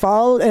felt that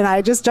fall, and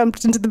I just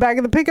jumped into the back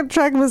of the pickup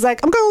truck and was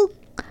like, I'm cool.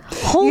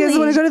 You guys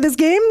want to go to this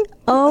game?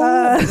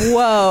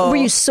 Whoa. Were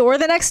you sore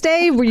the next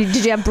day?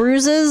 Did you have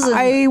bruises?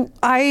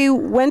 I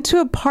went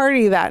to a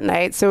party that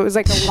night, so it was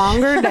like a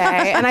longer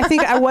day, and I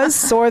think I was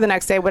sore the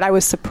next day, but I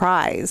was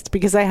surprised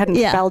because I hadn't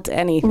felt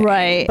anything.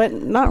 Right. But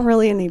not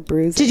really any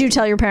bruises. Did you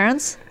tell your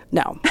parents?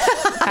 No,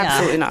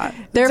 absolutely not.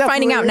 They're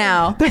finding out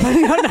now. They're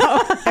finding out now.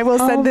 I will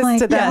send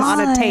this to them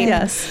on a tape.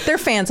 Yes. They're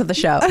fans of the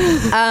show.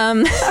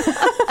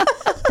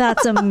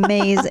 That's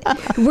amazing.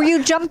 Were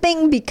you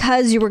jumping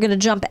because you were going to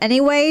jump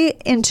anyway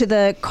into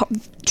the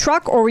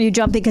truck, or were you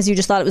jumping because you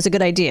just thought it was a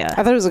good idea?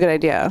 I thought it was a good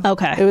idea.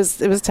 Okay. It was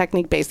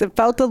technique based. It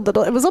felt it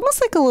was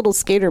almost like a little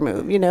skater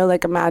move,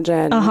 like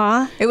imagine.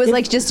 It was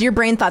like just your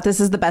brain thought this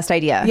is the best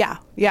idea. Yeah.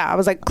 I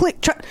was like,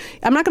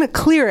 I'm not going to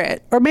clear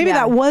it. Or maybe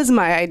that was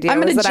my idea. I'm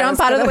going to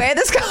jump out of the way of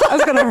this car. I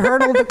was going to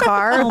hurdle the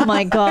car. Oh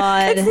my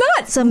God. It's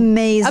not It's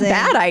amazing. a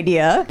bad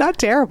idea. Not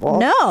terrible.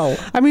 No.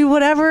 I mean,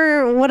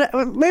 whatever.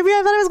 Maybe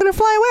I thought I was going to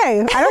fly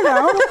away. I don't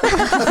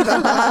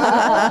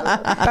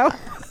know.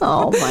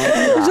 Oh my God.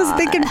 I was just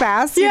thinking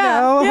fast,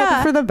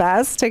 hoping for the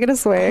best, taking a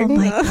swing. Oh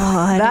my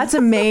God. That's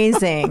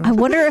amazing. I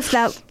wonder if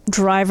that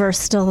driver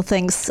still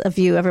thinks of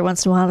you every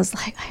once in a while. It's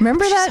like,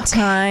 remember that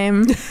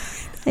time?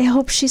 I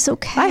hope she's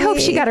okay. I hope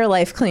she got her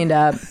life cleaned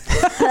up.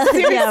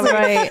 Yeah,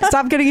 right.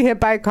 Stop getting hit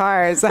by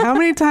cars. How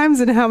many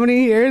times in how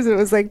many years? It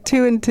was like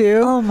 2 and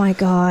 2. Oh my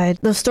God.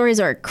 Those stories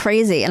are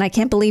crazy, and I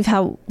can't believe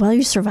how well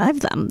you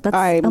survived them.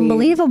 That's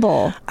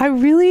unbelievable. I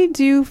really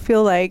do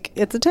feel like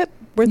it's a tip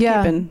worth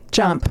keeping.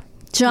 Jump.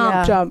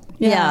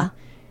 Yeah.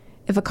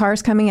 If a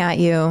car's coming at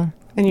you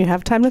and you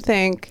have time to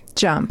think,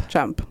 jump.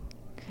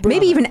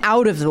 Maybe even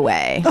out of the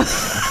way.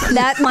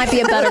 That might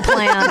be a better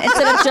plan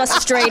instead of just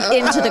straight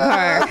into the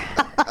car.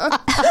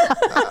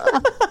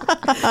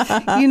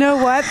 You know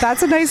what?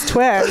 That's a nice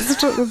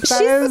twist. She's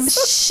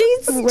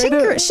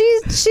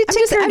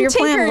tinkered your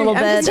plan a little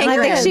bit, and I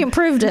think she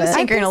improved it.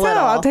 Tinkering a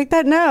little. I'll take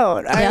that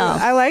note. Yeah.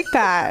 I like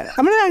that.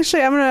 I'm gonna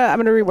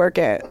rework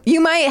it.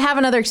 You might have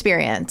another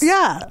experience.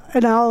 Yeah,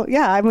 and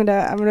I'm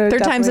gonna.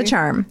 Third time's the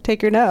charm.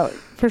 Take your note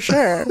for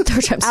sure.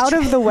 Out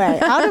of the way.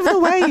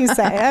 You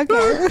say.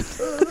 Okay.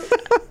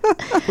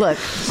 Look,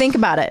 think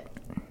about it.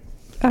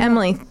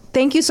 Emily,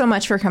 thank you so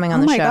much for coming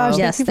on the show. Gosh,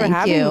 yes, thank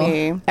you for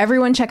having me.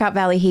 Everyone check out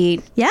Valley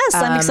Heat. Yes,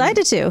 I'm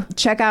excited to.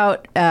 Check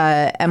out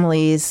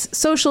Emily's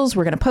socials.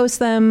 We're going to post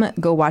them.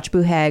 Go watch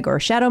Boohag or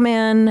Shadow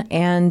Man.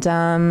 And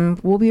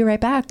we'll be right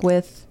back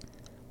with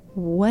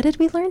what did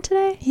we learn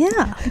today?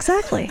 Yeah,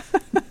 exactly.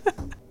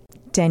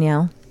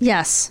 Danielle.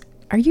 Yes.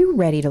 Are you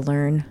ready to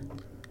learn?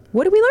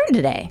 What did we learn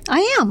today?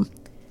 I am.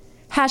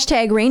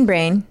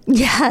 #RainBrain.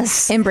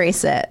 Yes.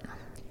 Embrace it.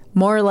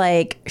 More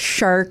like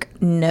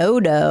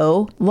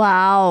Sharknado.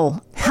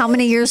 Wow. How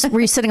many years were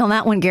you sitting on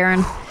that one,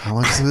 Garen? How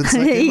long has it been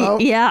since it came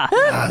out? Yeah.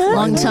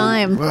 Long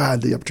time.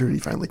 The opportunity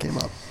finally came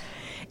up.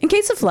 In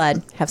case of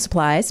flood, have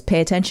supplies,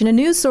 pay attention to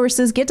news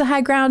sources, get to high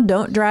ground,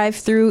 don't drive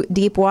through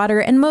deep water,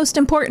 and most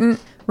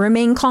important,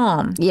 remain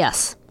calm.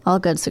 Yes. All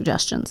good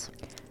suggestions.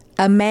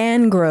 A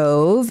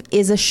mangrove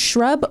is a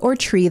shrub or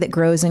tree that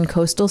grows in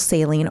coastal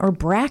saline or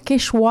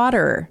brackish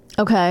water.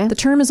 Okay. The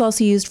term is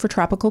also used for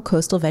tropical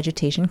coastal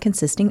vegetation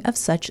consisting of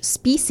such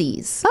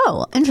species.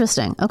 Oh,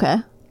 interesting. Okay.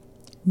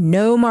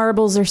 No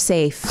marbles are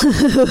safe.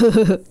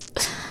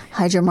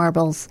 Hide your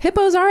marbles.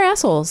 Hippos are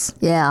assholes.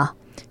 Yeah.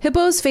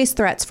 Hippos face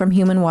threats from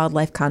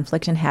human-wildlife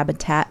conflict and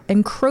habitat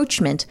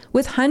encroachment,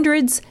 with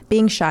hundreds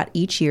being shot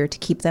each year to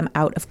keep them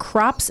out of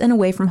crops and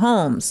away from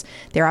homes.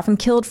 They're often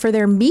killed for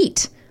their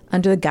meat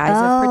under the guise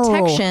of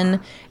protection,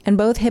 and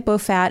both hippo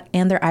fat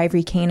and their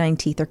ivory canine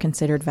teeth are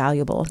considered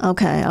valuable.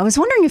 Okay. I was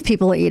wondering if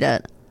people eat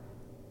it.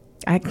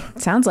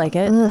 Sounds like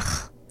it.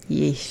 Ugh.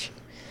 Yeesh.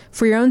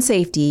 For your own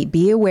safety,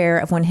 be aware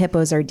of when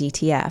hippos are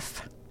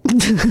DTF.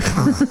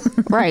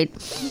 Right.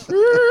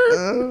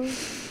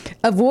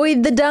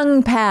 Avoid the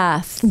dung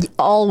path.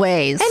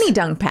 Always. Any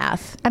dung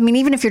path. I mean,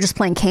 even if you're just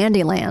playing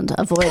Candyland,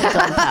 avoid the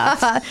dung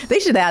path. They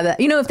should add that.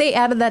 You know, if they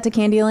added that to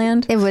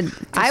Candyland,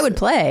 I would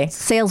play.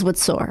 Sales would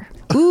soar.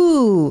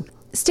 Ooh.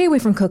 Stay away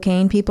from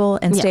cocaine, people,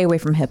 and stay away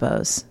from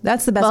hippos.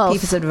 That's the best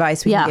piece of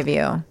advice we can give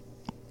you.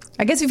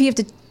 I guess if you have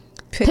to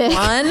pick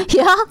one,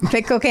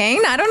 pick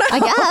cocaine. I don't know. I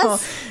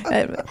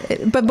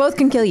guess. But both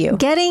can kill you.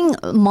 Getting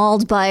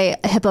mauled by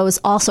a hippo is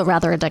also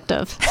rather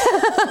addictive.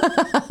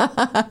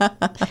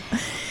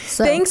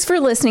 So. Thanks for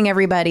listening,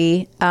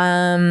 everybody.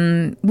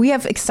 We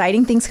have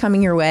exciting things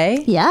coming your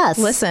way. Yes.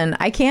 Listen,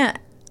 I can't.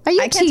 Are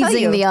you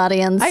teasing the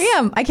audience? I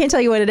am. I can't tell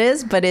you what it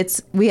is, but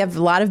we have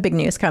a lot of big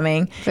news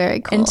coming. Very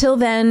cool. Until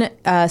then,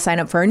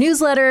 sign up for our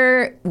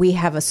newsletter. We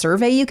have a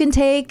survey you can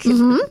take.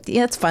 Mm-hmm.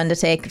 Yeah, it's fun to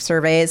take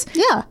surveys.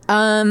 Yeah.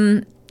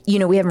 You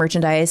know, we have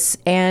merchandise,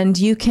 and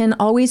you can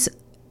always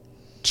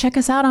check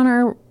us out on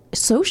our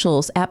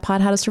socials at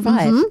Pod How to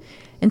Survive. Mm-hmm.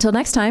 Until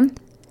next time,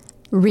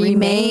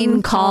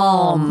 remain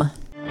calm.